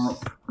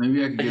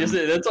 Maybe I could. I guess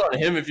that's on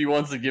him if he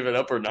wants to give it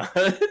up or not.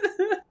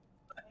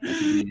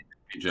 Be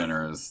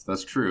generous.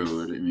 That's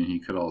true. I mean, he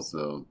could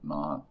also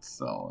not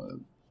sell it.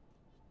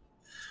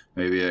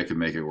 Maybe I could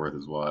make it worth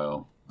his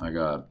while. I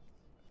got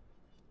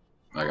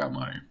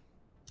money.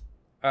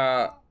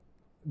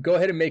 Go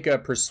ahead and make a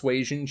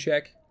persuasion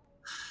check.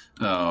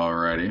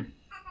 Alrighty.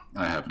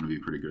 I happen to be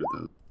pretty good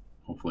at that.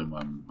 Hopefully,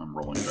 I'm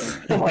rolling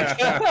better. Oh my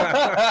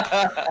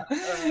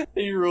God.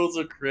 He rolls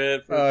a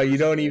crit. You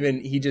don't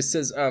even. He just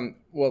says,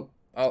 well,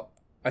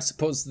 I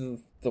suppose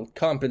they'll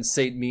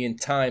compensate me in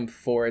time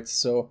for it.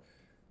 So,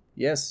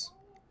 yes,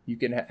 you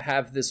can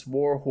have this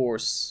war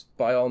horse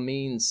by all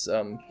means.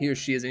 Here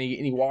she is, and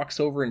he walks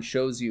over and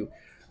shows you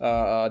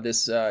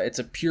this. It's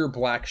a pure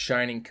black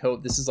shining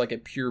coat. This is like a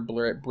pure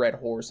bred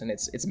horse, and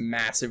it's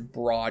massive,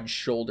 broad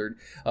shouldered.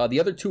 The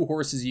other two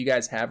horses you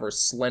guys have are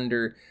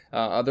slender.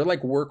 They're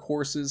like work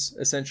horses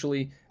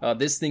essentially.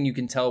 This thing you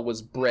can tell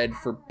was bred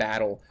for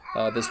battle.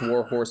 This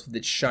war horse with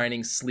its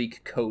shining,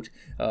 sleek coat,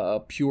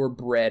 pure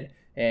bred,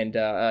 and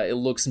it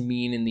looks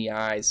mean in the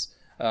eyes.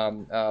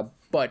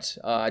 But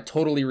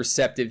totally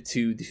receptive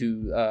to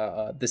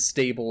the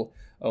stable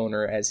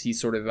owner as he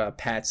sort of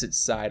pats its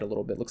side a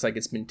little bit. Looks like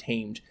it's been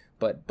tamed,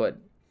 but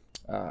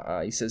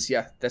he says,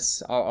 "Yeah,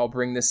 I'll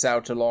bring this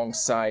out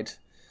alongside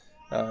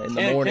in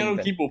the morning."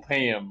 Candlekeep will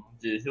pay him.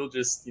 He'll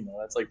just,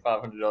 that's like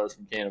 $500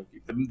 from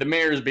Candlekeep. The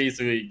mayor is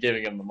basically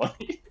giving him the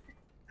money.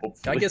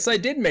 I guess I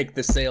did make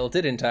the sale,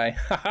 didn't I?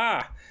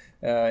 Ha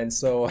and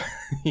so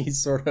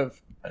he's sort of.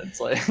 It's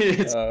like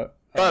it's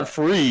not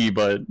free,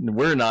 but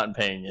we're not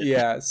paying it.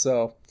 Yeah,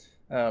 so.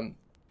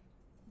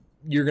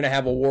 You're going to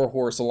have a war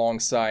horse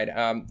alongside.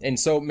 And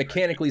so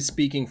mechanically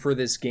speaking for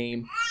this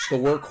game, the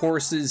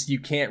workhorses you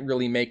can't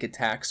really make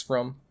attacks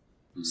from.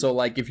 So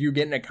like if you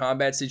get in a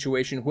combat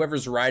situation,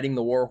 whoever's riding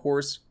the war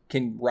horse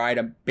can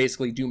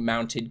basically do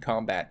mounted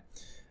combat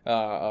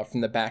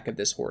from the back of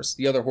this horse.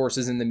 The other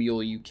horses in the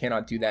mule, you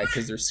cannot do that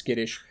because they're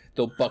skittish.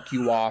 They'll buck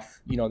you off.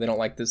 They don't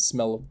like the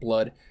smell of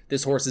blood.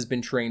 This horse has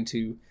been trained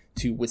to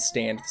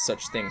withstand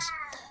such things.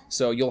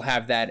 So you'll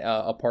have that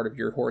a part of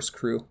your horse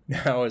crew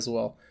now as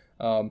well.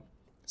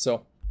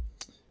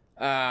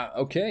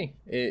 Okay.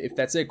 If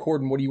that's it,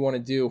 Corden, what do you want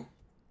to do?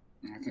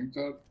 I think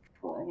that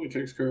probably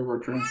takes care of our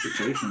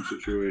transportation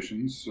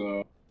situations.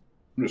 So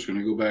I'm just going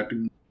to go back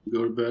and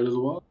go to bed as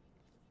well.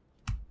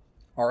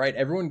 All right.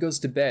 Everyone goes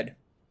to bed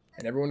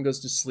and everyone goes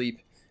to sleep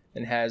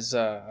and has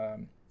a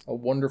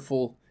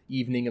wonderful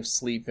evening of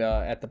sleep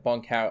at the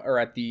bunkhouse or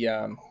at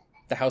the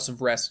house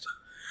of rest.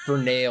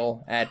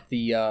 Vernail at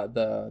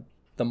the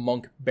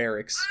monk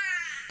barracks.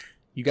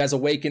 You guys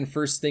awaken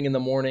first thing in the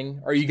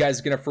morning. Are you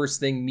guys gonna first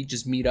thing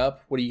meet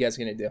up? What are you guys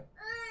gonna do?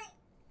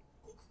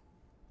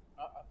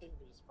 I think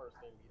we just first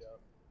thing meet up.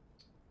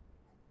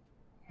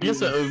 I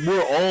guess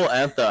we're all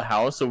at the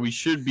house, so we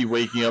should be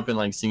waking up and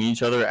like seeing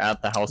each other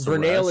at the house of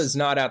rest. Vernail is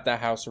not at the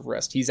house of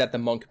rest. He's at the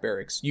monk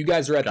barracks. You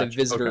guys are at the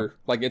visitor,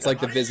 okay. It's like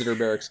the visitor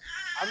barracks.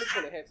 I'm just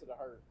gonna head to the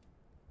hearth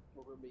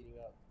where we're meeting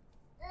up.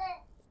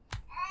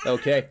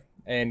 Okay,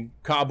 and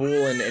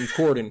Kabul and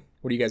Corden.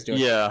 What are you guys doing?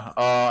 Yeah,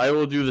 I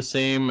will do the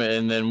same,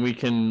 and then we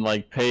can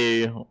like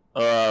pay.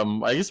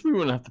 I guess we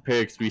wouldn't have to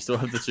pay because we still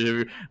have the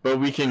certificate,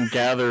 but we can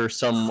gather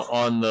some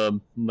on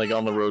the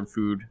road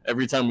food.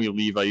 Every time we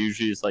leave, I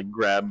usually just like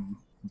grab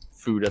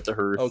food at the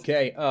hearth.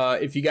 Okay.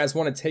 If you guys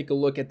want to take a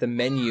look at the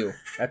menu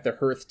at the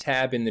hearth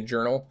tab in the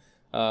journal,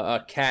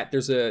 Kat,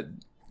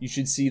 you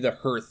should see the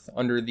hearth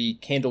under the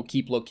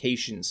Candlekeep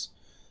locations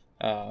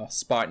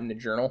spot in the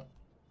journal.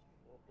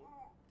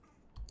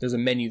 There's a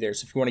menu there,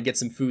 so if you want to get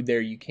some food there,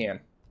 you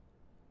can.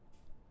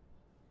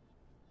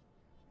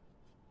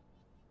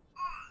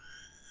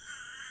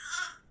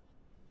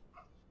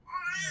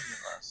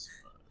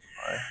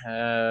 I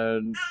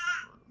had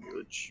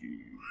the cheese.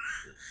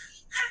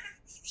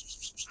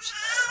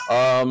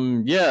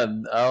 Yeah,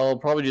 I'll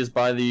probably just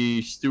buy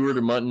the stewart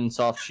or mutton,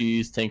 soft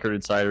cheese,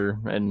 tankarded cider,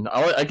 and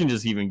I can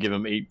just even give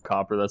him 8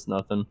 copper. That's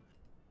nothing.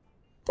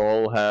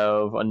 I'll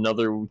have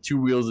another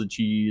 2 wheels of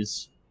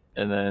cheese.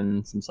 And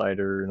then some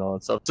cider and all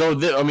that stuff. So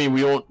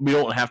we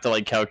don't have to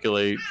like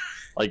calculate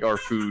like our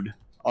food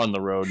on the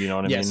road. You know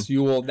what I mean? Yes,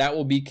 you will. That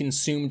will be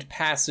consumed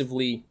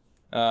passively,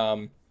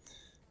 at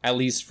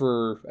least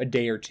for a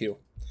day or two,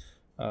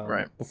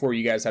 right? Before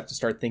you guys have to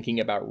start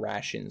thinking about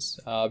rations.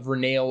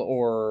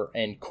 Vernail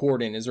and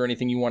Corden, is there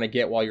anything you want to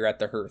get while you're at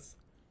the hearth?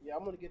 Yeah,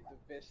 I'm gonna get the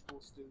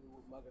vegetable stew,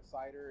 mug of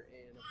cider,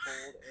 and a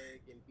cold egg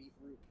and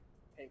beetroot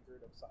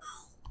tankard of cider.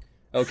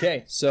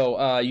 Okay,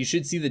 so you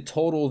should see the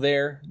total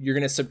there. You're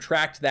going to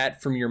subtract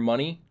that from your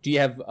money. Do you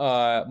have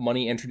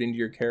money entered into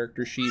your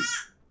character sheet?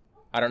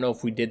 I don't know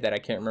if we did that. I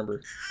can't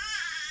remember.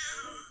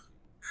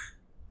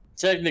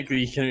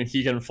 Technically,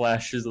 he can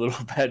flash his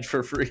little badge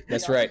for free.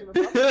 That's right.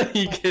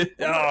 He can.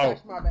 Oh,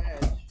 my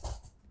badge.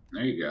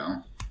 There you go.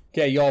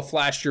 Okay, you all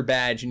flashed your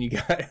badge, and you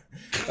got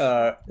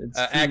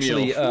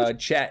actually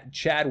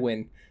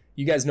Chadwin.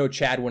 You guys know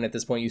Chadwin at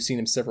this point. You've seen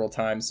him several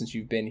times since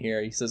you've been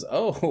here. He says,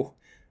 "Oh,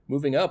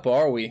 moving up,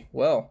 are we?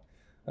 Well,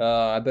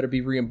 I better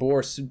be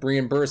reimbursed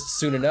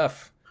soon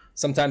enough."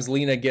 sometimes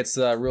Lena gets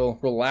real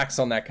lax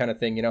on that kind of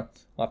thing. I'll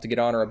have to get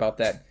on her about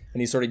that. And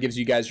he sort of gives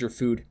you guys your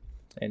food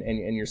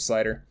and your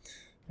cider.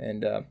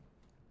 And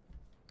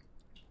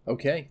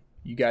okay,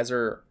 you guys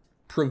are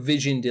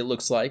provisioned, it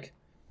looks like.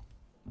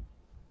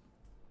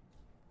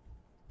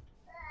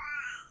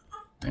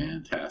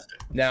 Fantastic.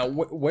 Now,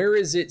 where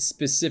is it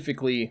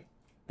specifically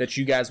that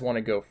you guys want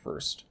to go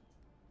first?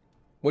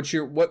 What's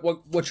your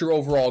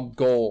overall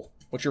goal?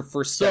 What's your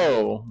first step?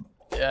 So,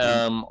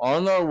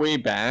 on our way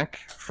back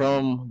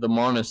from the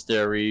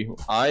monastery,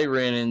 I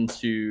ran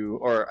into,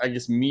 or I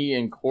guess me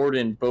and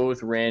Corden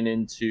both ran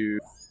into.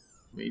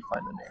 Let me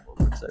find the name real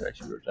quick. So I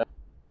actually wrote that.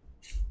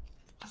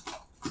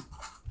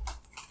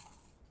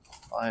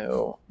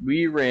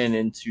 We ran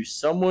into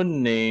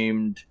someone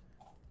named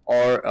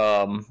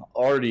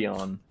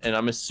Ardeon, and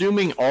I'm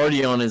assuming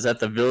Ardeon is at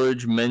the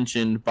village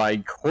mentioned by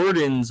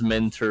Corden's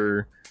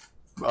mentor,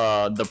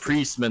 the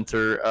priest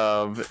mentor,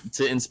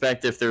 to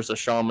inspect if there's a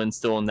shaman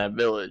still in that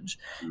village.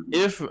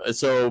 If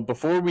so,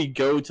 before we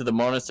go to the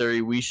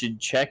monastery, we should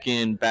check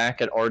in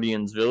back at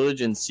Ardeon's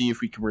village and see if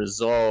we can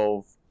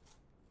resolve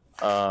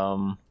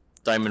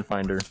Diamond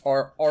Finder.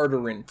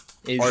 Arderin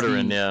is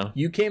yeah.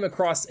 You came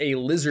across a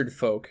lizard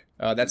folk.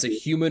 That's a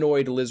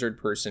humanoid lizard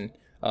person.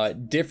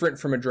 Different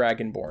from a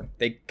dragonborn.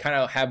 They kind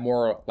of have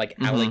more like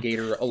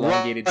alligator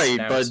elongated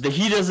snouts. But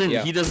he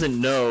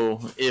doesn't know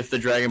if the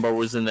dragonborn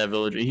was in that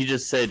village. He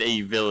just said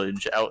a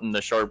village out in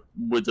the sharp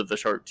woods of the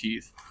sharp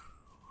teeth.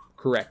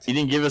 Correct. He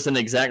didn't give us an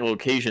exact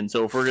location,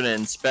 so if we're gonna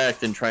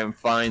inspect and try and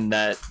find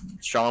that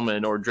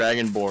shaman or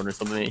dragonborn or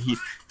something,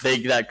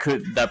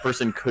 that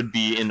person could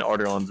be in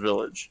Arderon's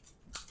village.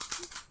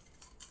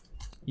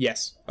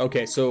 Yes.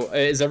 Okay. So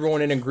is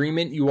everyone in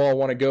agreement? You all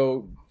want to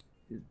go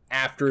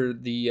after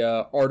the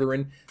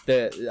Arderin,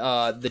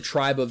 the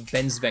tribe of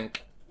Bensvenk,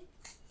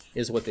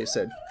 is what they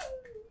said.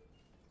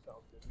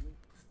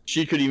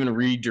 She could even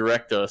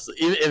redirect us.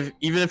 Even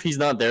if he's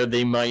not there,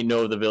 they might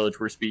know the village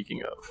we're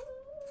speaking of.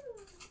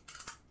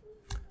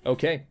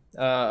 Okay.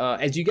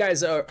 As you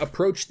guys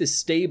approach the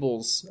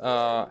stables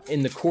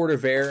in the Court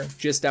of Air,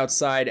 just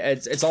outside,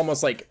 it's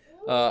almost like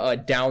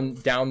down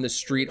the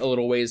street a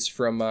little ways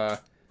from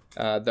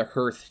the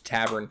Hearth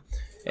Tavern.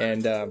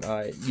 And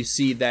you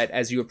see that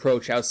as you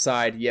approach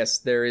outside, yes,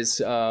 there is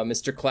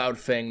Mr.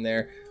 Cloudfang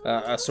there,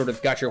 sort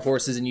of got your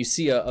horses, and you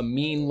see a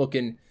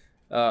mean-looking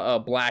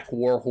black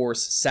war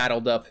horse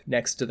saddled up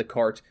next to the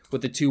cart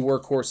with the two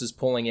work horses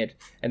pulling it.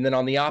 And then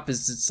on the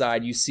opposite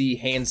side, you see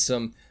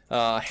handsome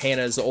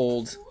Hannah's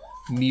old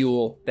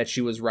mule that she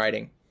was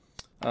riding.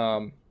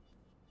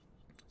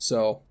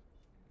 So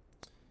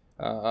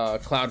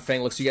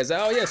Cloudfang looks at you guys.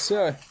 Oh, yes,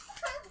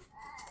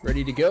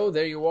 ready to go?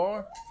 There you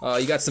are.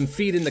 You got some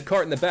feed in the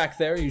cart in the back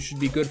there. You should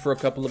be good for a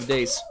couple of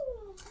days.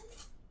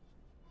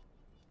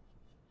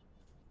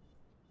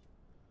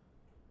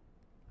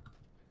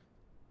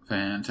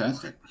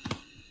 Fantastic.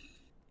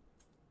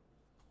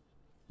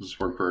 Does this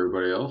work for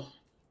everybody else?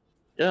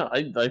 Yeah,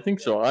 I think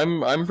so.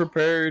 I'm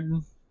prepared.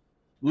 A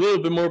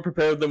little bit more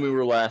prepared than we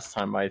were last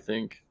time, I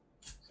think.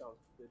 Sounds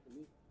good to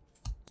me.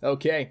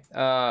 Okay.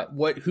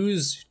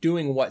 Who's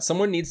doing what?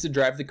 Someone needs to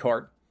drive the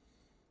cart.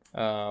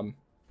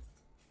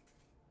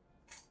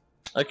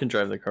 I can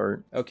drive the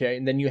cart. Okay,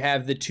 and then you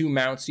have the two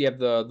mounts. You have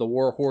the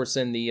war horse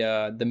and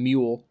the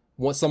mule.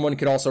 Someone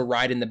could also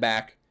ride in the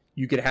back.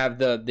 You could have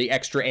the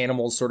extra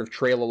animals sort of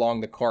trail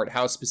along the cart.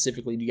 How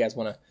specifically do you guys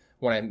want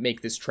to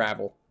make this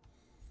travel?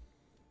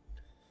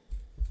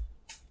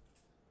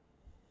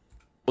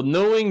 Well,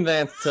 knowing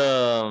that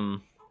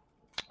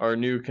our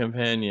new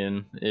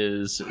companion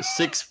is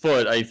 6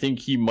 foot, I think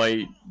he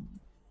might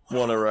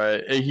want to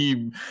ride.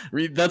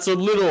 That's a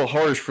little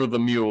harsh for the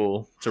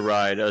mule to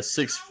ride, a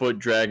 6 foot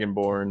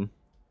dragonborn.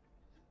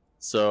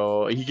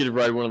 So he could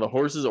ride one of the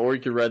horses, or he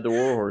could ride the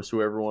war horse.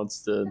 Whoever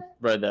wants to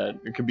ride that,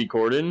 it could be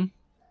Corden.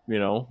 I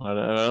don't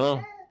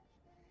know.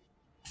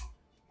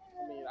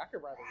 I mean, I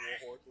could ride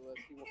the war horse unless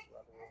he wants to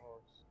ride the war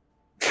horse.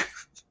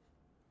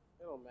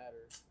 It don't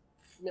matter.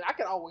 I mean, I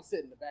could always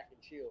sit in the back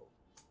and chill.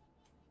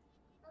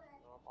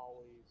 I'm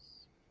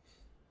always.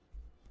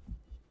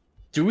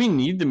 Do we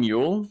need the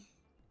mule?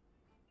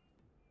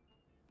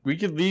 We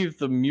could leave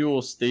the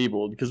mule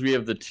stabled because we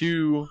have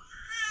two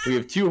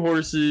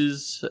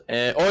horses.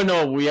 Oh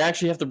no, we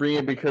actually have to bring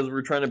it because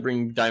we're trying to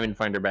bring Diamond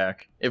Finder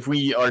back. If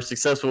we are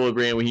successful with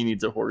bringing it, he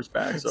needs a horse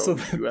back. So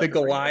the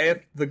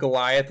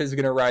Goliath is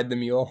gonna ride the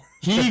mule.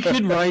 He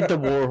could ride the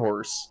war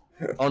horse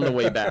on the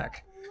way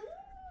back.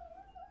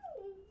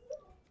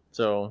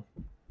 So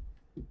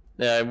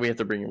yeah, we have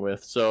to bring it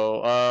with.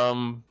 So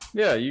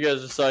yeah, you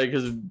guys decide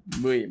because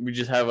we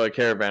just have a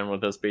caravan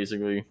with us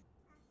basically.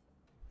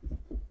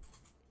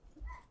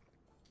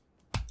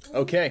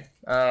 Okay.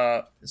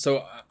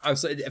 So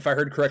if I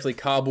heard correctly,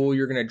 Kabul,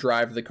 you're gonna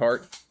drive the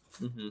cart.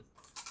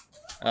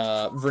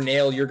 Mm-hmm.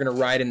 Vernail, you're gonna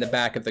ride in the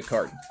back of the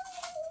cart. Yes,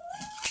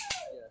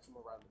 I'm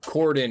gonna ride the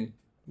Corden,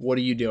 what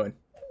are you doing?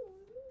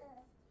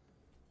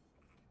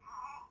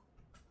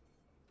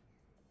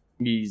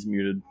 He's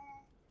muted.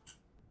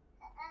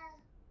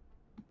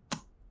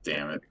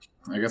 Damn it.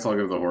 I guess I'll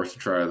give the horse a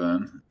try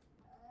then.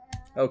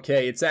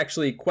 Okay, it's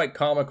actually quite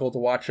comical to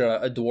watch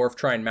a dwarf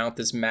try and mount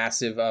this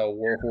massive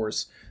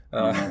warhorse.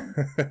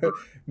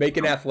 Make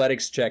an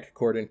athletics check,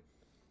 Corden.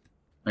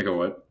 Make a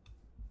what?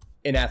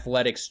 An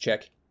athletics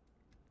check.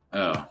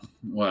 Oh,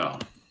 well,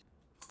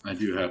 I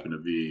do happen to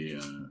be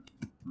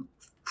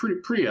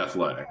pretty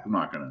athletic. I'm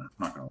not gonna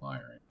lie,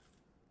 right?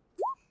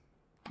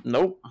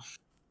 Nope.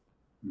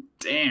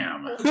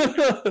 Damn.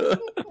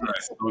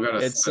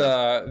 It's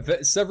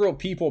several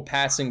people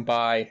passing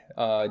by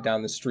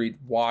down the street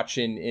watch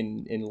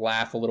and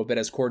laugh a little bit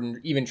as Corden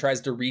even tries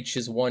to reach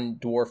his one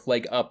dwarf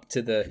leg up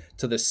to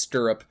the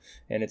stirrup,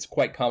 and it's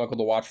quite comical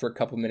to watch for a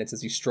couple minutes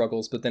as he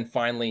struggles, but then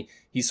finally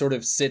he sort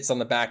of sits on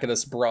the back of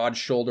this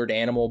broad-shouldered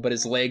animal, but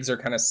his legs are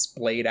kind of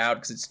splayed out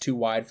because it's too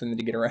wide for them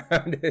to get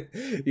around.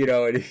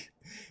 And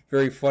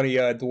very funny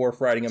dwarf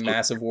riding a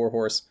massive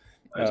warhorse.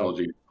 I told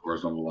you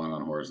horses don't belong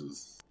on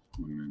horses.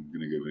 I'm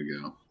gonna give it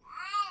a go.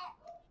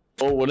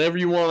 Oh, whenever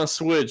you want to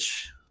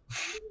switch,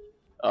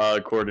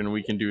 Corden,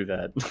 we can do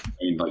that. I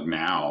mean, like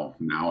now.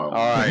 All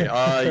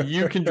right,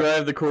 you can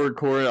drive the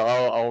Corden.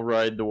 I'll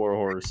ride the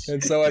warhorse.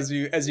 And so as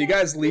you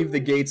guys leave the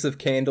gates of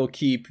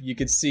Candlekeep, you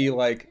can see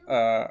like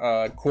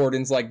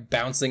Corden's like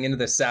bouncing into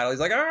the saddle. He's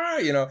like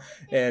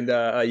and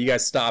you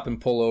guys stop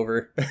and pull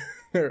over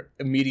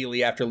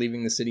immediately after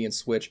leaving the city and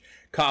switch.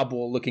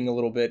 Cobble looking a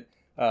little bit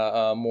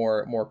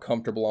more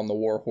comfortable on the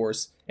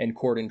warhorse, and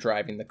Corden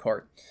driving the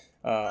cart,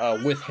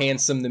 with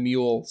Handsome the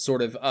mule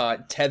sort of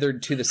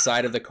tethered to the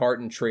side of the cart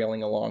and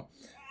trailing along.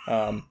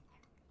 So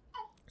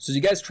as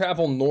you guys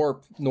travel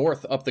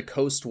north up the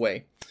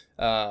coastway,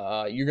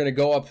 you're going to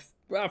go up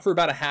for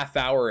about a half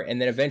hour, and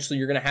then eventually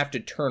you're going to have to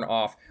turn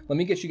off. Let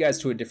me get you guys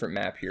to a different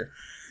map here.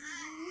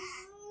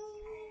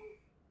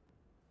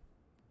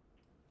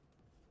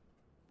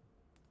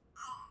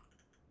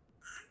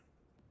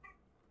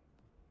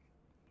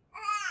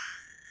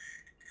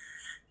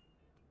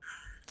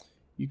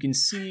 You can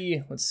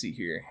see, let's see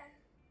here.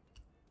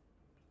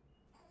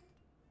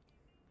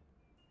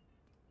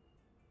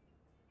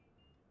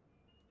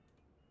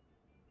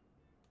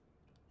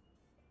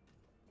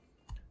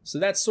 So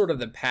that's sort of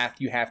the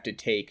path you have to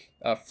take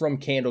from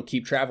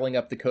Candlekeep, traveling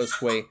up the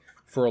coastway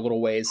for a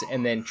little ways,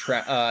 and then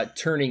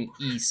turning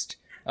east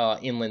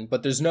inland.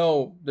 But there's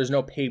no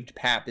paved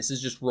path. This is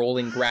just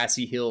rolling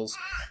grassy hills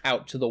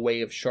out to the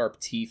Way of Sharp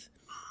Teeth.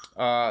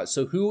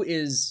 So who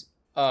is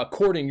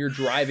Corden? You're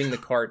driving the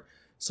cart.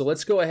 So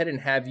let's go ahead and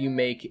have you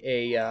make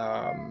a,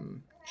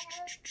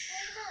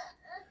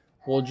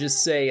 we'll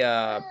just say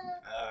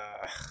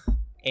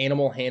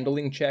animal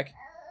handling check.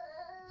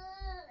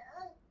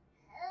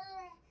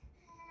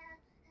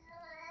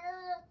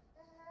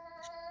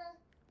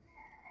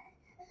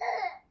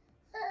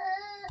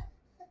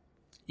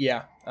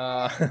 Yeah,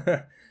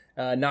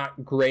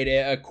 not great.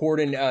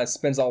 Corden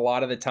spends a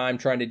lot of the time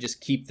trying to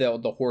just keep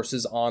the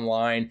horses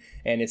online,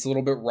 and it's a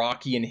little bit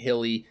rocky and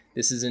hilly.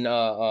 This isn't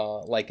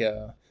like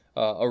a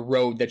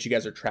road that you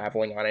guys are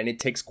traveling on, and it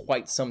takes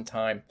quite some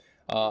time.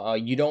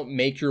 You don't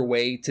make your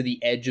way to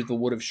the edge of the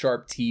Wood of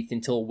Sharp Teeth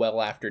until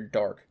well after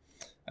dark.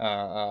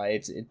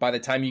 By the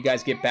time you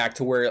guys get back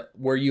to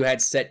where you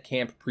had set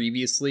camp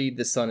previously,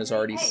 the sun is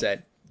already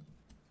set.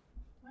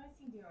 What is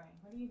he doing?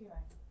 What are you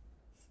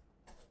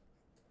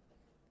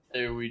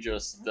doing? We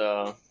just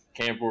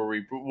camp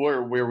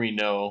where we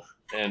know,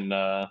 and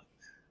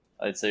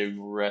I'd say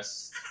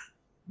rest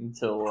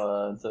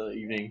until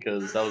evening,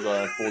 because that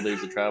was 4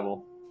 days of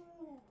travel.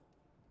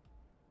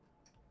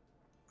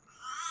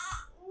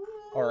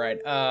 All right,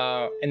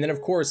 and then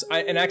of course,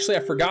 I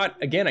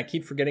forgot again. I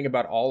keep forgetting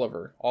about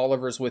Oliver.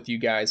 Oliver's with you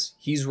guys.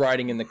 He's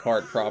riding in the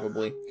cart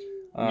probably,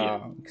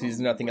 because there's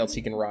nothing else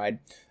he can ride.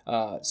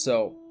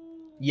 So,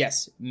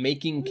 yes,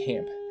 making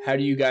camp. How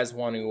do you guys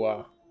want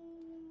to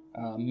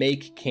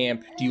make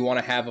camp? Do you want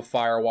to have a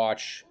fire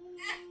watch?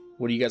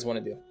 What do you guys want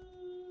to do?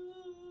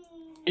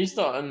 Based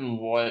on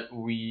what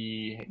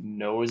we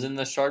know is in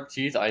the Sharp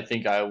Teeth, I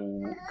think a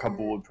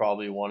couple would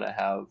probably want to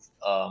have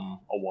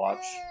a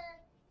watch.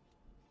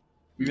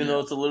 Even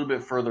though it's a little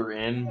bit further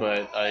in,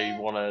 but I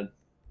want to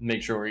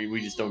make sure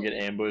we just don't get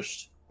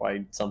ambushed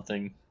by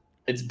something.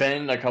 It's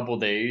been a couple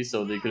days,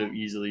 so they could have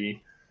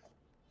easily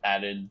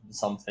added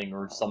something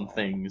or some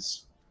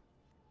things.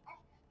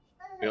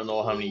 We don't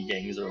know how many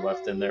gangs are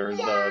left in there.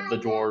 The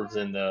dwarves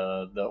and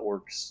the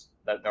orcs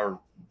that are,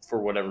 for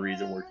whatever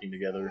reason, working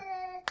together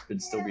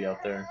could still be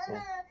out there. So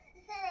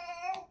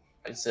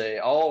I'd say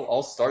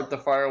I'll start the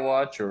fire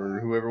watch, or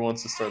whoever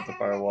wants to start the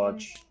fire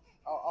watch.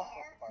 I'll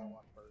start the fire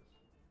watch first.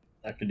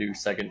 I could do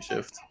second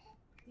shift.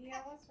 Yeah,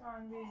 what's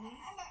wrong, baby?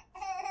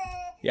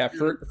 Yeah,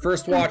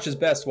 first watch is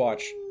best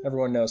watch.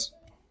 Everyone knows.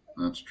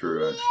 That's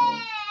true,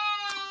 actually.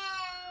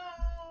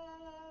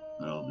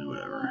 I'll do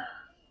whatever.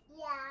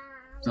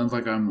 Sounds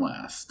like I'm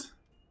last.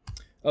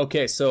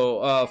 Okay,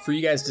 so for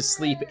you guys to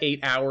sleep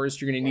 8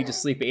 hours, you're gonna need to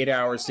sleep 8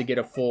 hours to get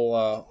a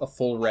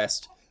full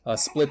rest.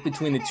 Split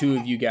between the two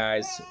of you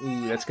guys.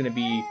 Ooh, that's gonna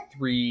be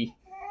 3.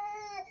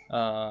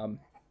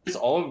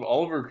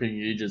 Oliver can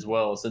engage as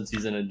well since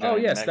he's in a giant. Oh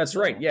yes, mech that's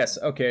zone. right. Yes.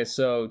 Okay,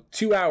 so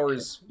 2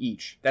 hours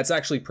each. That's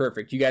actually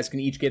perfect. You guys can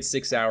each get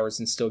 6 hours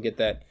and still get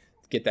that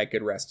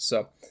good rest.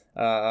 So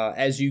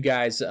as you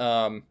guys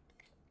go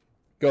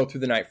through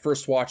the night,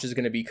 first watch is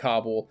going to be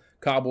Kabul.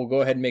 Kabul,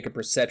 go ahead and make a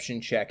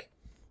perception check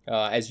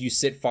as you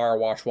sit fire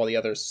watch while the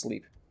others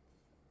sleep.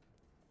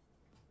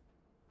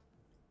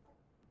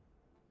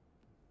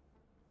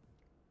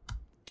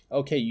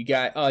 Okay, you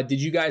got.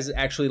 Did you guys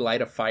actually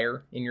light a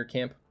fire in your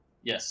camp?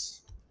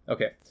 Yes.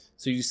 Okay,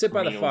 so you sit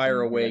by the fire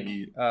awake.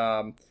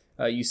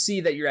 You see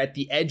that you're at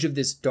the edge of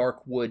this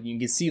dark wood. You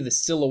can see the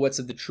silhouettes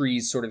of the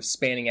trees sort of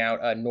spanning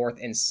out north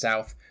and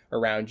south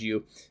around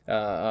you,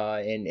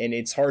 and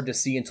it's hard to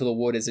see into the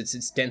wood as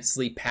it's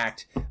densely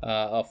packed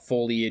of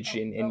foliage,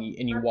 and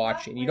you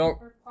watch, and you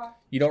don't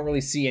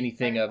really see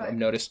anything of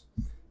notice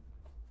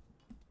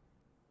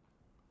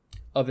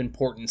of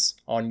importance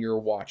on your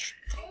watch.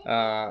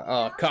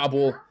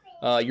 Kabul,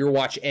 your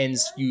watch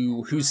ends.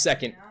 Who's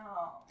second?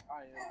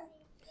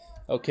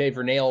 Okay,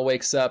 Vernail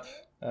wakes up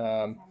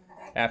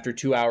after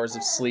 2 hours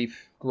of sleep,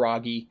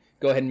 groggy.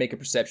 Go ahead and make a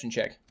perception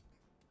check.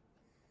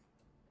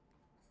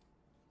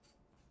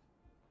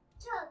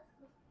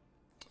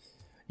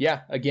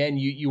 Yeah, again,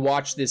 you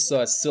watch this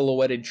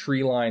silhouetted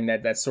tree line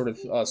that's sort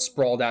of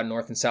sprawled out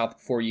north and south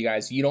before you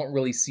guys. You don't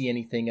really see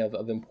anything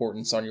of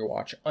importance on your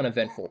watch.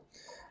 Uneventful.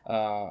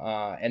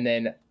 And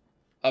then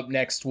up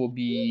next will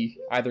be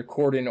either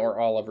Corden or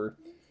Oliver.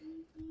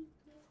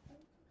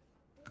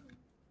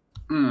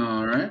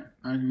 All right,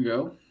 I can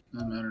go.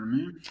 Doesn't matter to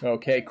me.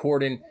 Okay,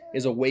 Corden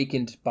is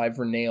awakened by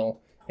Vernail,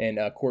 and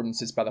Corden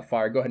sits by the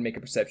fire. Go ahead and make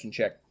a perception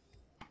check.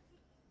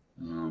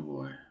 Oh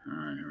boy. All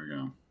right, here we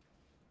go.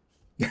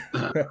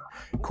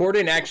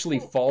 Corden actually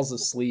falls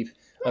asleep.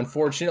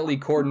 Unfortunately,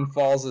 Corden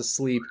falls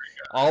asleep.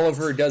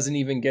 Oliver doesn't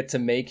even get to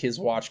make his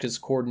watch because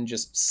Corden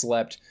just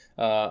slept.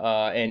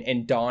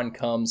 And dawn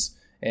comes,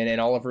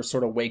 and Oliver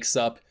sort of wakes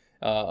up.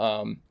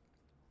 You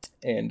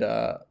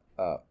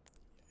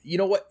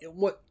know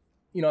what?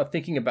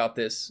 Thinking about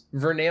this,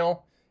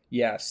 Vernail.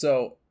 Yeah.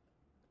 So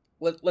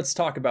let's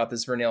talk about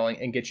this, Vernail,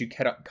 and get you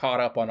caught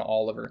up on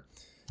Oliver.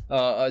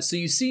 So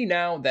you see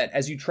now that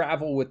as you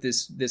travel with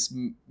this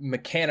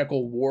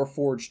mechanical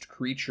warforged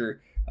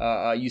creature,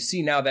 you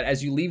see now that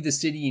as you leave the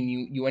city and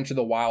you enter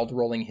the wild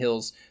rolling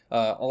hills,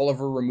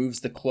 Oliver removes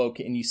the cloak,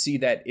 and you see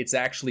that it's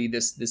actually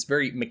this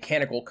very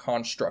mechanical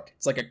construct.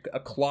 It's like a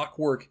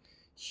clockwork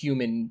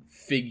human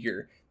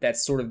figure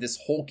that's sort of this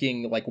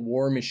hulking like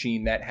war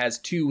machine that has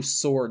 2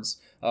 swords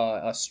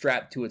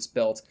strapped to its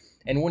belt.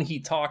 And when he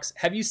talks,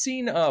 have you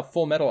seen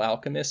Full Metal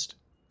Alchemist?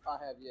 I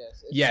have,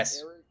 yes.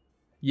 Yes.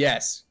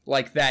 Yes,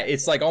 like that.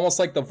 It's like almost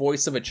like the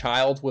voice of a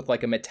child with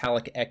like a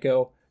metallic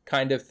echo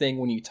kind of thing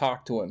when you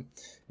talk to him.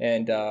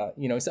 And,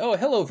 he's, oh,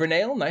 hello,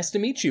 Vernail, nice to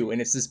meet you. And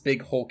it's this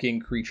big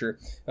hulking creature,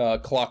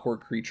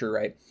 clockwork creature,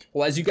 right?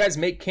 Well, as you guys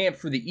make camp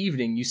for the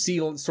evening, you see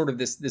sort of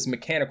this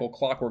mechanical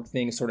clockwork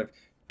thing sort of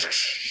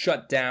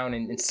shut down,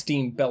 and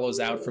steam bellows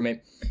out from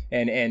it.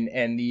 And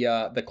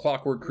the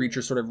clockwork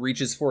creature sort of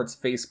reaches for its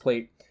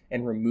faceplate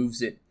and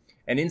removes it.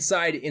 And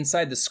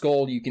inside the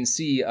skull, you can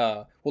see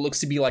what looks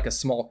to be like a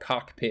small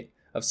cockpit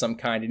of some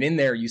kind. And in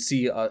there, you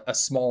see a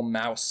small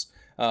mouse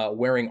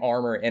wearing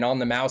armor. And on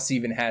the mouse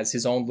even has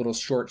his own little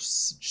short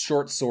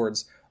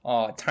swords,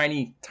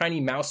 tiny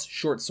mouse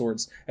short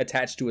swords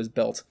attached to his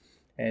belt.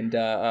 And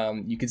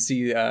you can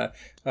see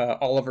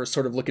Oliver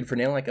sort of looking for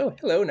Nail like, oh,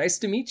 hello, nice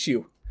to meet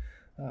you.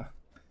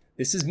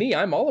 This is me,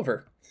 I'm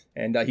Oliver.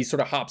 And he sort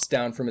of hops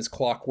down from his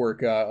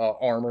clockwork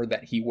armor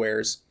that he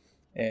wears,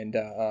 and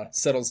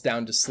settles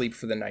down to sleep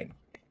for the night.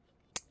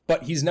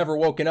 But he's never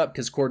woken up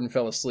because Corden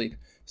fell asleep.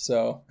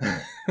 So,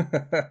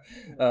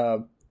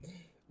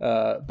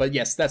 but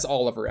yes, that's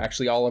Oliver.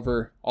 Actually,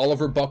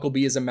 Oliver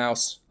Buckleby is a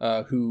mouse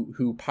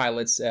who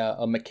pilots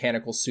a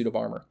mechanical suit of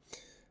armor.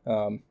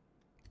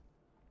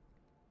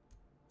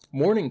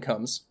 Morning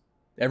comes.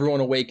 Everyone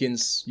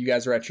awakens. You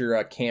guys are at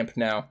your camp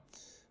now.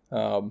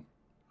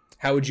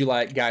 How would you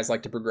guys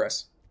like to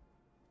progress?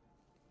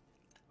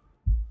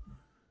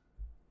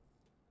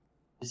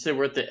 You said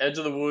we're at the edge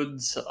of the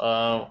woods.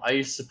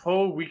 I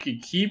suppose we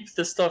could keep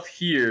the stuff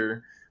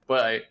here,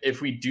 but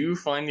if we do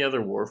find the other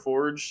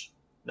Warforge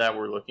that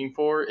we're looking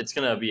for, it's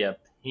going to be a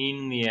pain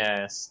in the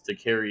ass to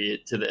carry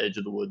it to the edge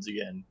of the woods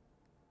again.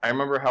 I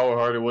remember how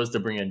hard it was to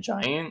bring a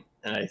giant,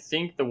 and I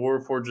think the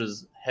Warforge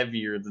is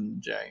heavier than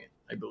the giant,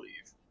 I believe.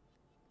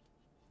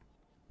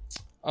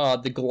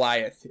 The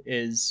Goliath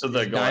is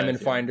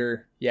Diamond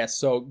Finder. Yes,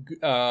 so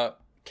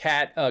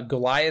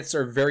Goliaths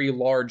are very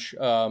large.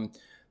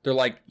 They're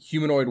like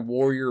humanoid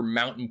warrior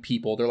mountain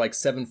people. They're like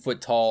 7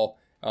 foot tall,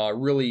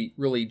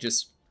 really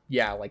just,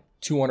 like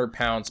 200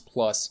 pounds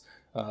plus,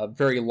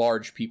 very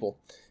large people.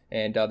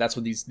 And that's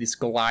what these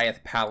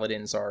Goliath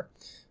paladins are.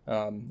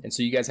 And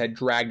so you guys had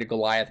dragged a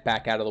Goliath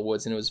back out of the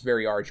woods, and it was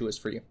very arduous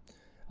for you.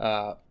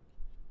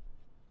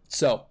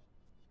 So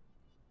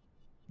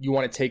you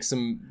want to take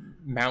some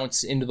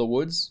mounts into the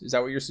woods? Is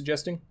that what you're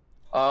suggesting?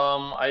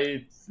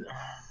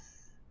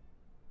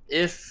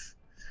 If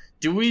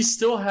Do we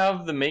still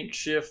have the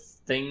makeshift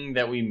thing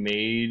that we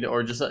made,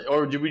 or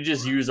did we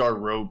just use our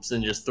ropes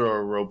and just throw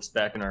our ropes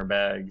back in our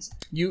bags?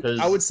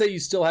 I would say you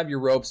still have your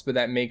ropes, but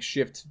that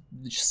makeshift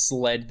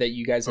sled that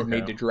you guys have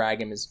made to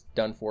drag him is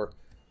done for.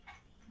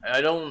 I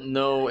don't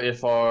know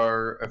if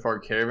our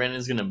caravan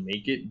is gonna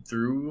make it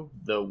through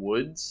the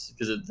woods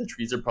because the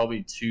trees are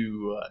probably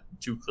too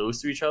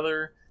close to each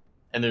other,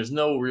 and there's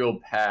no real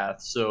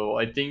path. So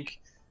I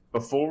think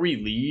before we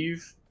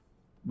leave,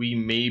 we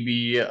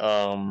maybe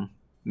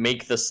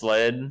make the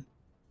sled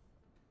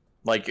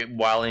like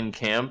while in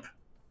camp,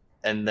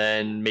 and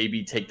then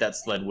maybe take that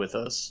sled with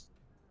us.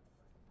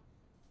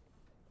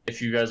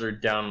 If you guys are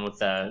down with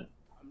that.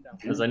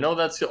 Because I know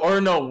that's...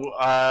 Or no,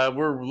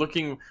 we're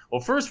looking...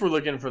 Well, first we're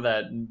looking for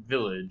that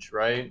village,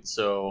 right?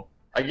 So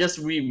I guess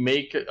we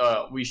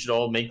should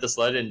all make the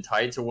sled and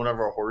tie it to one of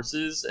our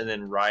horses and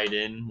then ride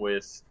in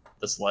with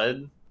the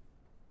sled.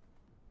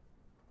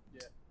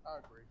 Yeah, I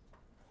agree.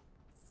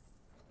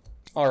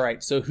 All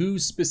right, so who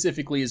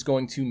specifically is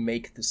going to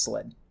make the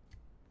sled?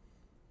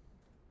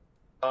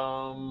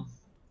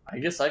 I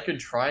guess I could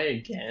try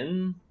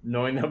again,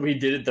 knowing that we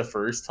did it the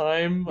first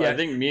time. Yeah. I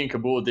think me and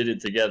Kabul did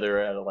it together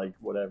at like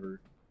whatever.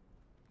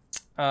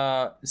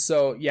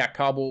 So yeah,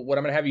 Kabul, what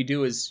I'm gonna have you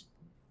do is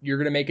you're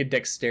gonna make a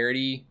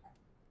dexterity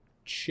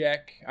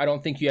check. I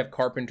don't think you have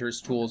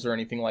carpenter's tools or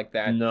anything like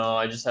that. No,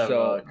 I just have.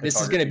 So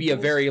this is gonna be a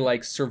very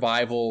like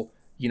survival,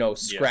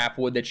 scrap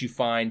wood that you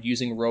find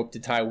using rope to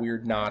tie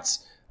weird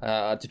knots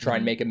to try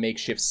and make a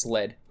makeshift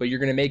sled. But you're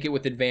gonna make it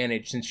with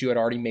advantage since you had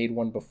already made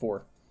one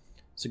before.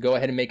 So go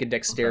ahead and make a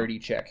dexterity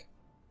check.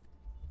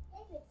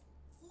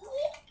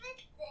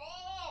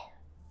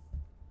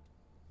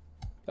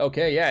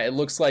 Okay, yeah, it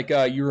looks like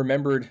you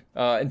remembered.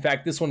 In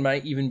fact, this one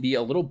might even be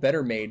a little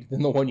better made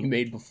than the one you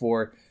made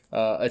before.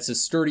 It's a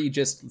sturdy,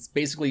 it's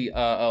basically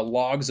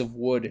logs of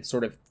wood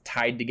sort of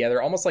tied together,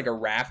 almost like a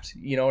raft,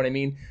 you know what I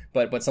mean?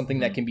 But something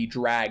that can be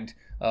dragged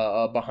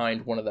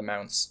behind one of the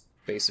mounts,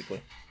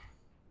 basically.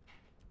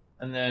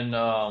 And then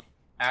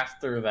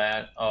after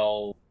that,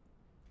 I'll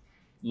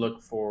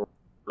look for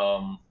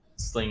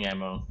sling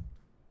ammo.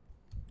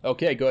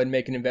 Okay, go ahead and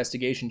make an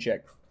investigation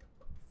check.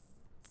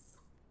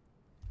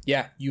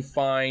 Yeah, you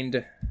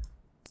find...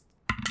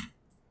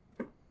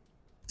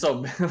 So,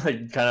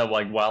 like, kind of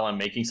like while I'm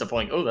making stuff, I'm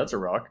like, oh, that's a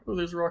rock. Oh,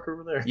 there's a rock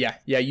over there. Yeah,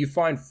 you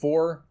find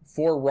four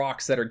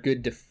rocks that are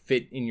good to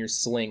fit in your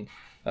sling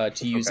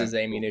to use as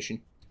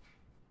ammunition.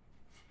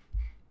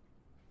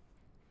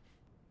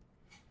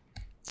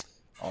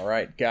 All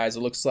right, guys, it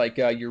looks like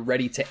you're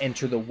ready to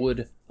enter the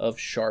wood of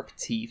sharp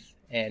teeth.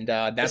 And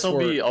that's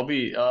where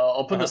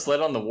I'll put the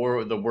sled on the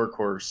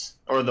workhorse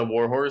or the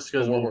warhorse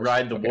because we'll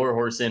ride the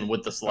warhorse in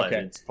with the sled.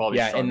 Okay. It's probably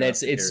and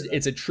it's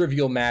a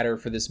trivial matter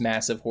for this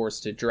massive horse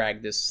to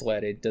drag this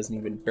sled. It doesn't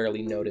even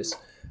barely notice.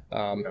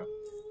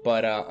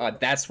 But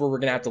that's where we're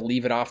gonna have to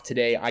leave it off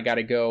today. I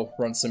gotta go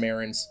run some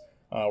errands.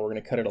 We're gonna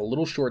cut it a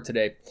little short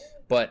today,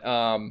 but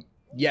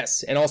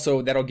yes, and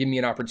also that'll give me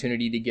an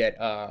opportunity to get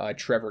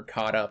Trevor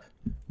caught up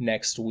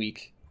next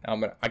week.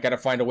 I gotta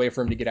find a way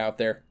for him to get out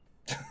there.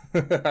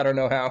 I don't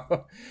know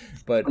how,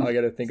 but I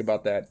got to think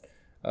about that.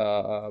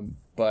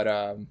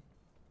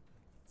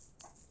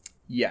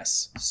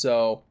 Yes.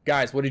 So,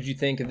 guys, what did you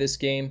think of this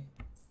game?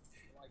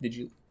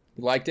 You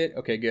liked it?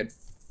 Okay, good.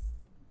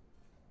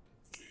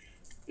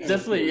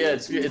 Definitely, yeah.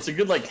 It's a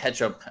good like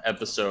catch-up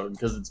episode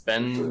because it's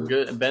been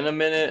a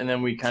minute, and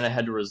then we kind of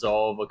had to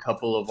resolve a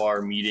couple of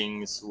our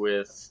meetings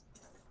with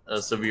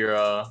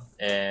Severa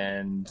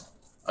and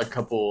a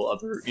couple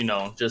other,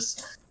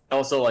 just.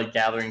 Also, like,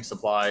 gathering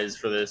supplies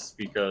for this,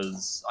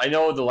 because I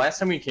know the last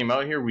time we came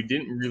out here, we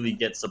didn't really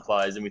get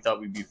supplies, and we thought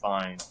we'd be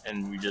fine,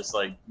 and we just,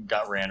 like,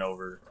 got ran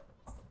over.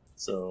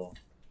 So,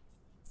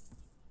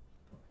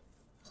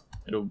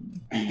 it'll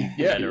be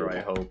better, I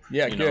hope.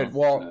 Yeah, good.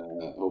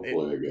 Well,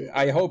 hopefully.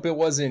 I hope it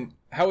wasn't...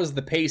 How was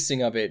the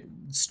pacing of it?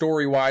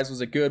 Story-wise, was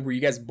it good? Were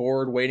you guys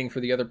bored waiting for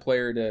the other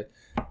player to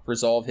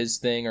resolve his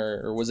thing,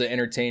 or was it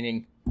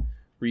entertaining?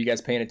 Were you guys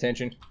paying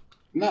attention?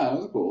 No, it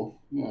was cool.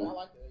 Yeah. I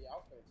like it.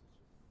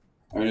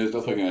 I mean, it's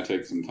definitely going to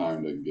take some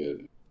time to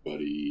get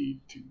everybody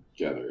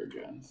together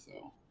again,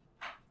 so.